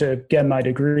encouraged to get my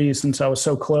degree since I was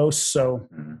so close. So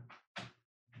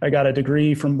I got a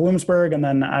degree from Bloomsburg, and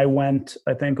then I went,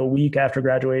 I think, a week after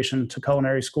graduation to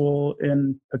culinary school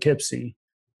in Poughkeepsie,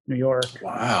 New York.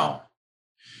 Wow.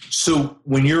 So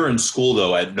when you're in school,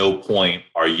 though, at no point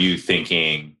are you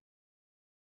thinking,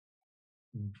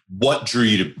 what took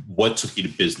you to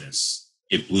business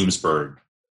at Bloomsburg?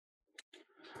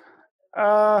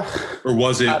 Or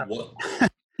was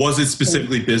it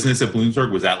specifically business at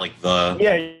Bloomsburg? Was that like the...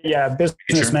 Yeah,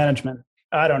 business management.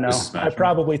 I don't know. I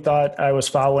probably thought I was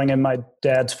following in my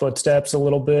dad's footsteps a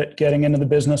little bit, getting into the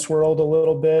business world a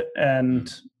little bit.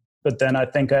 But then I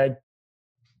think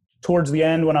towards the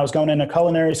end, when I was going into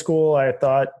culinary school, I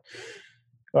thought,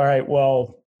 all right,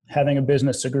 well, having a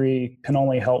business degree can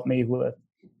only help me with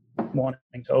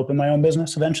wanting to open my own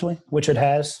business eventually, which it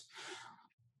has.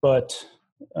 But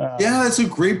yeah, that's a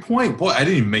great point. Boy, I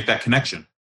didn't even make that connection.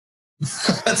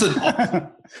 That's an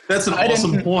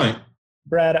awesome point.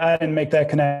 Brad, I didn't make that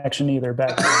connection either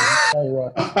back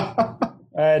then. I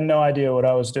had no idea what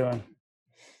I was doing.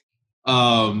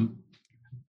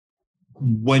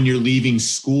 When you're leaving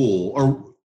school,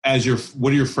 or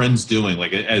what are your friends doing?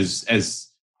 Like as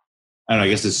I don't know, I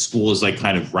guess as school is like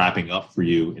kind of wrapping up for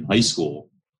you in high school.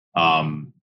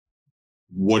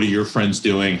 What are your friends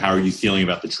doing? How are you feeling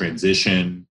about the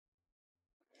transition?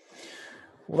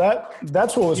 Well,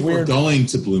 that's what was weird. Going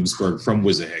to Bloomsburg from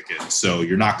Wissahickon, so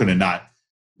you're not going to not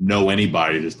know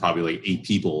anybody. There's probably like 8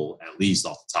 people at least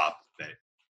off the top that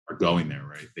are going there,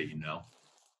 right? That you know.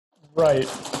 Right.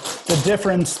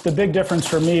 The big difference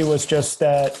for me was just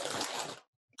that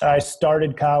I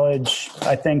started college,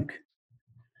 I think,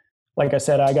 like I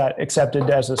said, I got accepted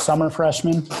as a summer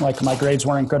freshman. Like my grades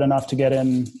weren't good enough to get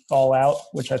in all out,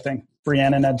 which I think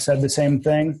Rhiannon had said the same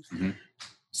thing. Mm-hmm.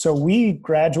 So we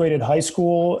graduated high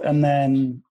school, and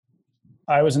then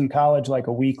I was in college like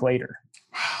a week later.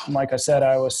 And like I said,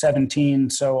 I was 17.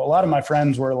 So a lot of my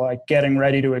friends were like getting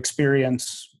ready to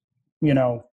experience,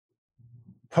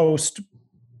 post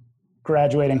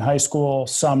graduating high school,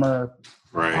 summer,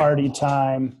 right, party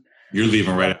time. You're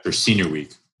leaving right after senior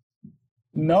week.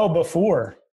 No,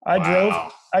 before.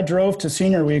 I drove to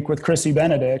senior week with Chrissy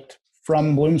Benedict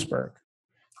from Bloomsburg.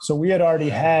 So we had already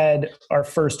had our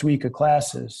first week of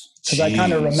classes. Because I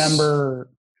kind of remember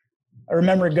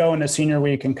going to senior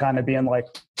week and kind of being like,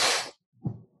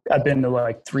 I've been to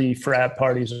like 3 frat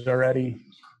parties already,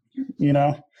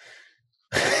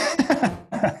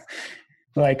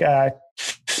 like, I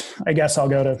guess I'll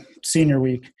go to senior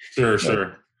week. Sure.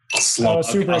 I was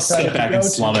super excited step back and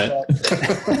slum it.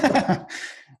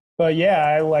 But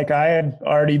yeah, I had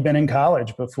already been in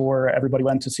college before everybody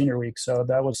went to senior week. So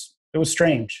it was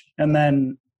strange. And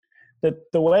then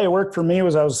the way it worked for me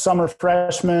was I was a summer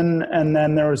freshman, and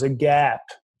then there was a gap.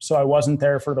 So I wasn't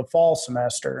there for the fall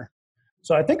semester.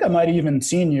 So I think I might have even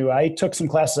seen you. I took some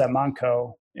classes at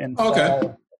Montco in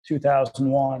fall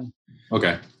 2001.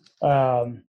 Okay.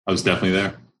 I was definitely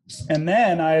there. And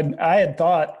then I had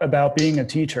thought about being a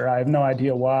teacher. I have no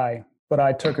idea why, but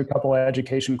I took a couple of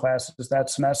education classes that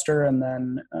semester and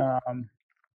then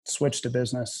switched to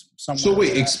business. So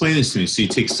wait, explain this to me. So you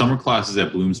take summer classes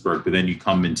at Bloomsburg, but then you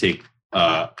come and take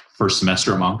first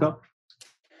semester at Montco?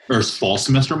 Or fall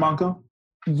semester at Montco?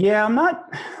 Yeah, I'm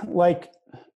not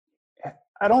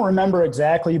I don't remember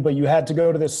exactly, but you had to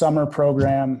go to this summer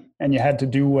program and you had to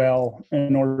do well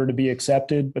in order to be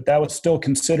accepted, but that was still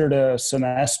considered a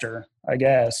semester, I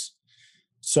guess.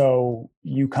 So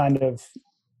you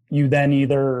then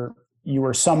either you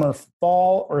were summer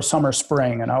fall or summer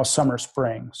spring, and I was summer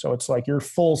spring. So it's like your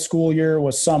full school year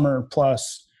was summer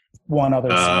plus one other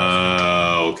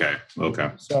semester.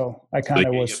 Okay. So I kind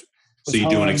of was. So you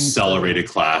do an accelerated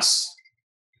class.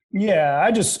 Yeah,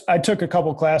 I took a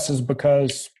couple classes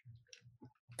because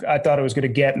I thought it was going to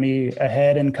get me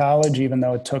ahead in college, even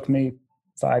though it took me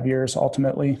 5 years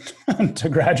ultimately to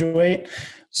graduate.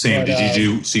 Same.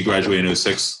 But, so you graduated in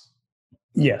 06?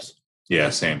 Yes. Yeah,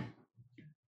 same.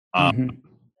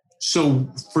 So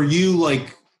for you,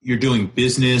 you're doing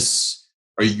business.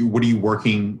 What are you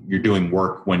working? You're doing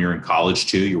work when you're in college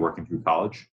too? You're working through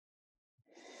college?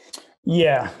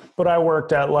 Yeah, but I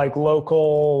worked at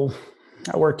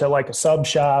I worked at a sub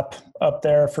shop up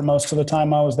there for most of the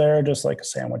time I was there, just like a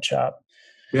sandwich shop.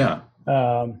 Yeah.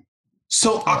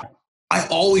 So I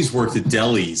always worked at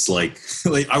delis.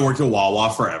 I worked at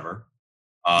Wawa forever.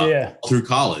 Through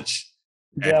college.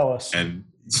 Jealous. And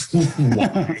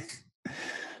why?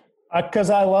 Because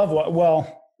I love,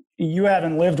 you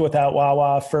haven't lived without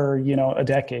Wawa for, a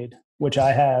decade, which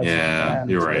I have. Yeah,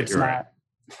 you're right.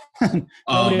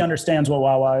 Nobody understands what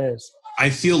Wawa is. I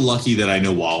feel lucky that I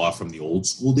know Wawa from the old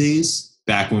school days,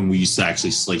 back when we used to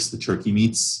actually slice the turkey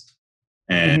meats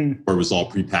and where it was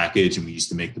all prepackaged, and we used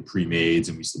to make the pre-mades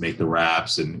and we used to make the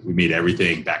wraps, and we made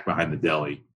everything back behind the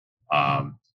deli.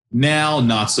 Now,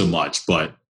 not so much,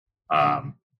 but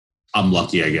I'm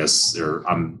lucky, I guess, or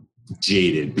I'm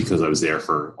jaded because I was there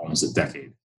for almost a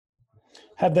decade.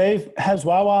 Has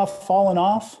Wawa fallen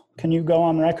off? Can you go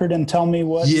on record and tell me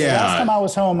what? Yeah. Last time I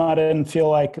was home, I didn't feel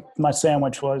like my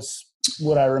sandwich was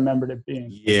what I remembered it being.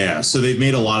 Yeah. So they've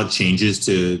made a lot of changes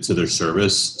to their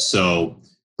service. So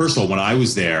first of all, when I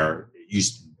was there,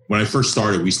 when I first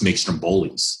started, we used to make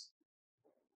strombolis.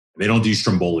 They don't do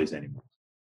strombolis anymore.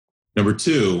 Number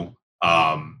two,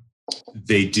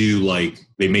 they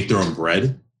make their own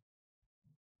bread.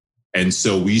 And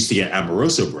so we used to get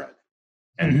Amoroso bread.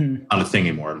 And not a thing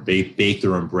anymore. They bake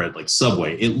their own bread like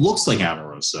Subway. It looks like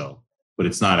Amoroso, but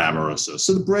it's not Amoroso.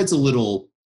 So the bread's a little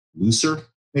looser,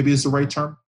 maybe is the right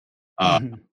term.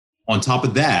 On top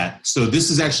of that, so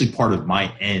this is actually part of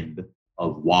my end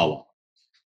of Wawa.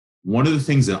 One of the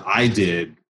things that I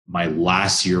did my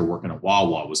last year working at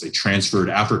Wawa was I transferred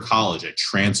after college.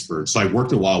 So I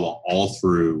worked at Wawa all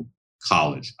through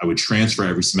college. I would transfer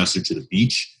every semester to the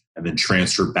beach and then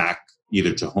transfer back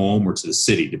either to home or to the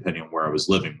city, depending on where I was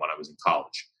living when I was in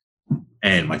college.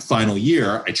 And my final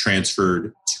year, I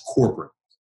transferred to corporate.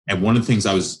 And one of the things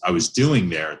I was doing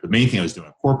there, the main thing I was doing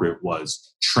at corporate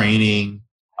was training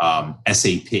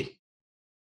SAP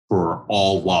for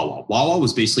all Wawa. Wawa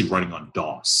was basically running on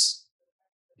DOS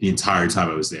the entire time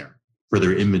I was there for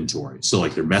their inventory. So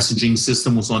their messaging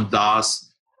system was on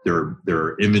DOS.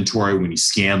 Their inventory, when you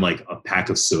scan a pack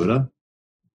of soda,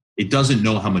 it doesn't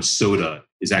know how much soda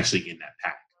is actually in that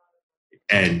pack.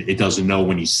 And it doesn't know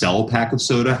when you sell a pack of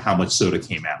soda, how much soda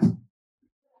came out.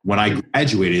 When I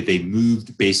graduated, they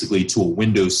moved basically to a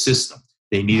Windows system.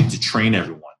 They needed to train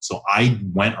everyone. So I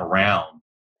went around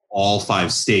all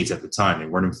 5 states at the time. They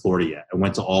weren't in Florida yet. I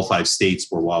went to all 5 states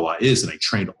where Wawa is, and I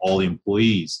trained all the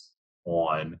employees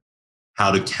on how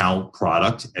to count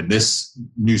product. And this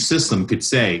new system could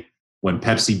say, when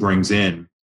Pepsi brings in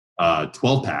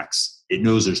 12 packs, it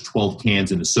knows there's 12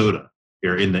 cans in the soda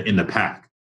or in the pack.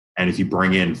 And if you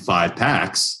bring in 5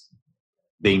 packs,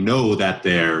 they know that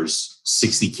there's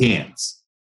 60 cans.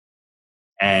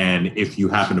 And if you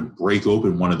happen to break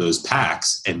open one of those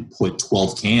packs and put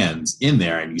 12 cans in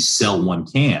there and you sell 1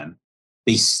 can,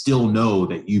 they still know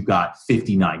that you've got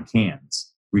 59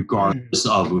 cans, regardless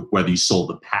of whether you sold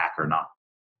the pack or not.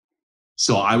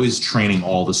 So I was training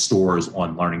all the stores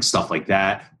on learning stuff like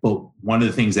that. But one of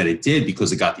the things that it did,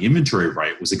 because it got the inventory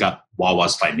right, was it got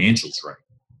Wawa's financials right.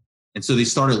 And so they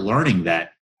started learning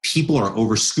that people are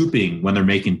over scooping when they're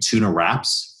making tuna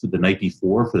wraps for the night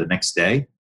before for the next day.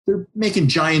 They're making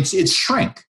giants. It's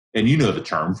shrink. And you know the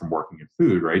term from working in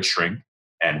food, right? Shrink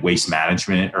and waste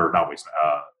management, or not waste,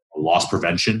 loss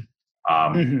prevention,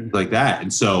 like that.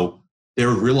 And so they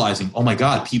were realizing, oh my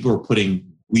God, people are we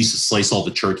used to slice all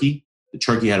the turkey. The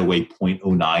turkey had to weigh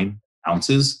 0.09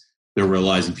 ounces. They're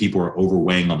realizing people are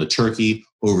overweighing on the turkey,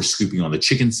 over scooping on the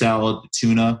chicken salad, the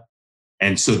tuna.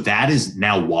 And so that is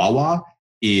now Wawa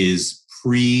is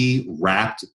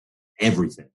pre-wrapped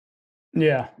everything.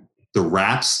 Yeah. The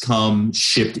wraps come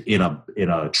shipped in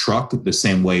a truck the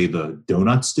same way the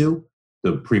donuts do,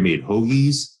 the pre-made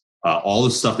hoagies. All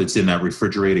the stuff that's in that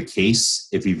refrigerated case,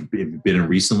 if you've been in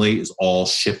recently, is all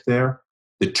shipped there.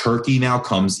 The turkey now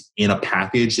comes in a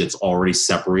package that's already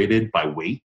separated by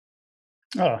weight.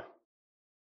 Oh.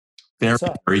 They're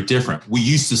very different. We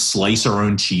used to slice our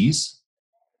own cheese.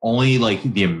 Only like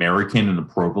the American and the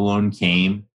provolone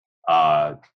came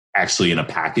actually in a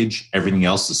package. Everything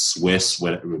else is Swiss,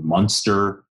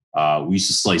 Munster. We used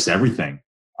to slice everything.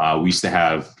 We used to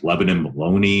have Lebanon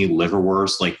bologna,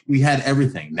 liverwurst. Like we had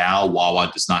everything. Now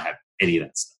Wawa does not have any of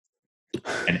that stuff.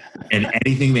 And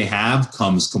anything they have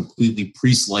comes completely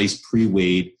pre-sliced,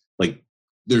 pre-weighed. Like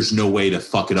there's no way to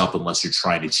fuck it up unless you're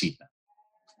trying to cheat them.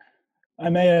 I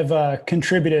may have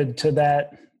contributed to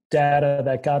that data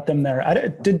that got them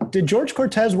there. Did George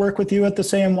Cortez work with you at the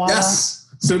same Wawa? Yes.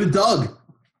 So did Doug.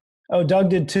 Oh, Doug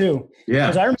did too. Yeah.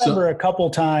 Because I remember a couple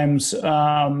times,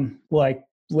 like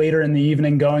later in the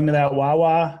evening, going to that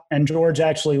Wawa, and George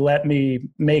actually let me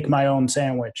make my own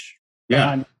sandwich.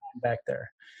 Yeah. Back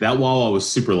there. That Wawa was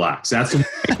super lax. That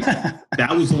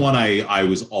was the one I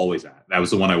was always at. That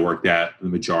was the one I worked at the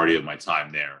majority of my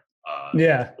time there.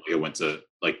 Yeah. I went to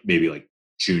maybe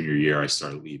junior year, I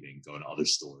started leaving, going to other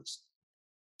stores.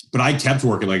 But I kept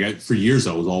working for years.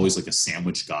 I was always like a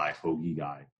sandwich guy, hoagie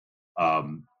guy.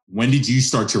 When did you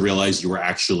start to realize you were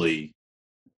actually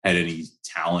had any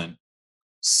talent,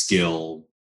 skill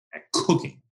at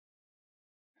cooking?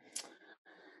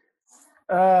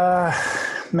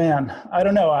 Man, I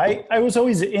don't know. I was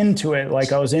always into it.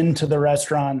 Like I was into the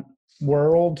restaurant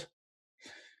world,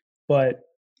 but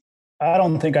I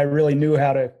don't think I really knew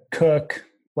how to cook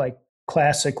like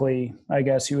classically, I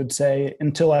guess you would say,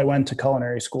 until I went to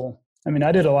culinary school. I mean,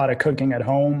 I did a lot of cooking at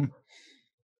home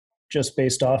just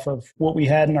based off of what we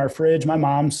had in our fridge. My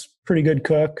mom's pretty good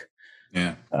cook.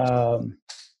 Yeah.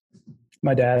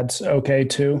 My dad's okay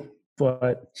too,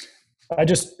 but I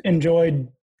just enjoyed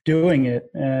doing it.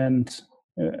 And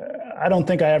I don't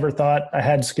think I ever thought I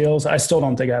had skills. I still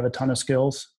don't think I have a ton of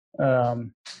skills. I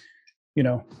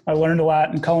learned a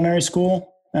lot in culinary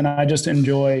school, and I just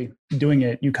enjoy doing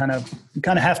it. You kind of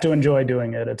have to enjoy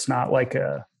doing it. It's not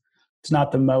it's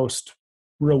not the most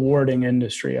rewarding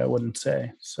industry, I wouldn't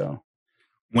say. So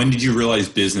when did you realize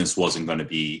business wasn't going to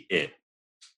be it?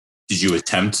 Did you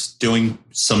attempt doing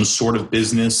some sort of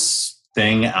business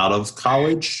thing out of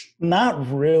college? Not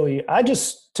really.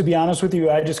 To be honest with you,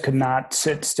 I just could not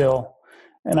sit still,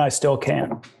 and I still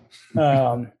can't.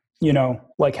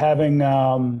 Like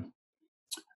having,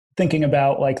 thinking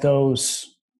about like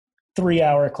those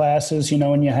 3-hour classes,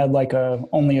 when you had like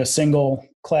only a single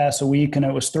class a week and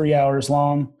it was 3 hours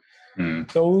long.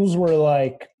 Those were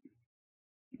like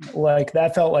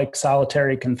that felt like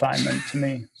solitary confinement to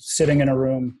me, sitting in a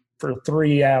room for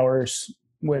 3 hours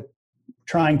with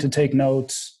trying to take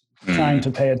notes, trying to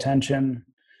pay attention.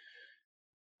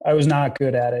 I was not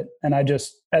good at it. And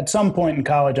at some point in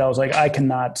college, I was like, I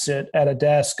cannot sit at a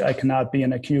desk. I cannot be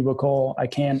in a cubicle. I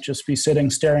can't just be sitting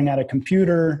staring at a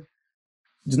computer.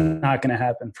 It's not going to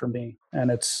happen for me.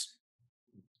 And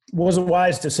was a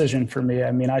wise decision for me.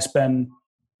 I mean, I spend,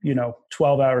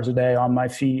 12 hours a day on my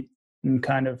feet and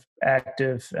kind of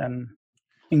active and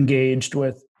engaged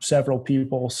with several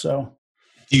people. So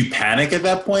do you panic at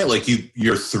that point? Like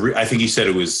I think you said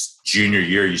it was junior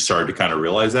year, you started to kind of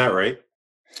realize that, right?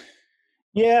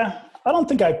 Yeah, I don't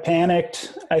think I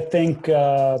panicked. I think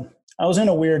I was in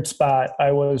a weird spot.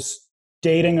 I was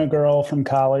dating a girl from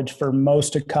college for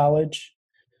most of college,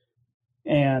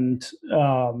 and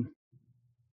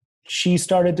she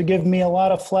started to give me a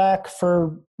lot of flack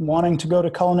for wanting to go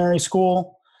to culinary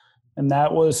school, and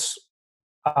that was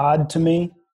odd to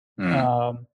me.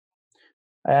 I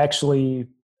actually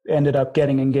ended up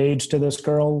getting engaged to this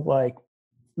girl like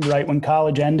right when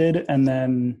college ended, and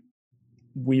then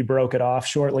we broke it off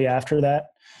shortly after that.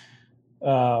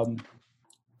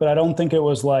 But I don't think it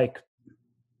was like,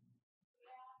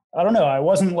 I don't know. I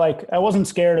wasn't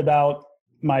scared about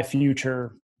my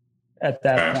future at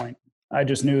that point. I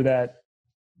just knew that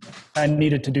I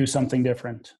needed to do something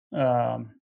different.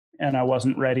 and I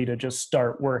wasn't ready to just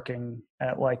start working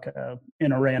at like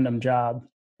in a random job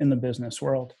in the business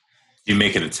world. You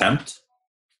make an attempt?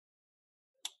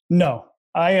 No,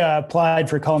 I applied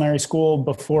for culinary school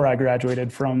before I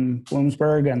graduated from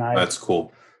Bloomsburg, and that's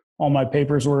cool. All my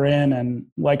papers were in, and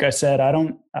like I said, I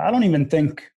don't even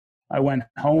think I went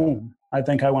home. I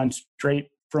think I went straight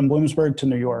from Bloomsburg to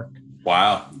New York.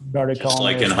 Wow. Started just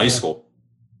like in high school.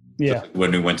 Yeah.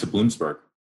 When we went to Bloomsburg.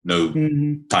 No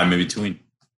time in between.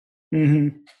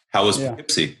 Mm-hmm. How was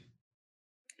Poughkeepsie?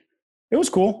 It was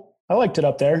cool. I liked it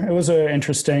up there. It was an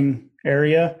interesting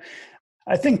area.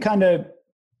 I think I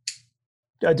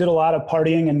did a lot of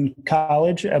partying in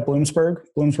college at Bloomsburg.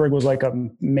 Bloomsburg was like a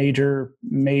major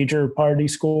party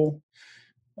school.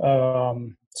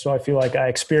 So I feel like I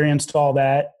experienced all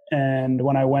that. And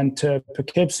when I went to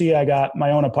Poughkeepsie, I got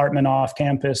my own apartment off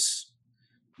campus,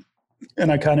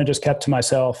 and I kind of just kept to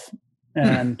myself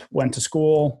and went to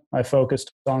school. I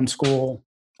focused on school.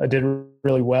 I did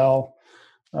really well.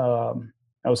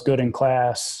 I was good in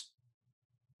class.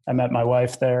 I met my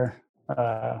wife there,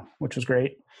 which was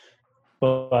great.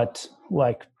 But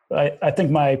like, I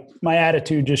think my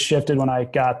attitude just shifted when I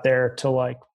got there to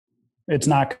like, it's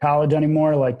not college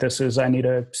anymore. Like I need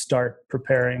to start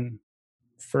preparing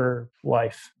for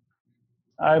life.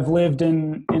 I've lived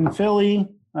in Philly.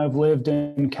 I've lived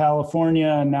in California,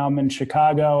 and now I'm in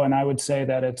Chicago. And I would say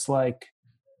that it's like,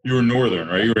 you were northern,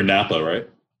 right? You were in Napa, right?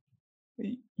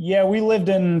 Yeah, we lived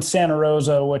in Santa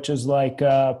Rosa, which is like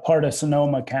part of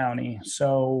Sonoma County.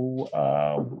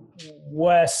 So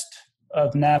west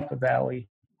of Napa Valley.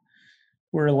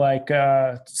 We're like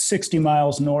 60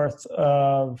 miles north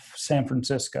of San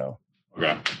Francisco.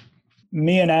 Okay.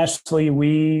 Me and Ashley,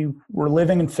 we were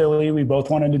living in Philly. We both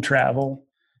wanted to travel.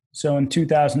 So in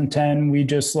 2010,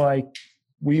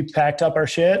 we packed up our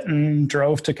shit and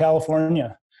drove to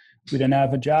California. We didn't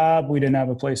have a job. We didn't have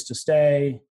a place to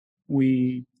stay.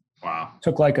 We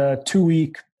took like a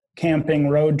 2-week camping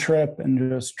road trip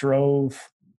and just drove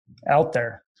out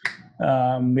there.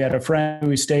 We had a friend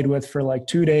we stayed with for like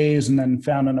 2 days and then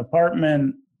found an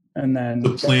apartment. And then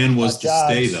the plan was to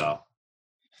stay though.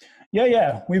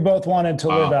 Yeah. We both wanted to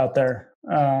live out there.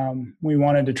 We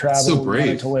wanted to travel. So brave. We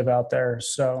wanted to live out there.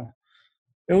 So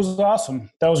it was awesome.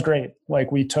 That was great.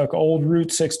 Like we took old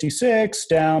Route 66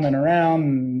 down and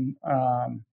around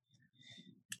and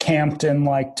camped in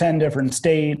like 10 different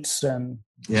states. And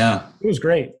yeah, it was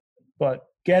great. But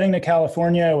getting to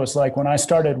California, it was like when I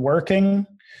started working,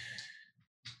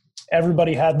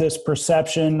 everybody had this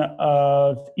perception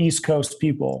of East Coast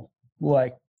people.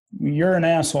 Like, you're an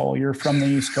asshole. You're from the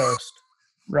East Coast,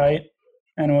 right?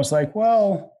 And it was like,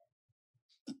 well,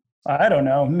 I don't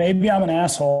know. Maybe I'm an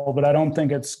asshole, but I don't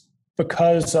think it's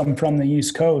because I'm from the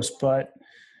East Coast. But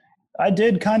I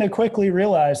did kind of quickly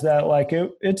realize that, like,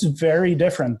 it's very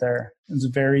different there. It's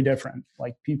very different.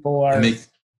 Like, people are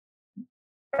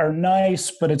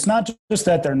nice, but it's not just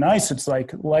that they're nice. It's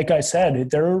like I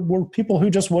said, there were people who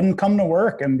just wouldn't come to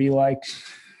work and be like,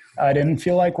 I didn't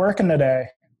feel like working today.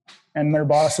 And their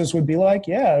bosses would be like,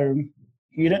 yeah,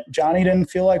 Johnny didn't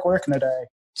feel like working today.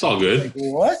 It's all good.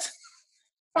 Like, what?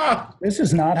 This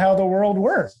is not how the world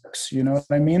works. You know what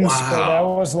I mean?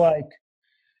 Wow. So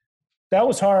that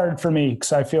was hard for me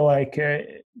because I feel like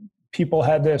people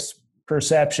had this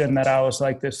perception that I was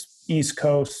like this East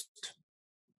Coast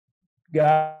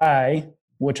guy,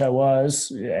 which I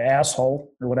was, asshole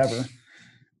or whatever.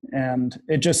 And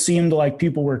it just seemed like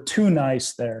people were too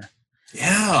nice there.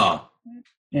 Yeah.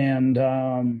 And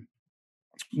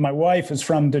my wife is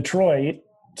from Detroit,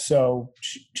 so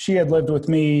she had lived with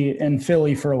me in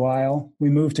Philly for a while. We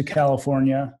moved to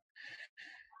California.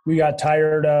 We got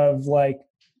tired of like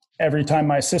every time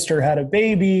my sister had a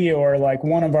baby or like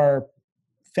one of our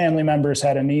family members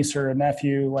had a niece or a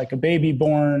nephew, like a baby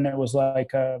born, it was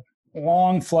like a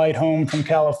long flight home from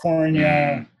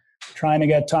California, trying to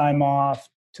get time off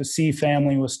to see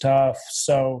family was tough.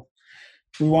 So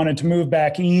we wanted to move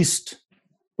back east,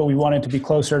 but we wanted to be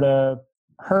closer to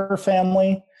her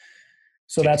family.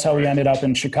 So that's how we ended up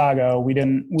in Chicago. We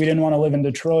didn't want to live in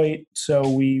Detroit. So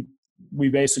we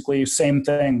basically, same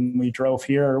thing. We drove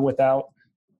here without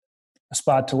a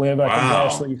spot to live. I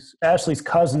think Ashley's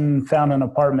cousin found an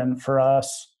apartment for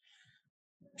us.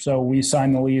 So we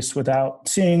signed the lease without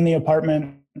seeing the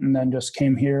apartment and then just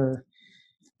came here.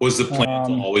 Was the plan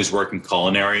to always work in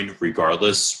culinary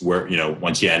regardless where,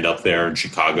 once you end up there in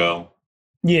Chicago?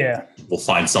 Yeah. We'll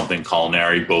find something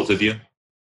culinary, both of you?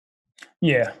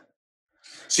 Yeah.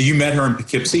 So you met her in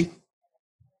Poughkeepsie?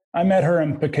 I met her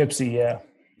in Poughkeepsie, yeah.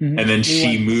 Mm-hmm. And then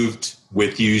she moved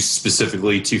with you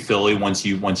specifically to Philly once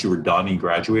you were done and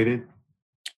graduated?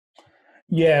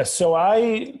 Yeah. So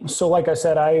like I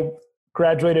said, I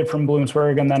graduated from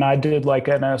Bloomsburg, and then I did like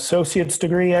an associate's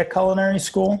degree at culinary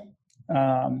school.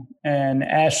 And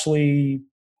Ashley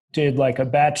did like a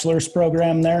bachelor's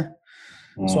program there.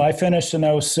 So I finished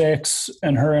in 06,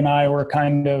 and her and I were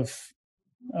kind of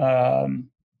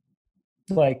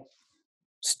like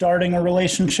starting a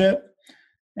relationship.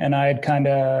 And I had kind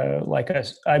of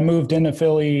I moved into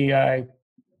Philly. I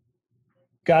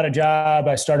got a job.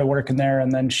 I started working there.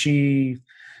 And then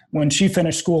when she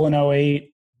finished school in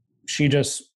 08, she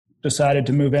just decided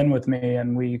to move in with me,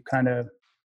 and we kind of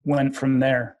went from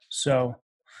there. So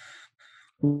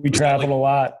we traveled a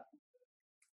lot.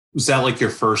 Was that like your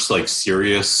first like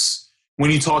serious, when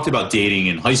you talked about dating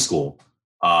in high school,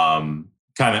 kind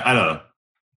of, I don't know,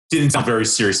 didn't sound very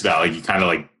serious about, like you kind of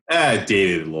like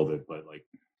dated a little bit, but like,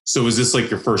 so was this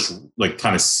like your first like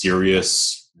kind of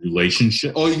serious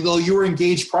relationship? Oh, you were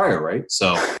engaged prior, right?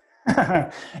 So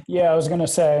yeah, I was going to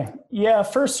say,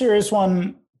 first serious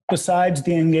one besides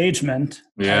the engagement.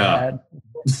 Yeah.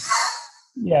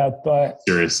 Yeah, but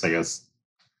serious, I guess.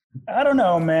 I don't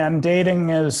know, man. Dating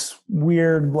is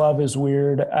weird. Love is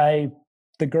weird.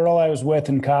 The girl I was with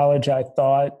in college, I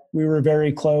thought we were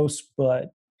very close,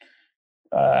 but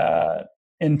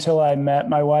until I met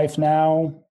my wife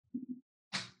now,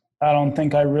 I don't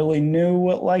think I really knew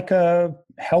what like a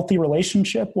healthy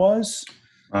relationship was.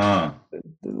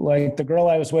 Like the girl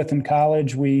I was with in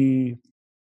college,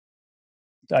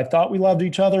 I thought we loved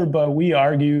each other, but we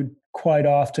argued quite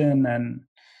often, and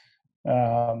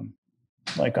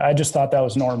like I just thought that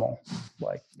was normal.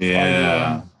 Like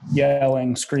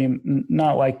yelling, scream,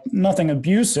 not like nothing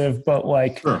abusive, but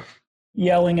like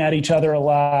yelling at each other a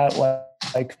lot,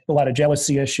 like a lot of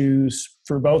jealousy issues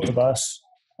for both of us.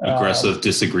 Aggressive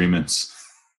disagreements.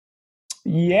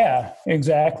 Yeah,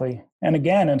 exactly. And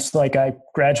again, it's like I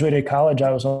graduated college.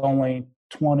 I was only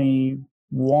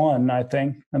 21, I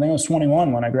think. I think I was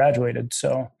 21 when I graduated.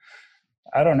 So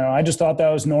I don't know. I just thought that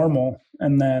was normal.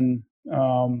 And then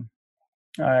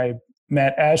I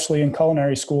met Ashley in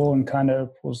culinary school and kind of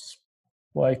was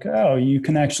like, oh, you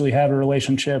can actually have a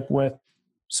relationship with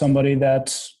somebody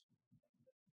that's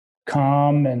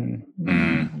calm, and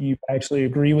you actually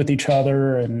agree with each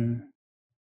other and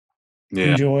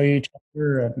enjoy each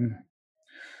other. And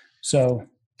so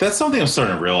that's something I'm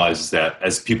starting to realize, is that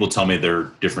as people tell me their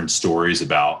different stories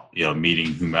about,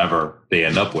 meeting whomever they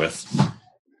end up with,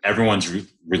 everyone's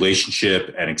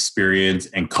relationship and experience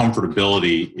and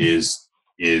comfortability is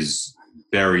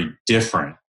very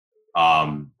different.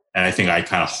 And I think I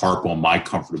kind of harp on my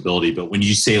comfortability, but when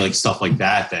you say like stuff like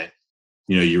that,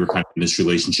 you were kind of in this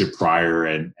relationship prior,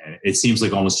 and it seems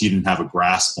like almost you didn't have a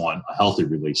grasp on a healthy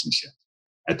relationship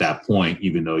at that point,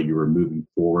 even though you were moving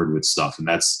forward with stuff. And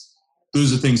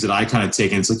those are things that I kind of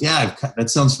take, and it's like, that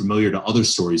sounds familiar to other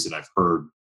stories that I've heard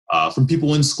from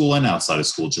people in school and outside of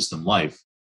school, just in life,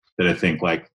 that I think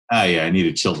like, I need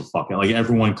to chill the fuck out. Like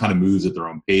everyone kind of moves at their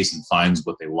own pace and finds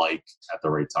what they like at the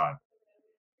right time.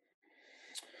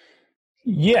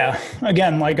 Yeah.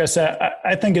 Again, like I said,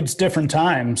 I think it's different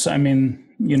times. I mean,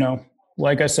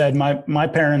 like I said, my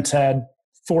parents had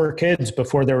 4 kids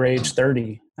before they were age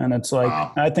 30. And it's like,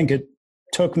 wow. I think it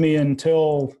took me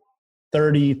until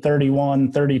 30,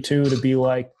 31, 32 to be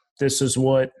like, this is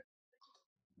what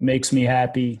makes me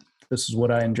happy. This is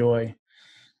what I enjoy.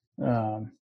 How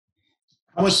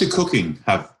much did cooking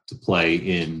have to play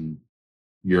in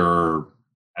your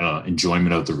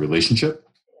enjoyment of the relationship?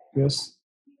 Yes.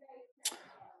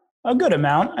 A good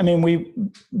amount. I mean,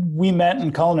 we met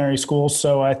in culinary school,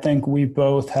 so I think we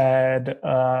both had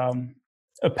a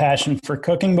passion for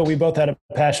cooking, but we both had a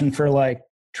passion for like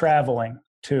traveling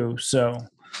too. So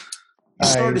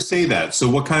it's hard to say that. So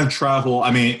what kind of travel? I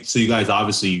mean, so you guys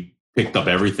obviously picked up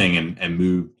everything and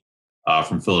moved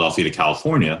from Philadelphia to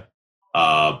California,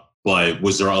 but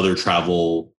was there other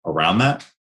travel around that?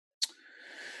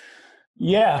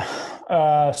 Yeah.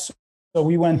 So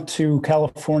we went to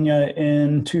California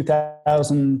in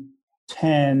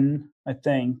 2010, I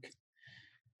think.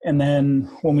 And then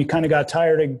when we kind of got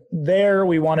tired of there,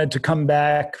 we wanted to come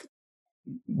back.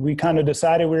 We kind of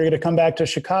decided we were going to come back to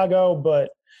Chicago,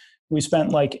 but we spent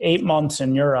like 8 months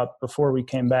in Europe before we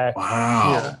came back.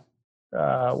 Wow.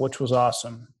 Here, which was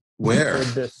awesome. Where?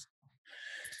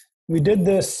 We did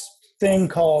this thing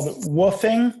called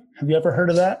woofing. Have you ever heard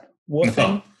of that? Woofing?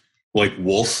 No. Like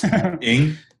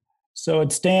wolfing? So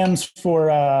it stands for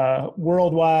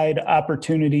Worldwide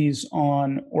Opportunities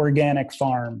on Organic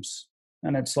Farms.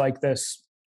 And it's like this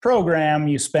program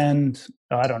you spend,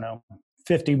 I don't know,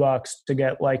 $50 to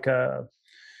get like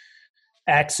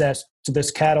access to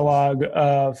this catalog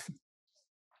of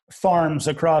farms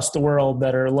across the world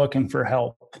that are looking for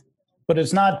help. but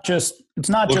it's not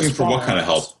looking just for what kind of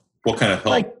help? What kind of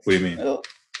help? Like, what do you mean?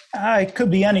 It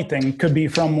could be anything. It could be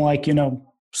from like,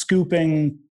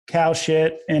 scooping cow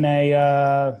shit in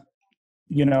a,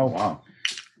 Wow.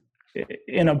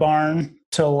 in a barn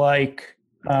to like,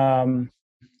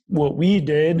 what we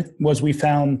did was we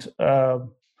found a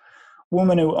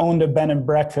woman who owned a bed and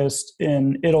breakfast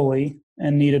in Italy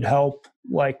and needed help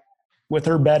like with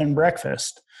her bed and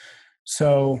breakfast.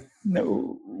 So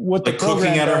what the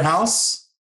cooking at her house?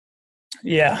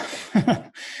 Yeah.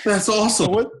 That's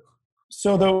awesome.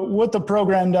 What the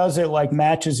program does, it like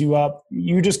matches you up.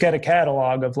 You just get a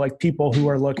catalog of like people who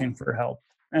are looking for help.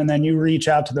 And then you reach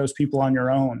out to those people on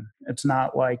your own. It's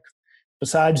not like,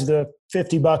 besides the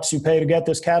 $50 you pay to get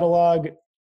this catalog,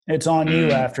 it's on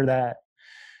you after that.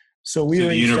 So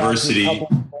the university,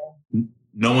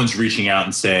 no one's reaching out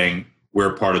and saying,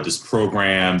 we're part of this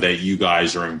program that you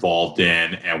guys are involved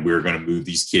in, and we're going to move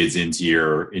these kids into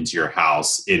your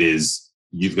house. It is,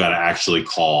 you've got to actually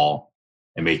call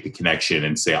and make the connection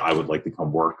and say, I would like to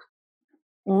come work.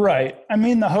 Right. I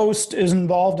mean, the host is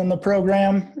involved in the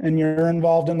program and you're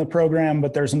involved in the program,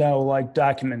 but there's no like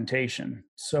documentation.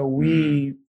 So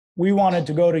we wanted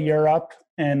to go to Europe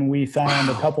and we found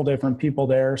a couple different people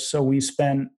there. So we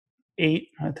spent 8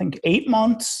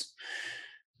 months.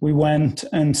 We went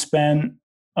and spent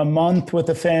a month with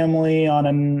a family on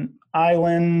an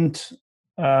island,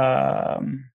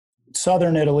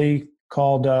 southern Italy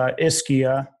called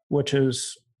Ischia, which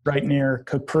is right near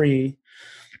Capri.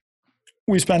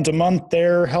 We spent a month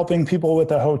there helping people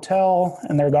with a hotel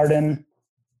and their garden.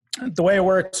 The way it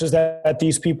works is that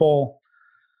these people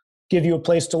give you a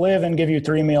place to live and give you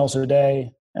 3 meals a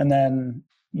day. And then,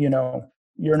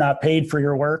 you're not paid for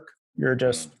your work. They're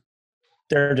just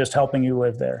helping you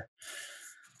live there.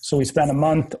 So we spent a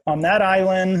month on that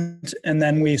island. And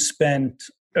then we spent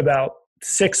about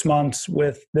 6 months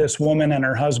with this woman and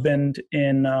her husband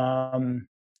in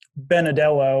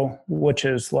Benedello, which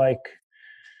is like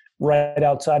right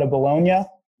outside of Bologna,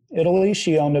 Italy.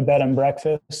 She owned a bed and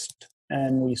breakfast,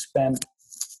 and we spent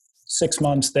 6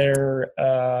 months there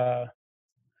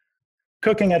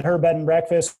cooking at her bed and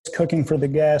breakfast, cooking for the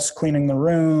guests, cleaning the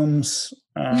rooms.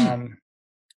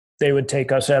 They would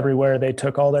take us everywhere. They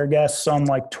took all their guests on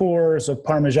like tours of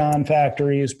Parmesan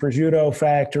factories, prosciutto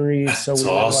factories. So we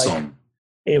were like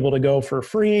able to go for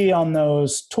free on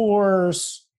those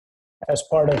tours as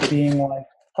part of being like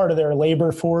part of their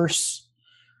labor force.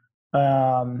 I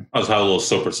was having a little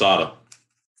soppressata.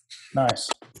 Nice.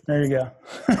 There you go.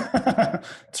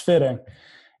 It's fitting.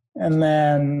 And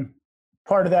then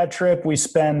part of that trip, we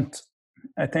spent,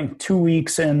 I think, 2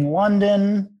 weeks in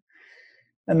London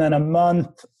and then a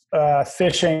month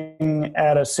fishing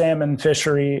at a salmon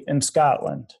fishery in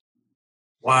Scotland.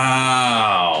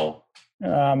 Wow.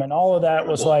 And all of that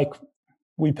was like,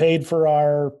 we paid for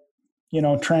our,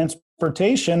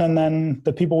 transportation, and then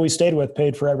the people we stayed with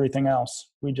paid for everything else.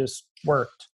 We just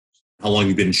worked. How long have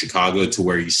you been in Chicago to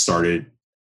where you started,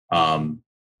 I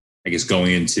guess,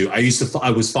 going into, I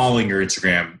was following your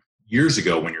Instagram years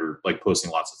ago when you were like posting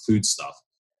lots of food stuff,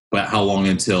 but how long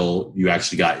until you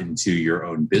actually got into your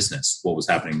own business? What was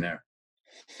happening there?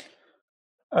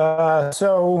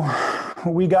 So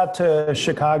we got to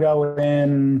Chicago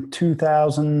in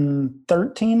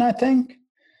 2013, I think.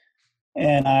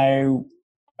 And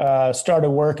I started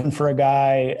working for a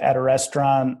guy at a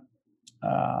restaurant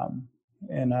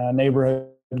in a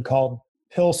neighborhood called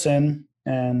Pilsen.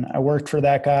 And I worked for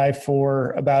that guy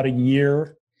for about a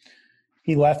year.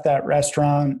 He left that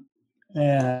restaurant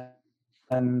and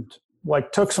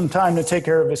like took some time to take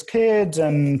care of his kids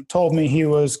and told me he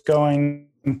was going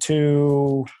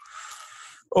to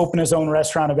open his own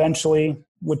restaurant eventually,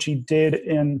 which he did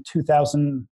in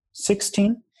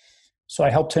 2016. So I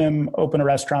helped him open a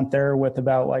restaurant there with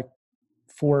about like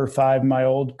 4 or 5 of my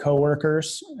old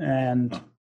coworkers. And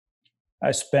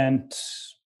I spent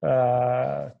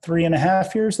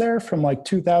 3.5 years there from like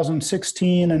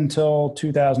 2016 until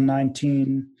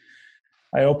 2019.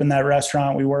 I opened that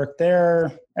restaurant. We worked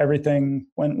there. Everything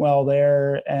went well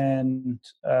there. And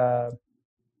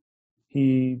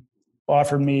he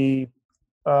offered me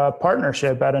a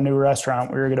partnership at a new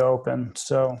restaurant we were going to open.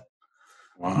 So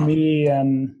me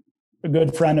and a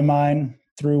good friend of mine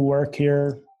through work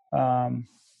here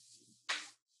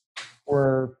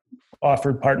were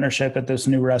offered partnership at this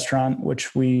new restaurant,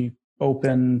 which we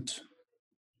opened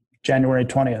January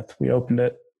 20th. We opened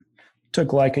it.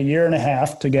 Took like 1.5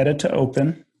 years to get it to open.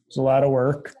 It was a lot of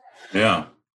work. Yeah.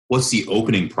 What's the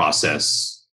opening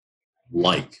process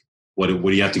like? What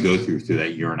do you have to go through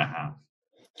that 1.5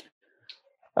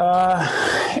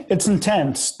 years? It's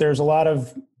intense. There's a lot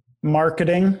of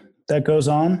marketing that goes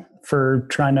on for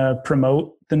trying to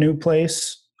promote the new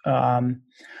place.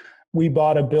 We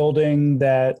bought a building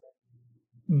that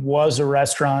was a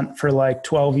restaurant for like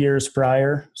 12 years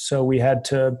prior. So we had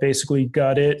to basically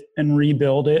gut it and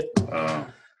rebuild it.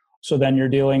 So then you're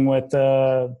dealing with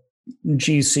a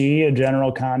GC, a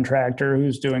general contractor,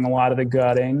 who's doing a lot of the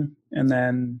gutting. And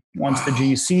then once the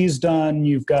GC's done,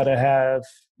 you've got to have,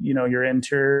 your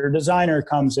interior designer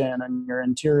comes in, and your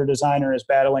interior designer is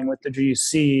battling with the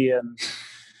GC. And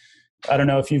I don't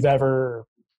know if you've ever,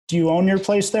 do you own your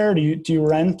place there? Do you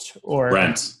rent or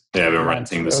rent? Yeah, I've been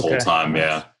renting this whole time.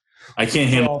 Yeah. I can't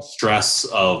handle the stress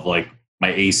of like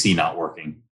my AC not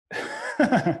working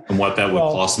and what that would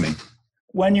cost me.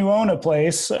 When you own a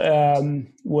place,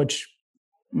 which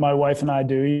my wife and I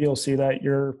do, you'll see that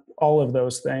you're all of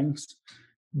those things.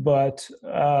 But,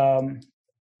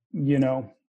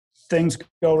 things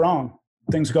go wrong.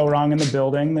 Things go wrong in the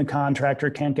building. The contractor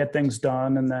can't get things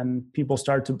done. And then people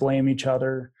start to blame each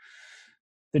other.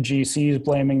 The GC is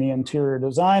blaming the interior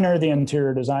designer. The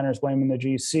interior designer is blaming the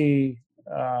GC.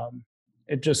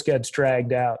 It just gets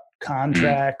dragged out.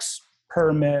 Contracts,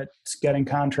 permits, getting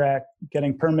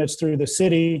permits through the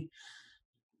city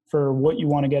for what you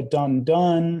want to get done.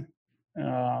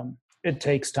 It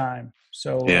takes time.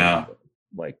 So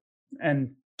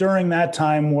and during that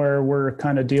time where we're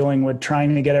kind of dealing with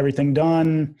trying to get everything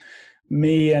done,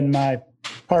 me and my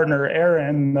partner,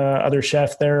 Aaron, the other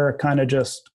chef there, are kind of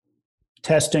just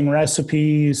testing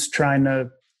recipes, trying to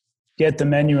get the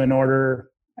menu in order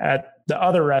at the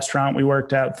other restaurant we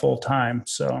worked at full time.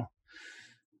 So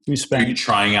we spent. Are you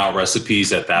trying out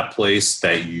recipes at that place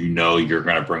that you're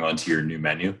going to bring onto your new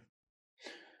menu?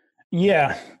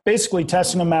 Yeah, basically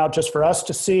testing them out just for us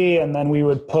to see, and then we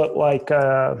would put like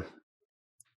an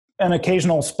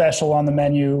occasional special on the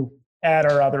menu at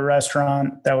our other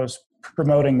restaurant that was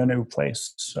promoting the new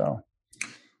place. So,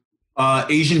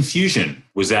 Asian fusion,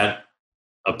 was that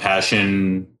a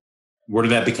passion? Where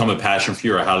did that become a passion for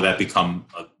you, or how did that become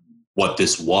what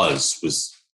this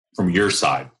was from your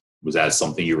side? Was that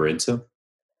something you were into?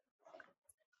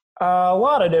 A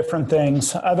lot of different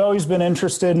things. I've always been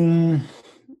interested in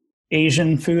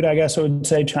Asian food, I guess I would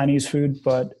say Chinese food,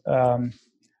 but,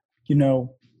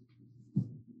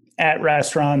 at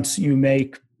restaurants, you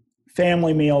make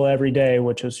family meal every day,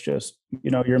 which is just,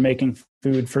 you're making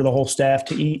food for the whole staff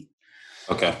to eat.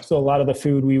 Okay. So a lot of the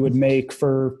food we would make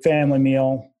for family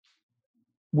meal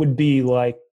would be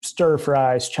like stir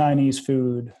fries, Chinese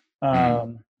food.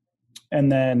 And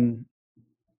then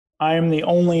I am the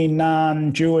only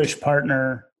non-Jewish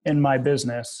partner in my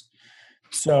business.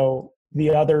 So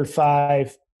the other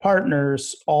 5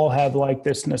 partners all have like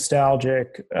this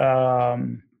nostalgic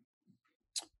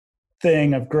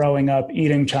thing of growing up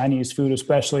eating Chinese food,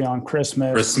 especially on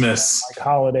Christmas, like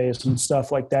holidays and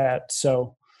stuff like that.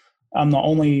 So I'm the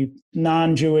only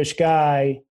non-Jewish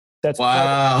guy that's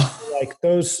like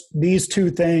these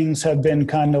 2 things have been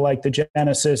kind of like the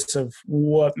genesis of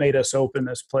what made us open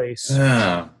this place.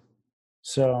 Yeah.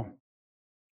 So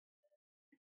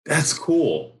that's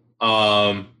cool.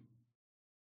 So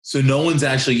no one's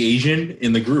actually Asian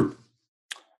in the group?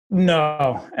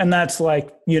 No. And that's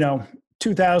like,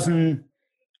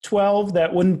 2012,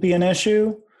 that wouldn't be an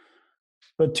issue.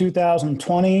 But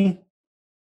 2020,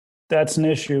 that's an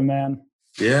issue, man.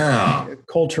 Yeah.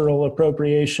 Cultural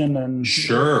appropriation. And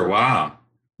sure. Wow.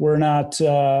 We're not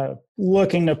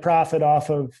looking to profit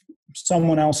off of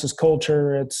someone else's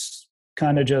culture. It's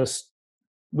kind of just,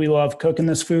 we love cooking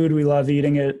this food. We love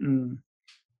eating it. And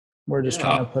we're just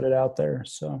trying to put it out there.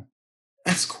 So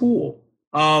that's cool.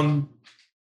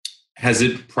 Has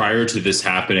it, prior to this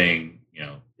happening,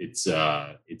 it's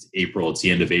April, it's the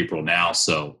end of April now.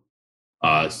 So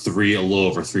a little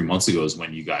over 3 months ago is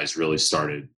when you guys really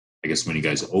started, I guess, when you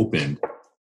guys opened.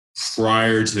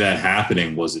 Prior to that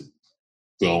happening, was it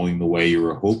going the way you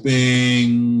were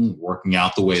hoping, working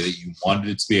out the way that you wanted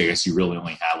it to be? I guess you really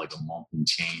only had like a month and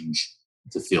change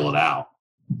to feel it out.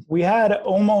 We had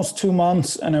almost 2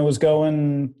 months and it was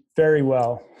going very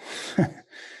well. It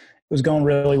was going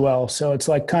really well. So it's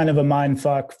like kind of a mind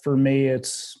fuck for me.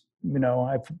 It's,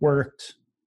 I've worked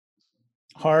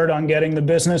hard on getting the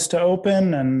business to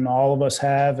open, and all of us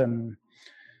have. And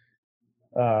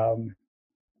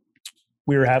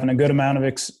we were having a good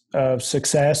amount of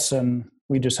success, and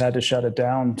we just had to shut it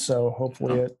down. So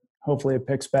hopefully it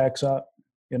picks back up,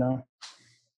 Do you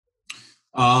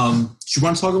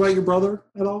want to talk about your brother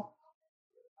at all?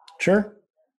 Sure.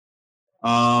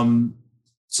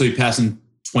 So he passed in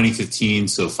 2015,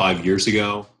 so 5 years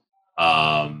ago.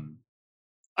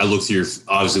 I looked through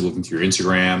looking through your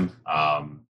Instagram.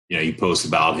 You post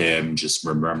about him, just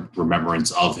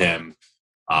remembrance of him.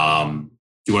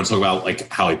 you want to talk about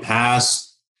like how he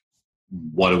passed,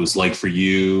 what it was like for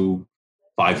you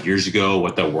 5 years ago,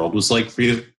 what that world was like for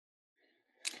you?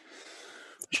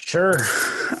 Sure.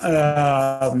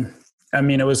 I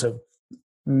mean, it was a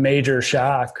major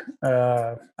shock.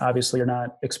 Obviously, you're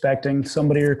not expecting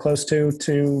somebody you're close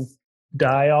to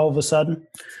die all of a sudden.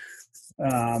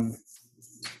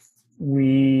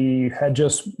 We had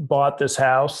just bought this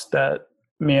house that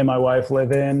me and my wife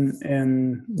live in,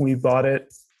 and we bought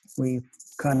it. We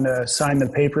kind of signed the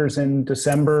papers in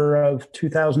December of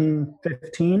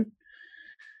 2015.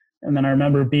 And then I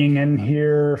remember being in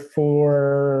here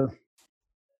for,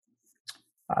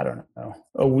 I don't know,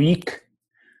 a week.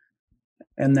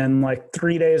 And then like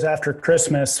 3 days after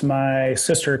Christmas, my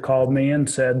sister called me and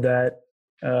said that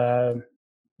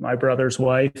my brother's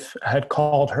wife had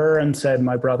called her and said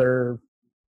my brother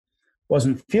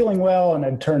wasn't feeling well and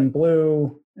had turned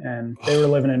blue, and they were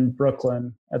living in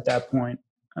Brooklyn at that point.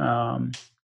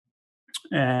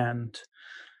 And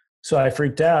so I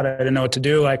freaked out. I didn't know what to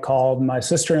do. I called my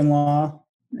sister-in-law,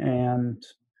 and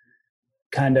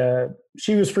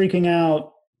she was freaking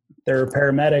out. There were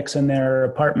paramedics in their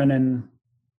apartment in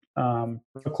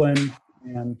Brooklyn,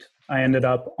 and I ended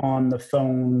up on the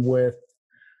phone with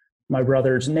my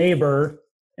brother's neighbor,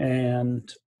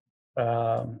 and we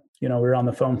were on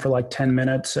the phone for like 10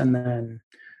 minutes, and then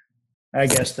I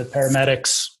guess the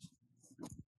paramedics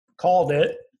called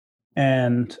it,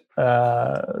 and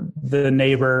the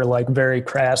neighbor like very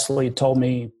crassly told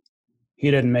me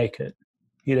he didn't make it.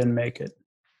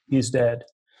 He's dead.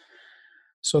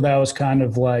 So that was kind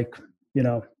of like,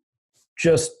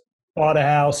 just bought a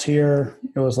house here.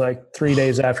 It was like 3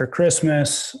 days after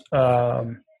Christmas.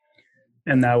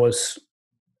 And that was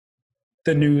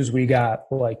the news we got,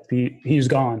 like he's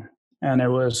gone. And it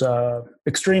was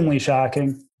extremely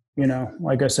shocking.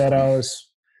 Like I said, I was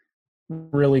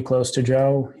really close to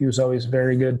Joe. He was always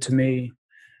very good to me.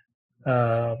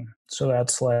 So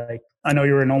that's like, I know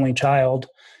you were an only child,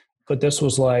 but this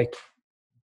was like,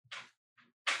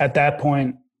 at that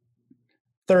point,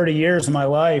 30 years of my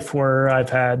life where I've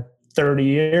had 30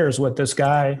 years with this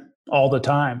guy all the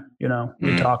time. We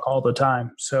talk all the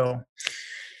time. So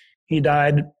he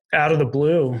died out of the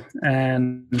blue,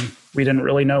 and we didn't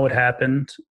really know what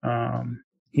happened.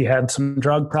 He had some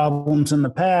drug problems in the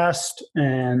past,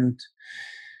 and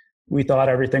we thought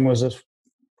everything was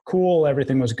cool,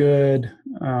 everything was good.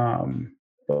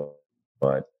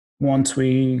 But once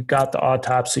we got the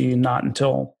autopsy, not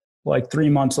until like 3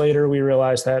 months later, we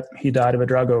realized that he died of a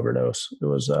drug overdose. It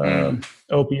was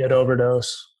opiate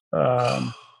overdose,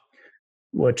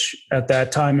 which at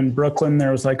that time in Brooklyn,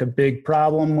 there was like a big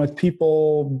problem with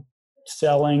people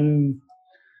selling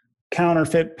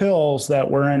counterfeit pills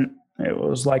that weren't, it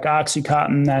was like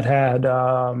Oxycontin that had,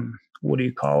 what do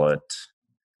you call it?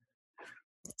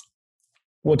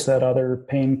 What's that other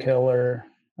painkiller?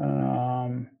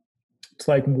 It's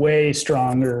like way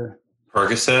stronger.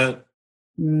 Percocet?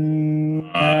 No.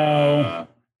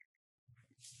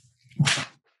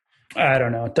 I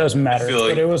don't know. It doesn't matter.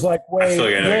 But it was like way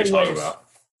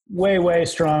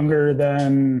stronger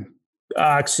than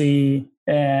Oxy,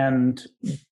 and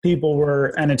people were,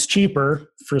 and it's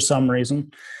cheaper for some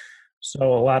reason.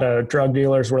 So a lot of drug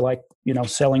dealers were like,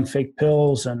 selling fake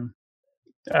pills, and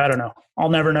I don't know. I'll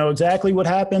never know exactly what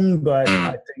happened, but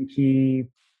I think he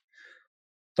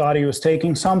thought he was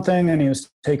taking something and he was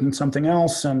taking something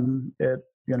else, and it,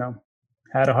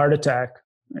 had a heart attack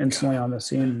instantly on the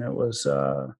scene. It was,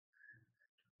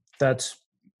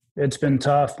 it's been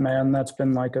tough, man. That's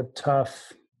been like a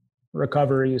tough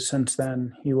recovery since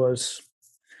then. He was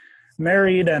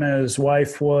married, and his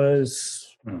wife was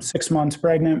 6 months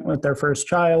pregnant with their first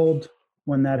child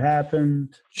when that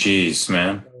happened. Jeez,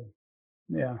 man.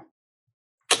 Yeah.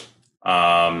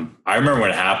 I remember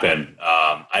when it happened.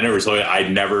 I never told you.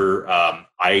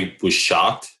 I was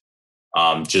shocked.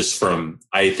 Just from,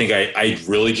 I think I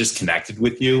really just connected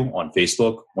with you on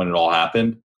Facebook when it all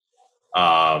happened.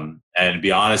 And to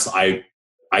be honest, I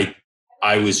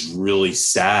was really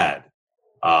sad.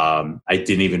 I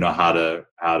didn't even know how to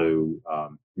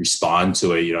respond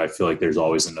to it. I feel like there's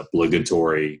always an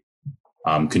obligatory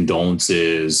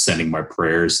condolences, sending my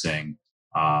prayers thing.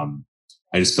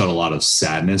 I just felt a lot of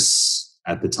sadness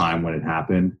at the time when it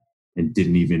happened, and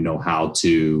didn't even know how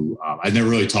to. I never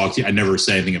really talked to you. I never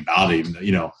said anything about it, even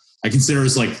though, I consider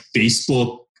us like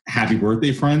Facebook happy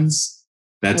birthday friends.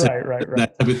 That's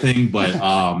that type of thing. But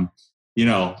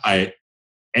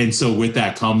and so with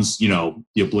that comes, the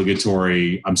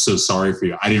obligatory, I'm so sorry for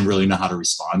you. I didn't really know how to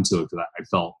respond to it, because I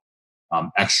felt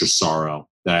extra sorrow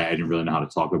that I didn't really know how to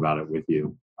talk about it with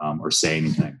you, or say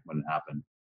anything when it happened.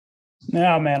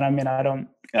 No, man. I mean, I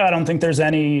I don't think there's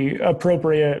any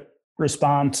appropriate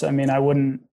response. I mean, I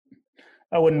wouldn't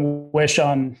wish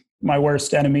on my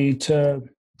worst enemy to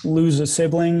lose a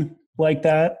sibling like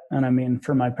that. And I mean,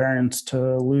 for my parents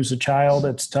to lose a child,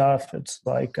 it's tough. It's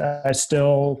like, I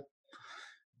still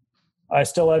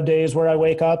have days where I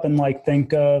wake up and like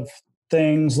think of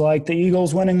things like the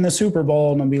Eagles winning the Super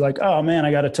Bowl and I'll be like, oh man,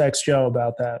 I got to text Joe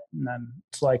about that. And then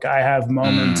it's like, I have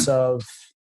moments of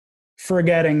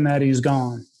forgetting that he's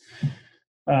gone.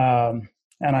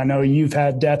 And I know you've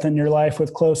had death in your life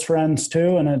with close friends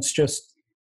too. And it's just,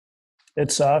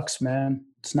 it sucks, man.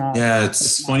 It's not. Yeah,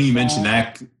 it's funny you mentioned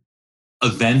that.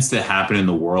 Events that happen in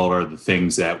the world are the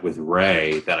things that with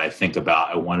Ray that I think about.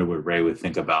 I wonder what Ray would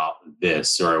think about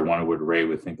this, or I wonder what Ray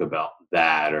would think about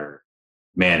that, or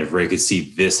man, if Ray could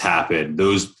see this happen.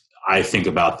 I think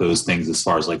about those things as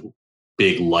far as like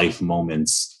big life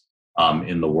moments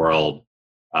in the world.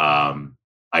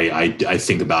 I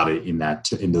think about it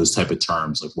in those type of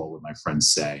terms. Like, what would my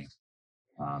friends say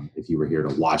if you were here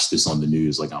to watch this on the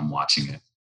news? Like I'm watching it.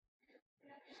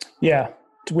 Yeah,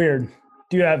 it's weird.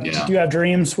 Do you have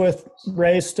dreams with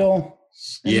Ray still?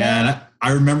 Yeah, and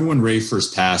I remember when Ray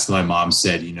first passed, my mom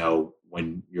said, you know,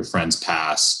 when your friends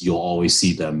pass, you'll always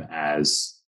see them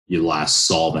as you last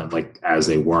saw them, like as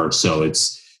they were. So it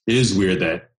is weird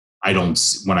that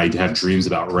when I have dreams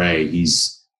about Ray,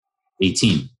 he's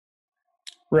 18.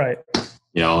 Right.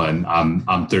 You know, and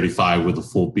I'm 35 with a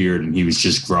full beard, and he was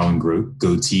just growing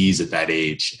goatees at that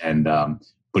age. And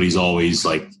but he's always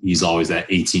that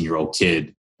 18-year-old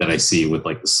kid that I see with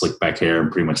like the slick back hair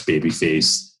and pretty much baby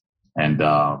face. And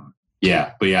I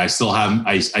still have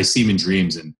I see him in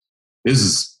dreams, and this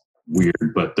is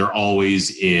weird, but they're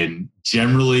always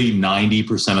generally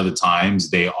 90% of the times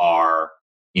they are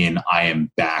in I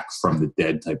am back from the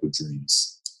dead type of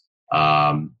dreams,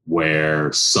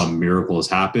 where some miracle has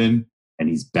happened and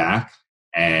he's back,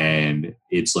 and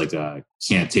it's like a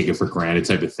can't take it for granted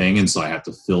type of thing. And so I have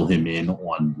to fill him in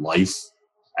on life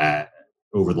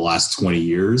over the last 20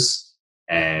 years.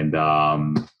 And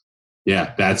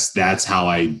that's how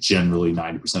I generally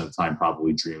 90% of the time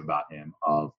probably dream about him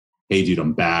of, hey dude,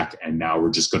 I'm back. And now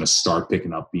we're just going to start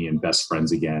picking up being best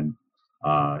friends again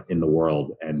in the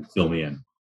world, and fill me in.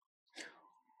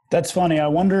 That's funny. I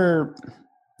wonder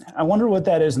what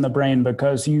that is in the brain,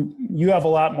 because you have a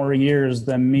lot more years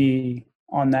than me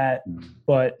on that.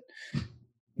 But,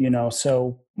 you know,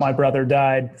 so my brother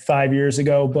died 5 years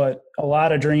ago, but a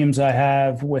lot of dreams I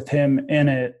have with him in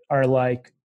it are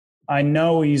like, I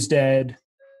know he's dead,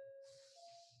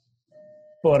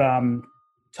 but I'm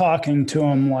talking to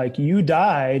him like, you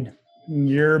died,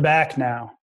 you're back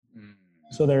now.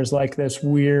 So there's like this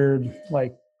weird,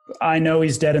 like, I know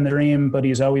he's dead in the dream, but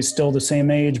he's always still the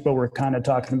same age, but we're kind of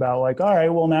talking about like, all right,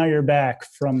 well now you're back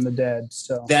from the dead.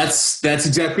 So that's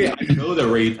exactly it. I know that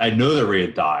Ray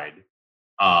had died.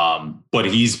 But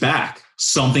he's back.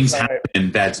 Something's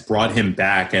happened that's brought him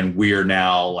back, and we're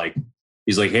now like,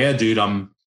 he's like, hey dude,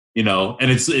 I'm, you know, and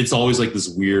it's always like this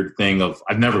weird thing of,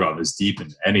 I've never gone this deep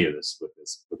into any of this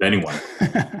with anyone.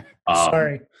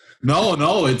 Sorry.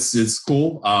 No, it's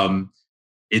cool.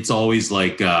 It's always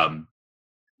like,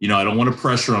 you know, I don't want to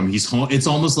pressure him. He's home. It's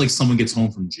almost like someone gets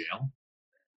home from jail,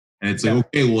 and it's like,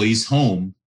 okay, well, he's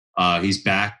home. He's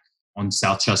back on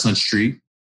South Chestnut Street,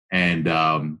 and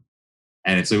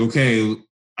it's like, okay,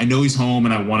 I know he's home,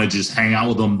 and I want to just hang out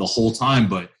with him the whole time.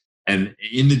 And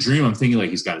in the dream, I'm thinking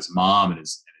like he's got his mom and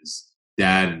his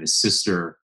dad and his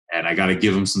sister, and I got to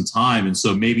give him some time. And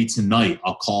so maybe tonight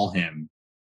I'll call him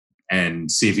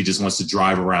and see if he just wants to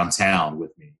drive around town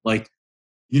with me. Like,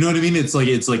 you know what I mean? It's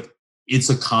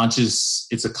a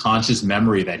conscious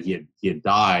memory that he had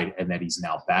died and that he's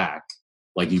now back,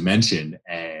 like you mentioned,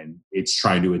 and it's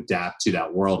trying to adapt to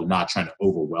that world and not trying to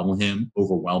overwhelm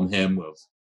him with,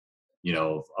 you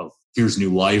know, of here's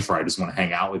new life, or I just want to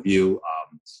hang out with you.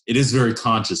 It is very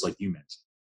conscious, like you mentioned.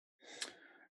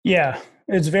 Yeah,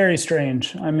 it's very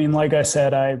strange. I mean, like I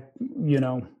said,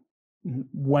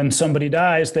 when somebody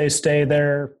dies, they stay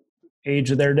their age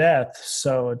of their death.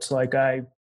 So it's like I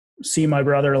see my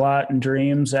brother a lot in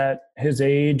dreams at his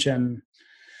age. And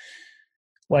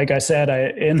like I said,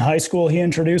 in high school, he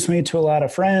introduced me to a lot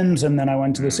of friends, and then I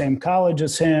went to the same college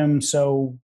as him.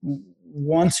 So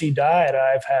once he died,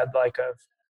 I've had like a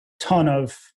ton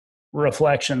of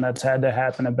reflection that's had to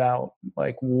happen about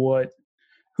like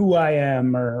who I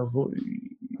am, or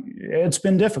it's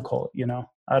been difficult, you know.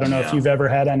 I don't know if you've ever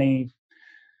had any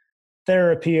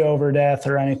therapy over death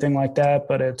or anything like that,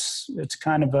 but it's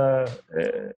kind of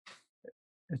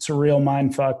it's a real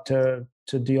mind fuck to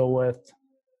deal with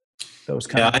those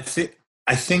kind of.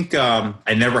 I think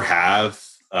I never have.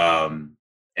 And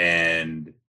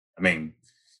I mean,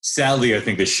 Sadly, I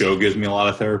think the show gives me a lot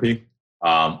of therapy.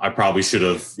 I probably should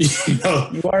have,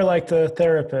 You are like the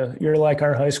therapist. You're like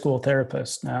our high school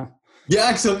therapist now.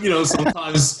 Yeah, except,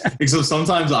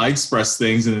 sometimes I express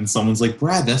things and then someone's like,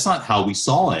 Brad, that's not how we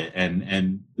saw it.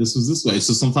 And this was this way.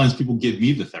 So sometimes people give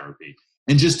me the therapy,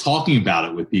 and just talking about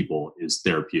it with people is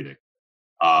therapeutic.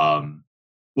 But,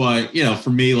 for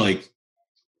me, like,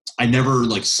 I never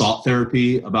sought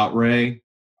therapy about Ray.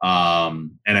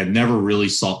 And I've never really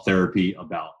sought therapy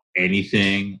about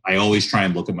anything. I always try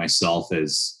and look at myself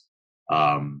as,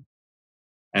 I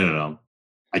don't know.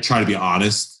 I try to be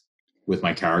honest with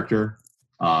my character,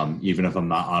 even if I'm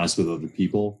not honest with other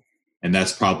people. And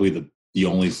that's probably the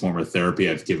only form of therapy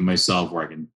I've given myself, where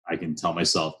I can tell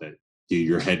myself that, dude,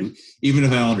 your head, even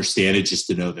if I don't understand it, just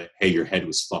to know that, hey, your head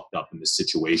was fucked up in this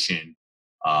situation.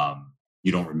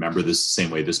 You don't remember this the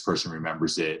same way this person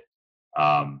remembers it.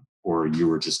 Or you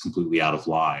were just completely out of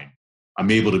line. I'm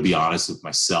able to be honest with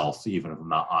myself, even if I'm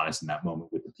not honest in that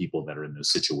moment with the people that are in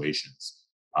those situations.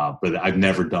 But I've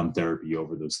never done therapy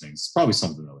over those things. It's probably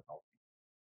something that would help.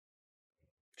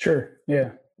 Sure.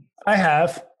 Yeah. I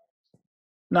have.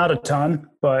 Not a ton,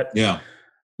 but yeah,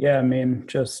 I mean,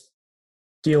 just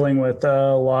dealing with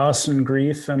loss and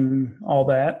grief and all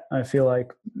that. I feel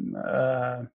like,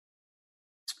 I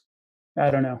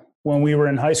don't know. When we were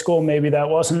in high school, maybe that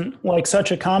wasn't like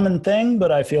such a common thing,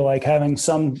 but I feel like having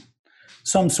some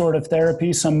sort of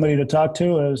therapy, somebody to talk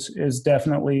to is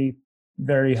definitely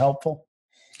very helpful.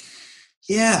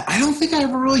 Yeah, I don't think I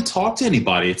ever really talked to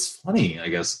anybody. It's funny, I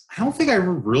guess. I don't think I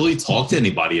ever really talked to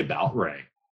anybody about Ray.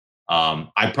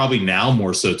 I probably now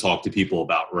more so talk to people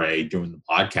about Ray during the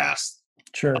podcast.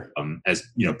 Sure. As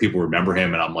people remember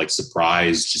him, and I'm like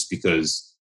surprised just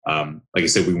because, like I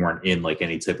said, we weren't in like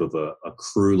any type of a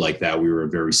crew like that. We were a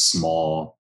very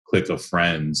small clique of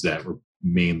friends that were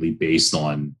mainly based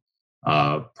on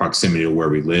proximity to where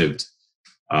we lived.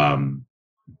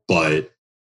 But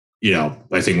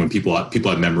I think when people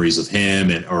have memories of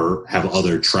him or have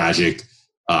other tragic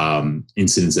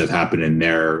incidents that have happened in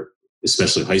their,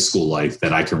 especially high school life,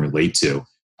 that I can relate to,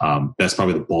 that's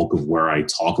probably the bulk of where I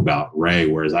talk about Ray.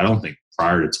 Whereas I don't think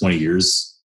prior to 20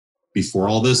 years before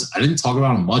all this, I didn't talk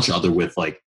about him much other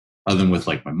than with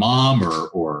my mom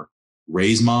or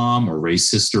Ray's mom or Ray's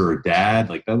sister or dad.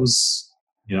 Like that was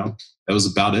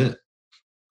about it.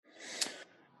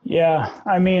 Yeah.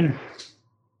 I mean,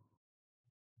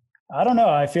 I don't know.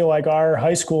 I feel like our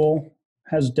high school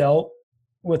has dealt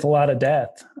with a lot of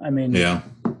death. I mean, yeah.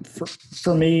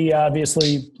 For me,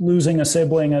 obviously, losing a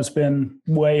sibling has been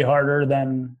way harder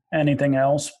than anything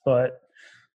else, but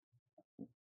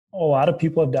a lot of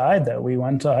people have died that we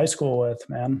went to high school with,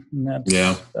 man. And that's,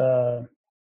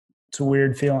 it's a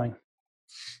weird feeling.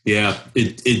 Yeah,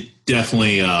 it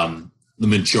definitely, the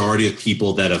majority of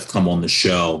people that have come on the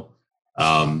show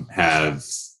have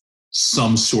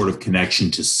some sort of connection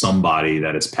to somebody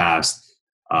that has passed,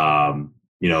 from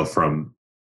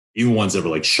even ones that were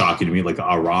like shocking to me, like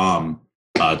Aram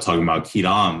talking about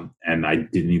Kidam, and I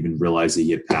didn't even realize that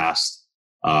he had passed.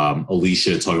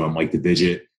 Alicia talking about Mike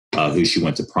DeVidget, who she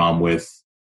went to prom with.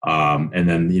 And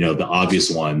then, the obvious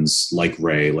ones like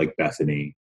Ray, like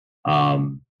Bethany.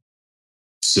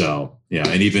 So, yeah,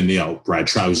 and even, Brad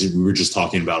Troutman, we were just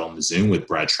talking about on the Zoom with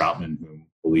Brad Troutman, whom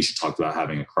Alicia talked about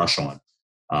having a crush on.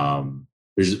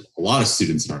 There's a lot of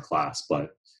students in our class,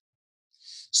 but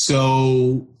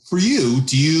so for you,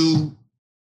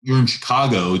 you're in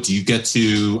Chicago. Do you get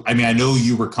to, I mean, I know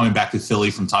you were coming back to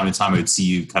Philly from time to time. I would see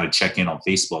you kind of check in on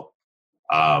Facebook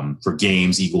for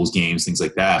games, Eagles games, things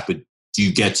like that. But do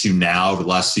you get to now, over the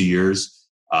last few years,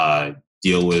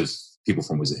 deal with people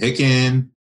from Wissahickon,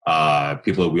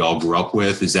 people that we all grew up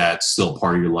with? Is that still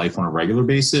part of your life on a regular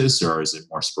basis, or is it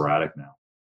more sporadic now?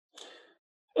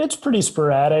 It's pretty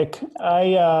sporadic.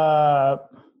 I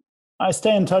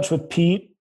stay in touch with Pete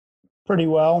pretty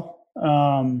well.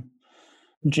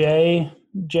 Jay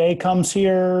comes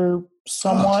here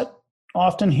somewhat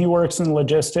often. He works in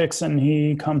logistics and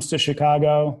he comes to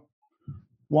Chicago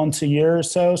once a year or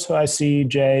so. So I see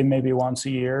Jay maybe once a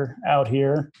year out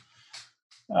here.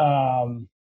 I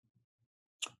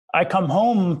come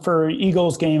home for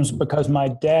Eagles games because my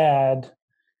dad,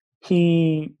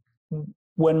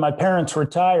 when my parents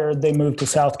retired, they moved to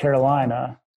South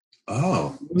Carolina.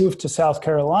 Oh. Moved to South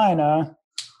Carolina.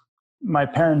 My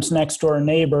parents' next door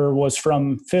neighbor was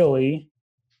from Philly,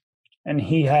 and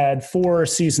he had 4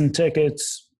 season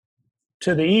tickets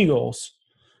to the Eagles.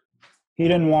 He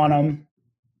didn't want them.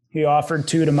 He offered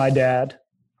 2 to my dad.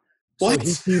 What?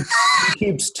 So he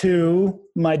keeps 2.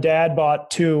 My dad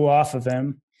bought 2 off of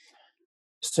him.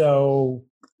 So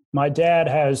my dad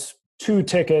has 2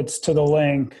 tickets to the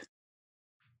Link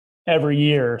every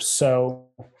year. So,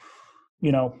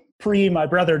 pre my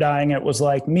brother dying, it was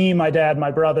like me, my dad,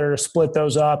 my brother split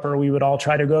those up, or we would all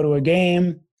try to go to a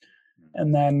game.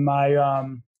 And then my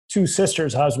two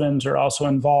sisters' husbands are also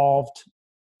involved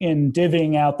in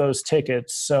divvying out those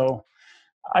tickets. So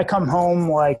I come home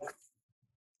like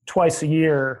twice a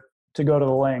year to go to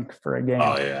the link for a game.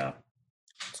 Oh, yeah.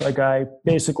 It's like I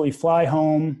basically fly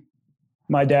home.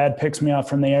 My dad picks me up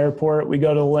from the airport. We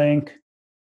go to the link,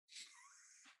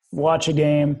 watch a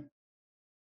game,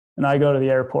 and I go to the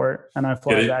airport and I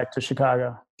fly back to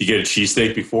Chicago. You get a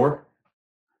cheesesteak before?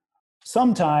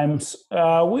 Sometimes.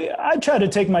 I try to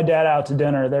take my dad out to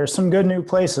dinner. There's some good new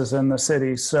places in the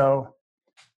city. So,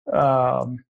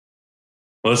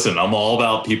 listen, I'm all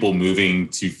about people moving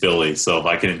to Philly. So if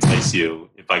I can entice you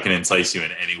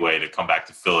in any way to come back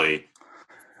to Philly,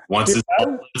 once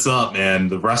it's up, man,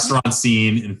 the restaurant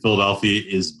scene in Philadelphia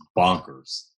is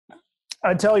bonkers.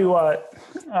 I tell you what,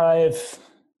 I've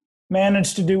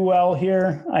managed to do well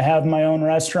here. I have my own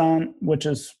restaurant, which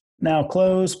is now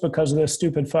closed because of this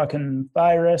stupid fucking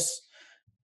virus.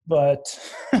 But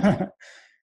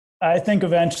I think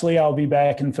eventually I'll be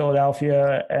back in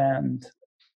Philadelphia, and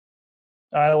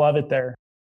I love it there.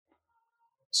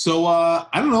 So, I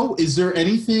don't know, is there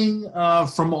anything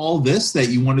from all this that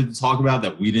you wanted to talk about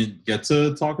that we didn't get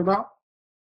to talk about?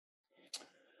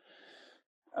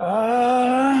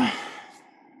 I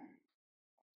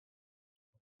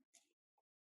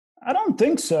don't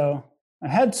think so. I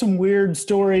had some weird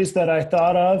stories that I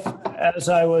thought of as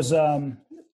I was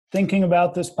thinking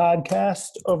about this podcast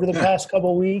over the past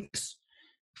couple of weeks.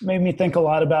 It made me think a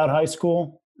lot about high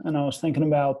school, and I was thinking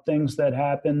about things that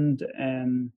happened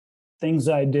and things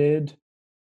I did.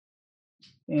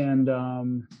 And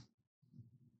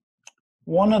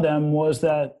one of them was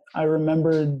that I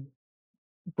remembered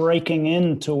breaking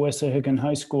into Wissahickon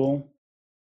High School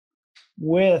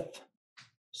with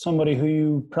somebody who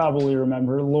you probably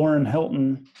remember, Lauren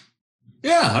Hilton.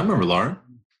 Yeah, I remember Lauren.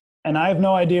 And I have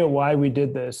no idea why we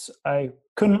did this. I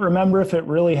couldn't remember if it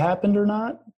really happened or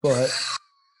not, but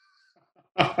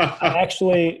I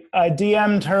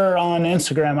DM'd her on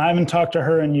Instagram. I haven't talked to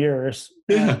her in years.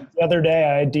 Yeah. The other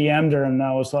day I DM'd her and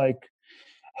I was like,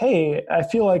 hey, I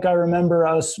feel like I remember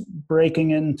us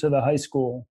breaking into the high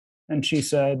school. And she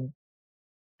said,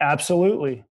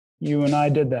 absolutely. You and I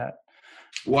did that.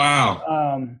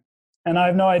 Wow. And I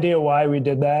have no idea why we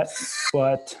did that,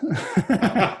 but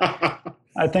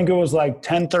I think it was like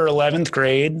 10th or 11th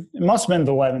grade. It must have been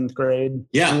the 11th grade.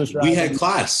 Yeah, we had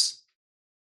class.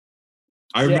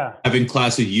 I remember having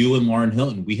class with you and Lauren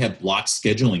Hilton. We had block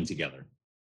scheduling together.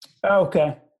 Oh,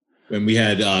 okay. And we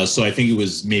had, so I think it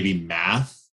was maybe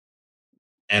math.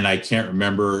 And I can't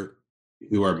remember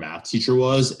who our math teacher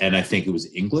was. And I think it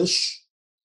was English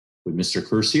with Mr.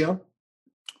 Curcio.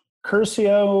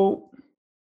 Curcio,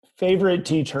 favorite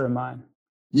teacher of mine.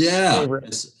 Yeah.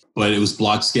 Favorite. But it was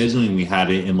block scheduling. We had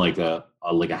it in like a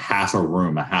half a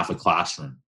room, a half a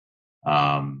classroom.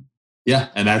 Yeah,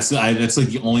 and that's like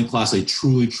the only class I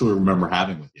truly remember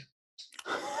having with you.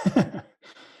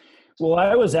 Well,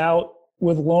 I was out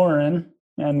with Lauren,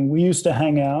 and we used to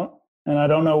hang out, and I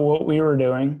don't know what we were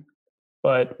doing,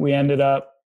 but we ended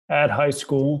up at high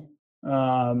school.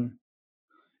 And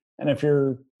if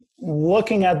you're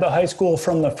looking at the high school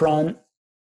from the front,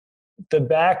 the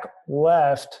back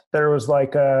left, there was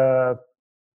like a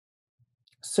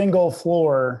single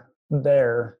floor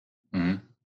there. Mm-hmm.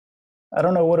 I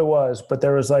don't know what it was, but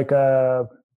there was like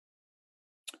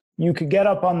you could get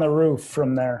up on the roof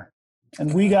from there.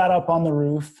 And we got up on the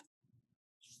roof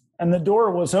and the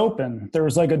door was open. There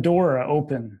was like a door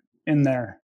open in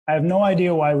there. I have no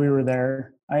idea why we were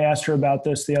there. I asked her about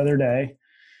this the other day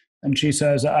and she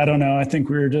says, I don't know. I think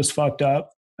we were just fucked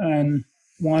up and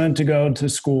wanted to go to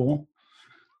school.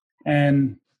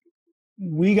 And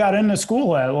we got into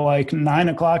school at like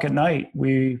 9:00 at night.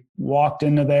 We walked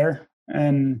into there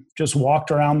and just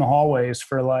walked around the hallways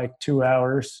for like 2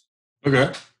 hours.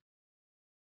 Okay.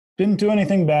 Didn't do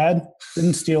anything bad.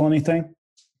 Didn't steal anything.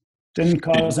 Didn't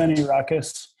cause any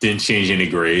ruckus. Didn't change any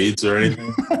grades or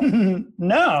anything?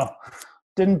 No.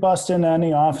 Didn't bust into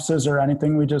any offices or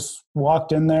anything. We just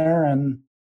walked in there and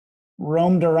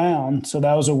roamed around. So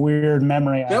that was a weird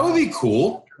memory. That would be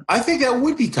cool. I think that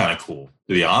would be kind of cool,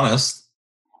 to be honest.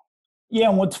 Yeah,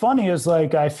 and what's funny is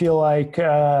like I feel like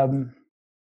I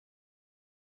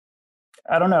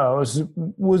don't know, I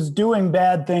was doing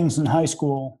bad things in high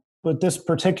school, but this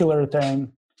particular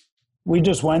thing, we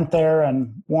just went there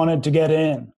and wanted to get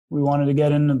in. We wanted to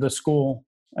get into the school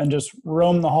and just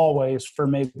roam the hallways for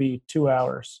maybe 2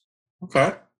 hours.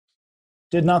 Okay.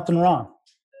 Did nothing wrong.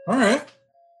 All right.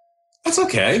 That's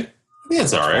okay. Yeah,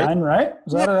 it's all right. Fine, right?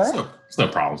 Is that all right? There's no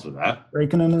problems with that.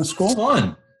 Breaking into school? It's fun.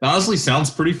 It honestly sounds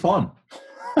pretty fun.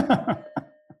 I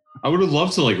would have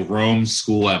loved to like roam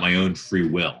school at my own free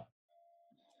will,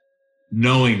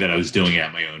 knowing that I was doing it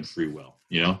at my own free will,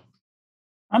 you know?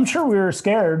 I'm sure we were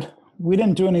scared. We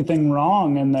didn't do anything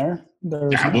wrong in there.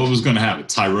 What was going to happen?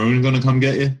 Tyrone going to come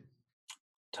get you?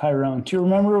 Tyrone. Do you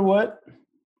remember what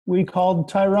we called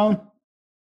Tyrone?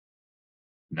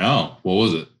 No. What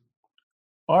was it?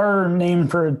 Our name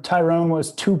for Tyrone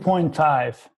was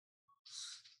 2.5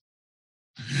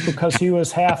 because he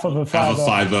was half of a 5-0. Half a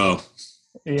 5-0.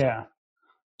 Yeah.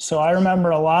 So I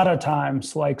remember a lot of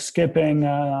times like skipping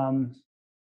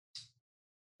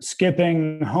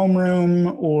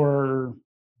homeroom, or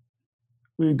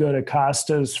we'd go to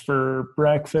Costa's for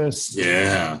breakfast.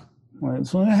 Yeah.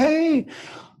 It's like, hey,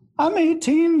 I'm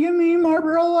 18. Give me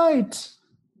Marlboro Light.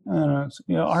 Are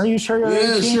you sure you're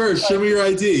 18? Yeah, sure. Show me your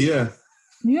ID. Yeah.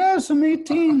 Yes, I'm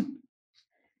 18.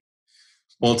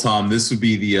 Well, Tom, this would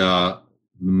be the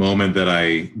moment that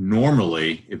I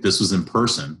normally, if this was in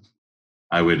person,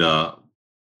 I would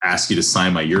ask you to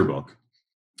sign my yearbook.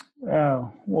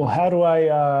 Oh, well, how do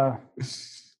I?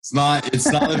 It's not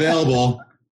available.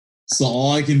 So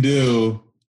all I can do.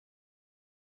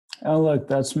 Oh, look,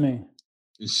 that's me.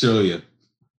 Is show you.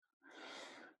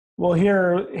 Well,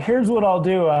 here's what I'll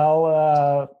do.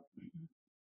 I'll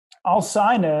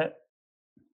sign it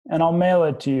and I'll mail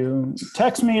it to you.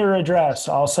 Text me your address.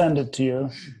 I'll send it to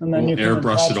you, and then you can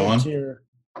airbrush it on.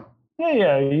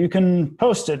 Yeah. You can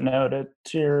Post-it note it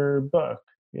to your book.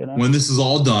 You know, when this is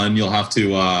all done, you'll have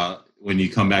to when you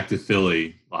come back to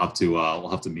Philly, we'll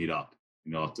have to meet up.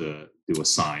 You'll have to do a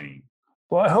signing.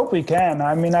 Well, I hope we can.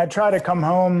 I mean, I try to come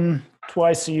home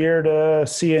twice a year to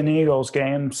see an Eagles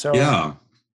game. So yeah,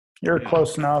 you're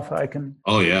close enough. I can.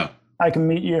 Oh yeah. I can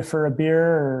meet you for a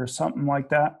beer or something like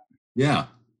that. Yeah,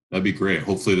 that'd be great.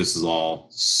 Hopefully, this is all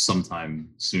sometime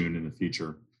soon in the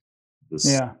future.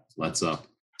 This lets up.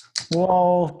 We'll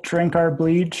all drink our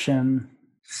bleach and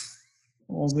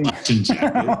we'll be.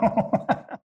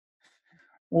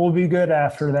 We'll be good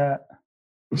after that.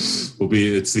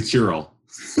 It's the cure-all.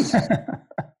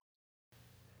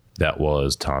 That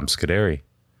was Tom Scuderi.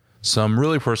 Some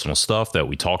really personal stuff that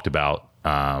we talked about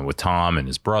with Tom and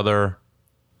his brother.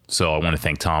 So I want to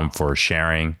thank Tom for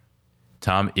sharing.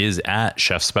 Tom is at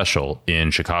Chef Special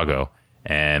in Chicago,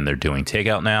 and they're doing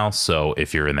takeout now. So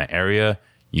if you're in that area,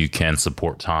 you can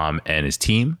support Tom and his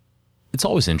team. It's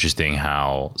always interesting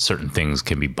how certain things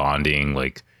can be bonding,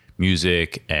 like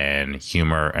music and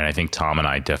humor. And I think Tom and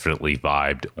I definitely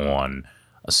vibed on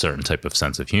a certain type of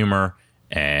sense of humor.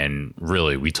 And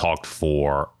really, we talked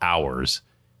for hours.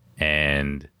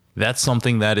 And that's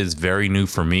something that is very new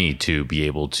for me, to be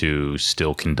able to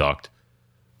still conduct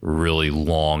really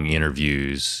long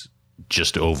interviews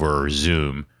just over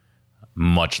Zoom,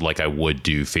 much like I would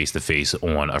do face-to-face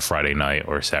on a Friday night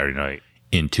or a Saturday night.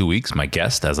 In 2 weeks, my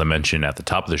guest, as I mentioned at the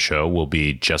top of the show, will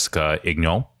be Jessica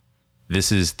Ignon. This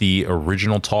is the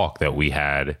original talk that we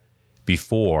had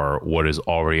before what is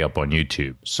already up on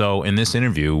YouTube. So in this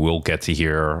interview, we'll get to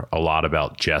hear a lot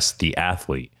about Jess, the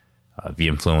athlete, the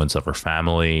influence of her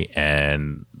family,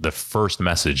 and the first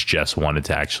message Jess wanted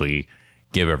to actually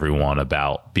give everyone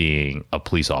about being a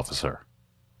police officer.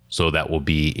 So that will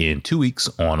be in 2 weeks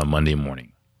on a Monday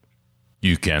morning.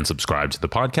 You can subscribe to the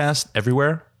podcast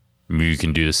everywhere. You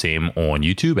can do the same on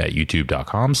YouTube at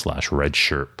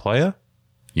youtube.com/redshirtplaya.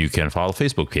 You can follow the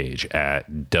Facebook page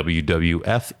at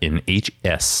WWF in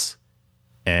HS,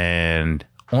 and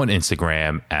on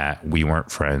Instagram at We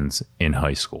Weren't Friends in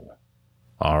High School.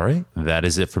 All right, that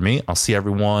is it for me. I'll see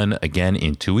everyone again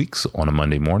in 2 weeks on a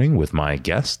Monday morning with my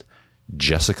guest,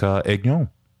 Jessica Ignon.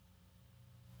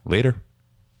 Later.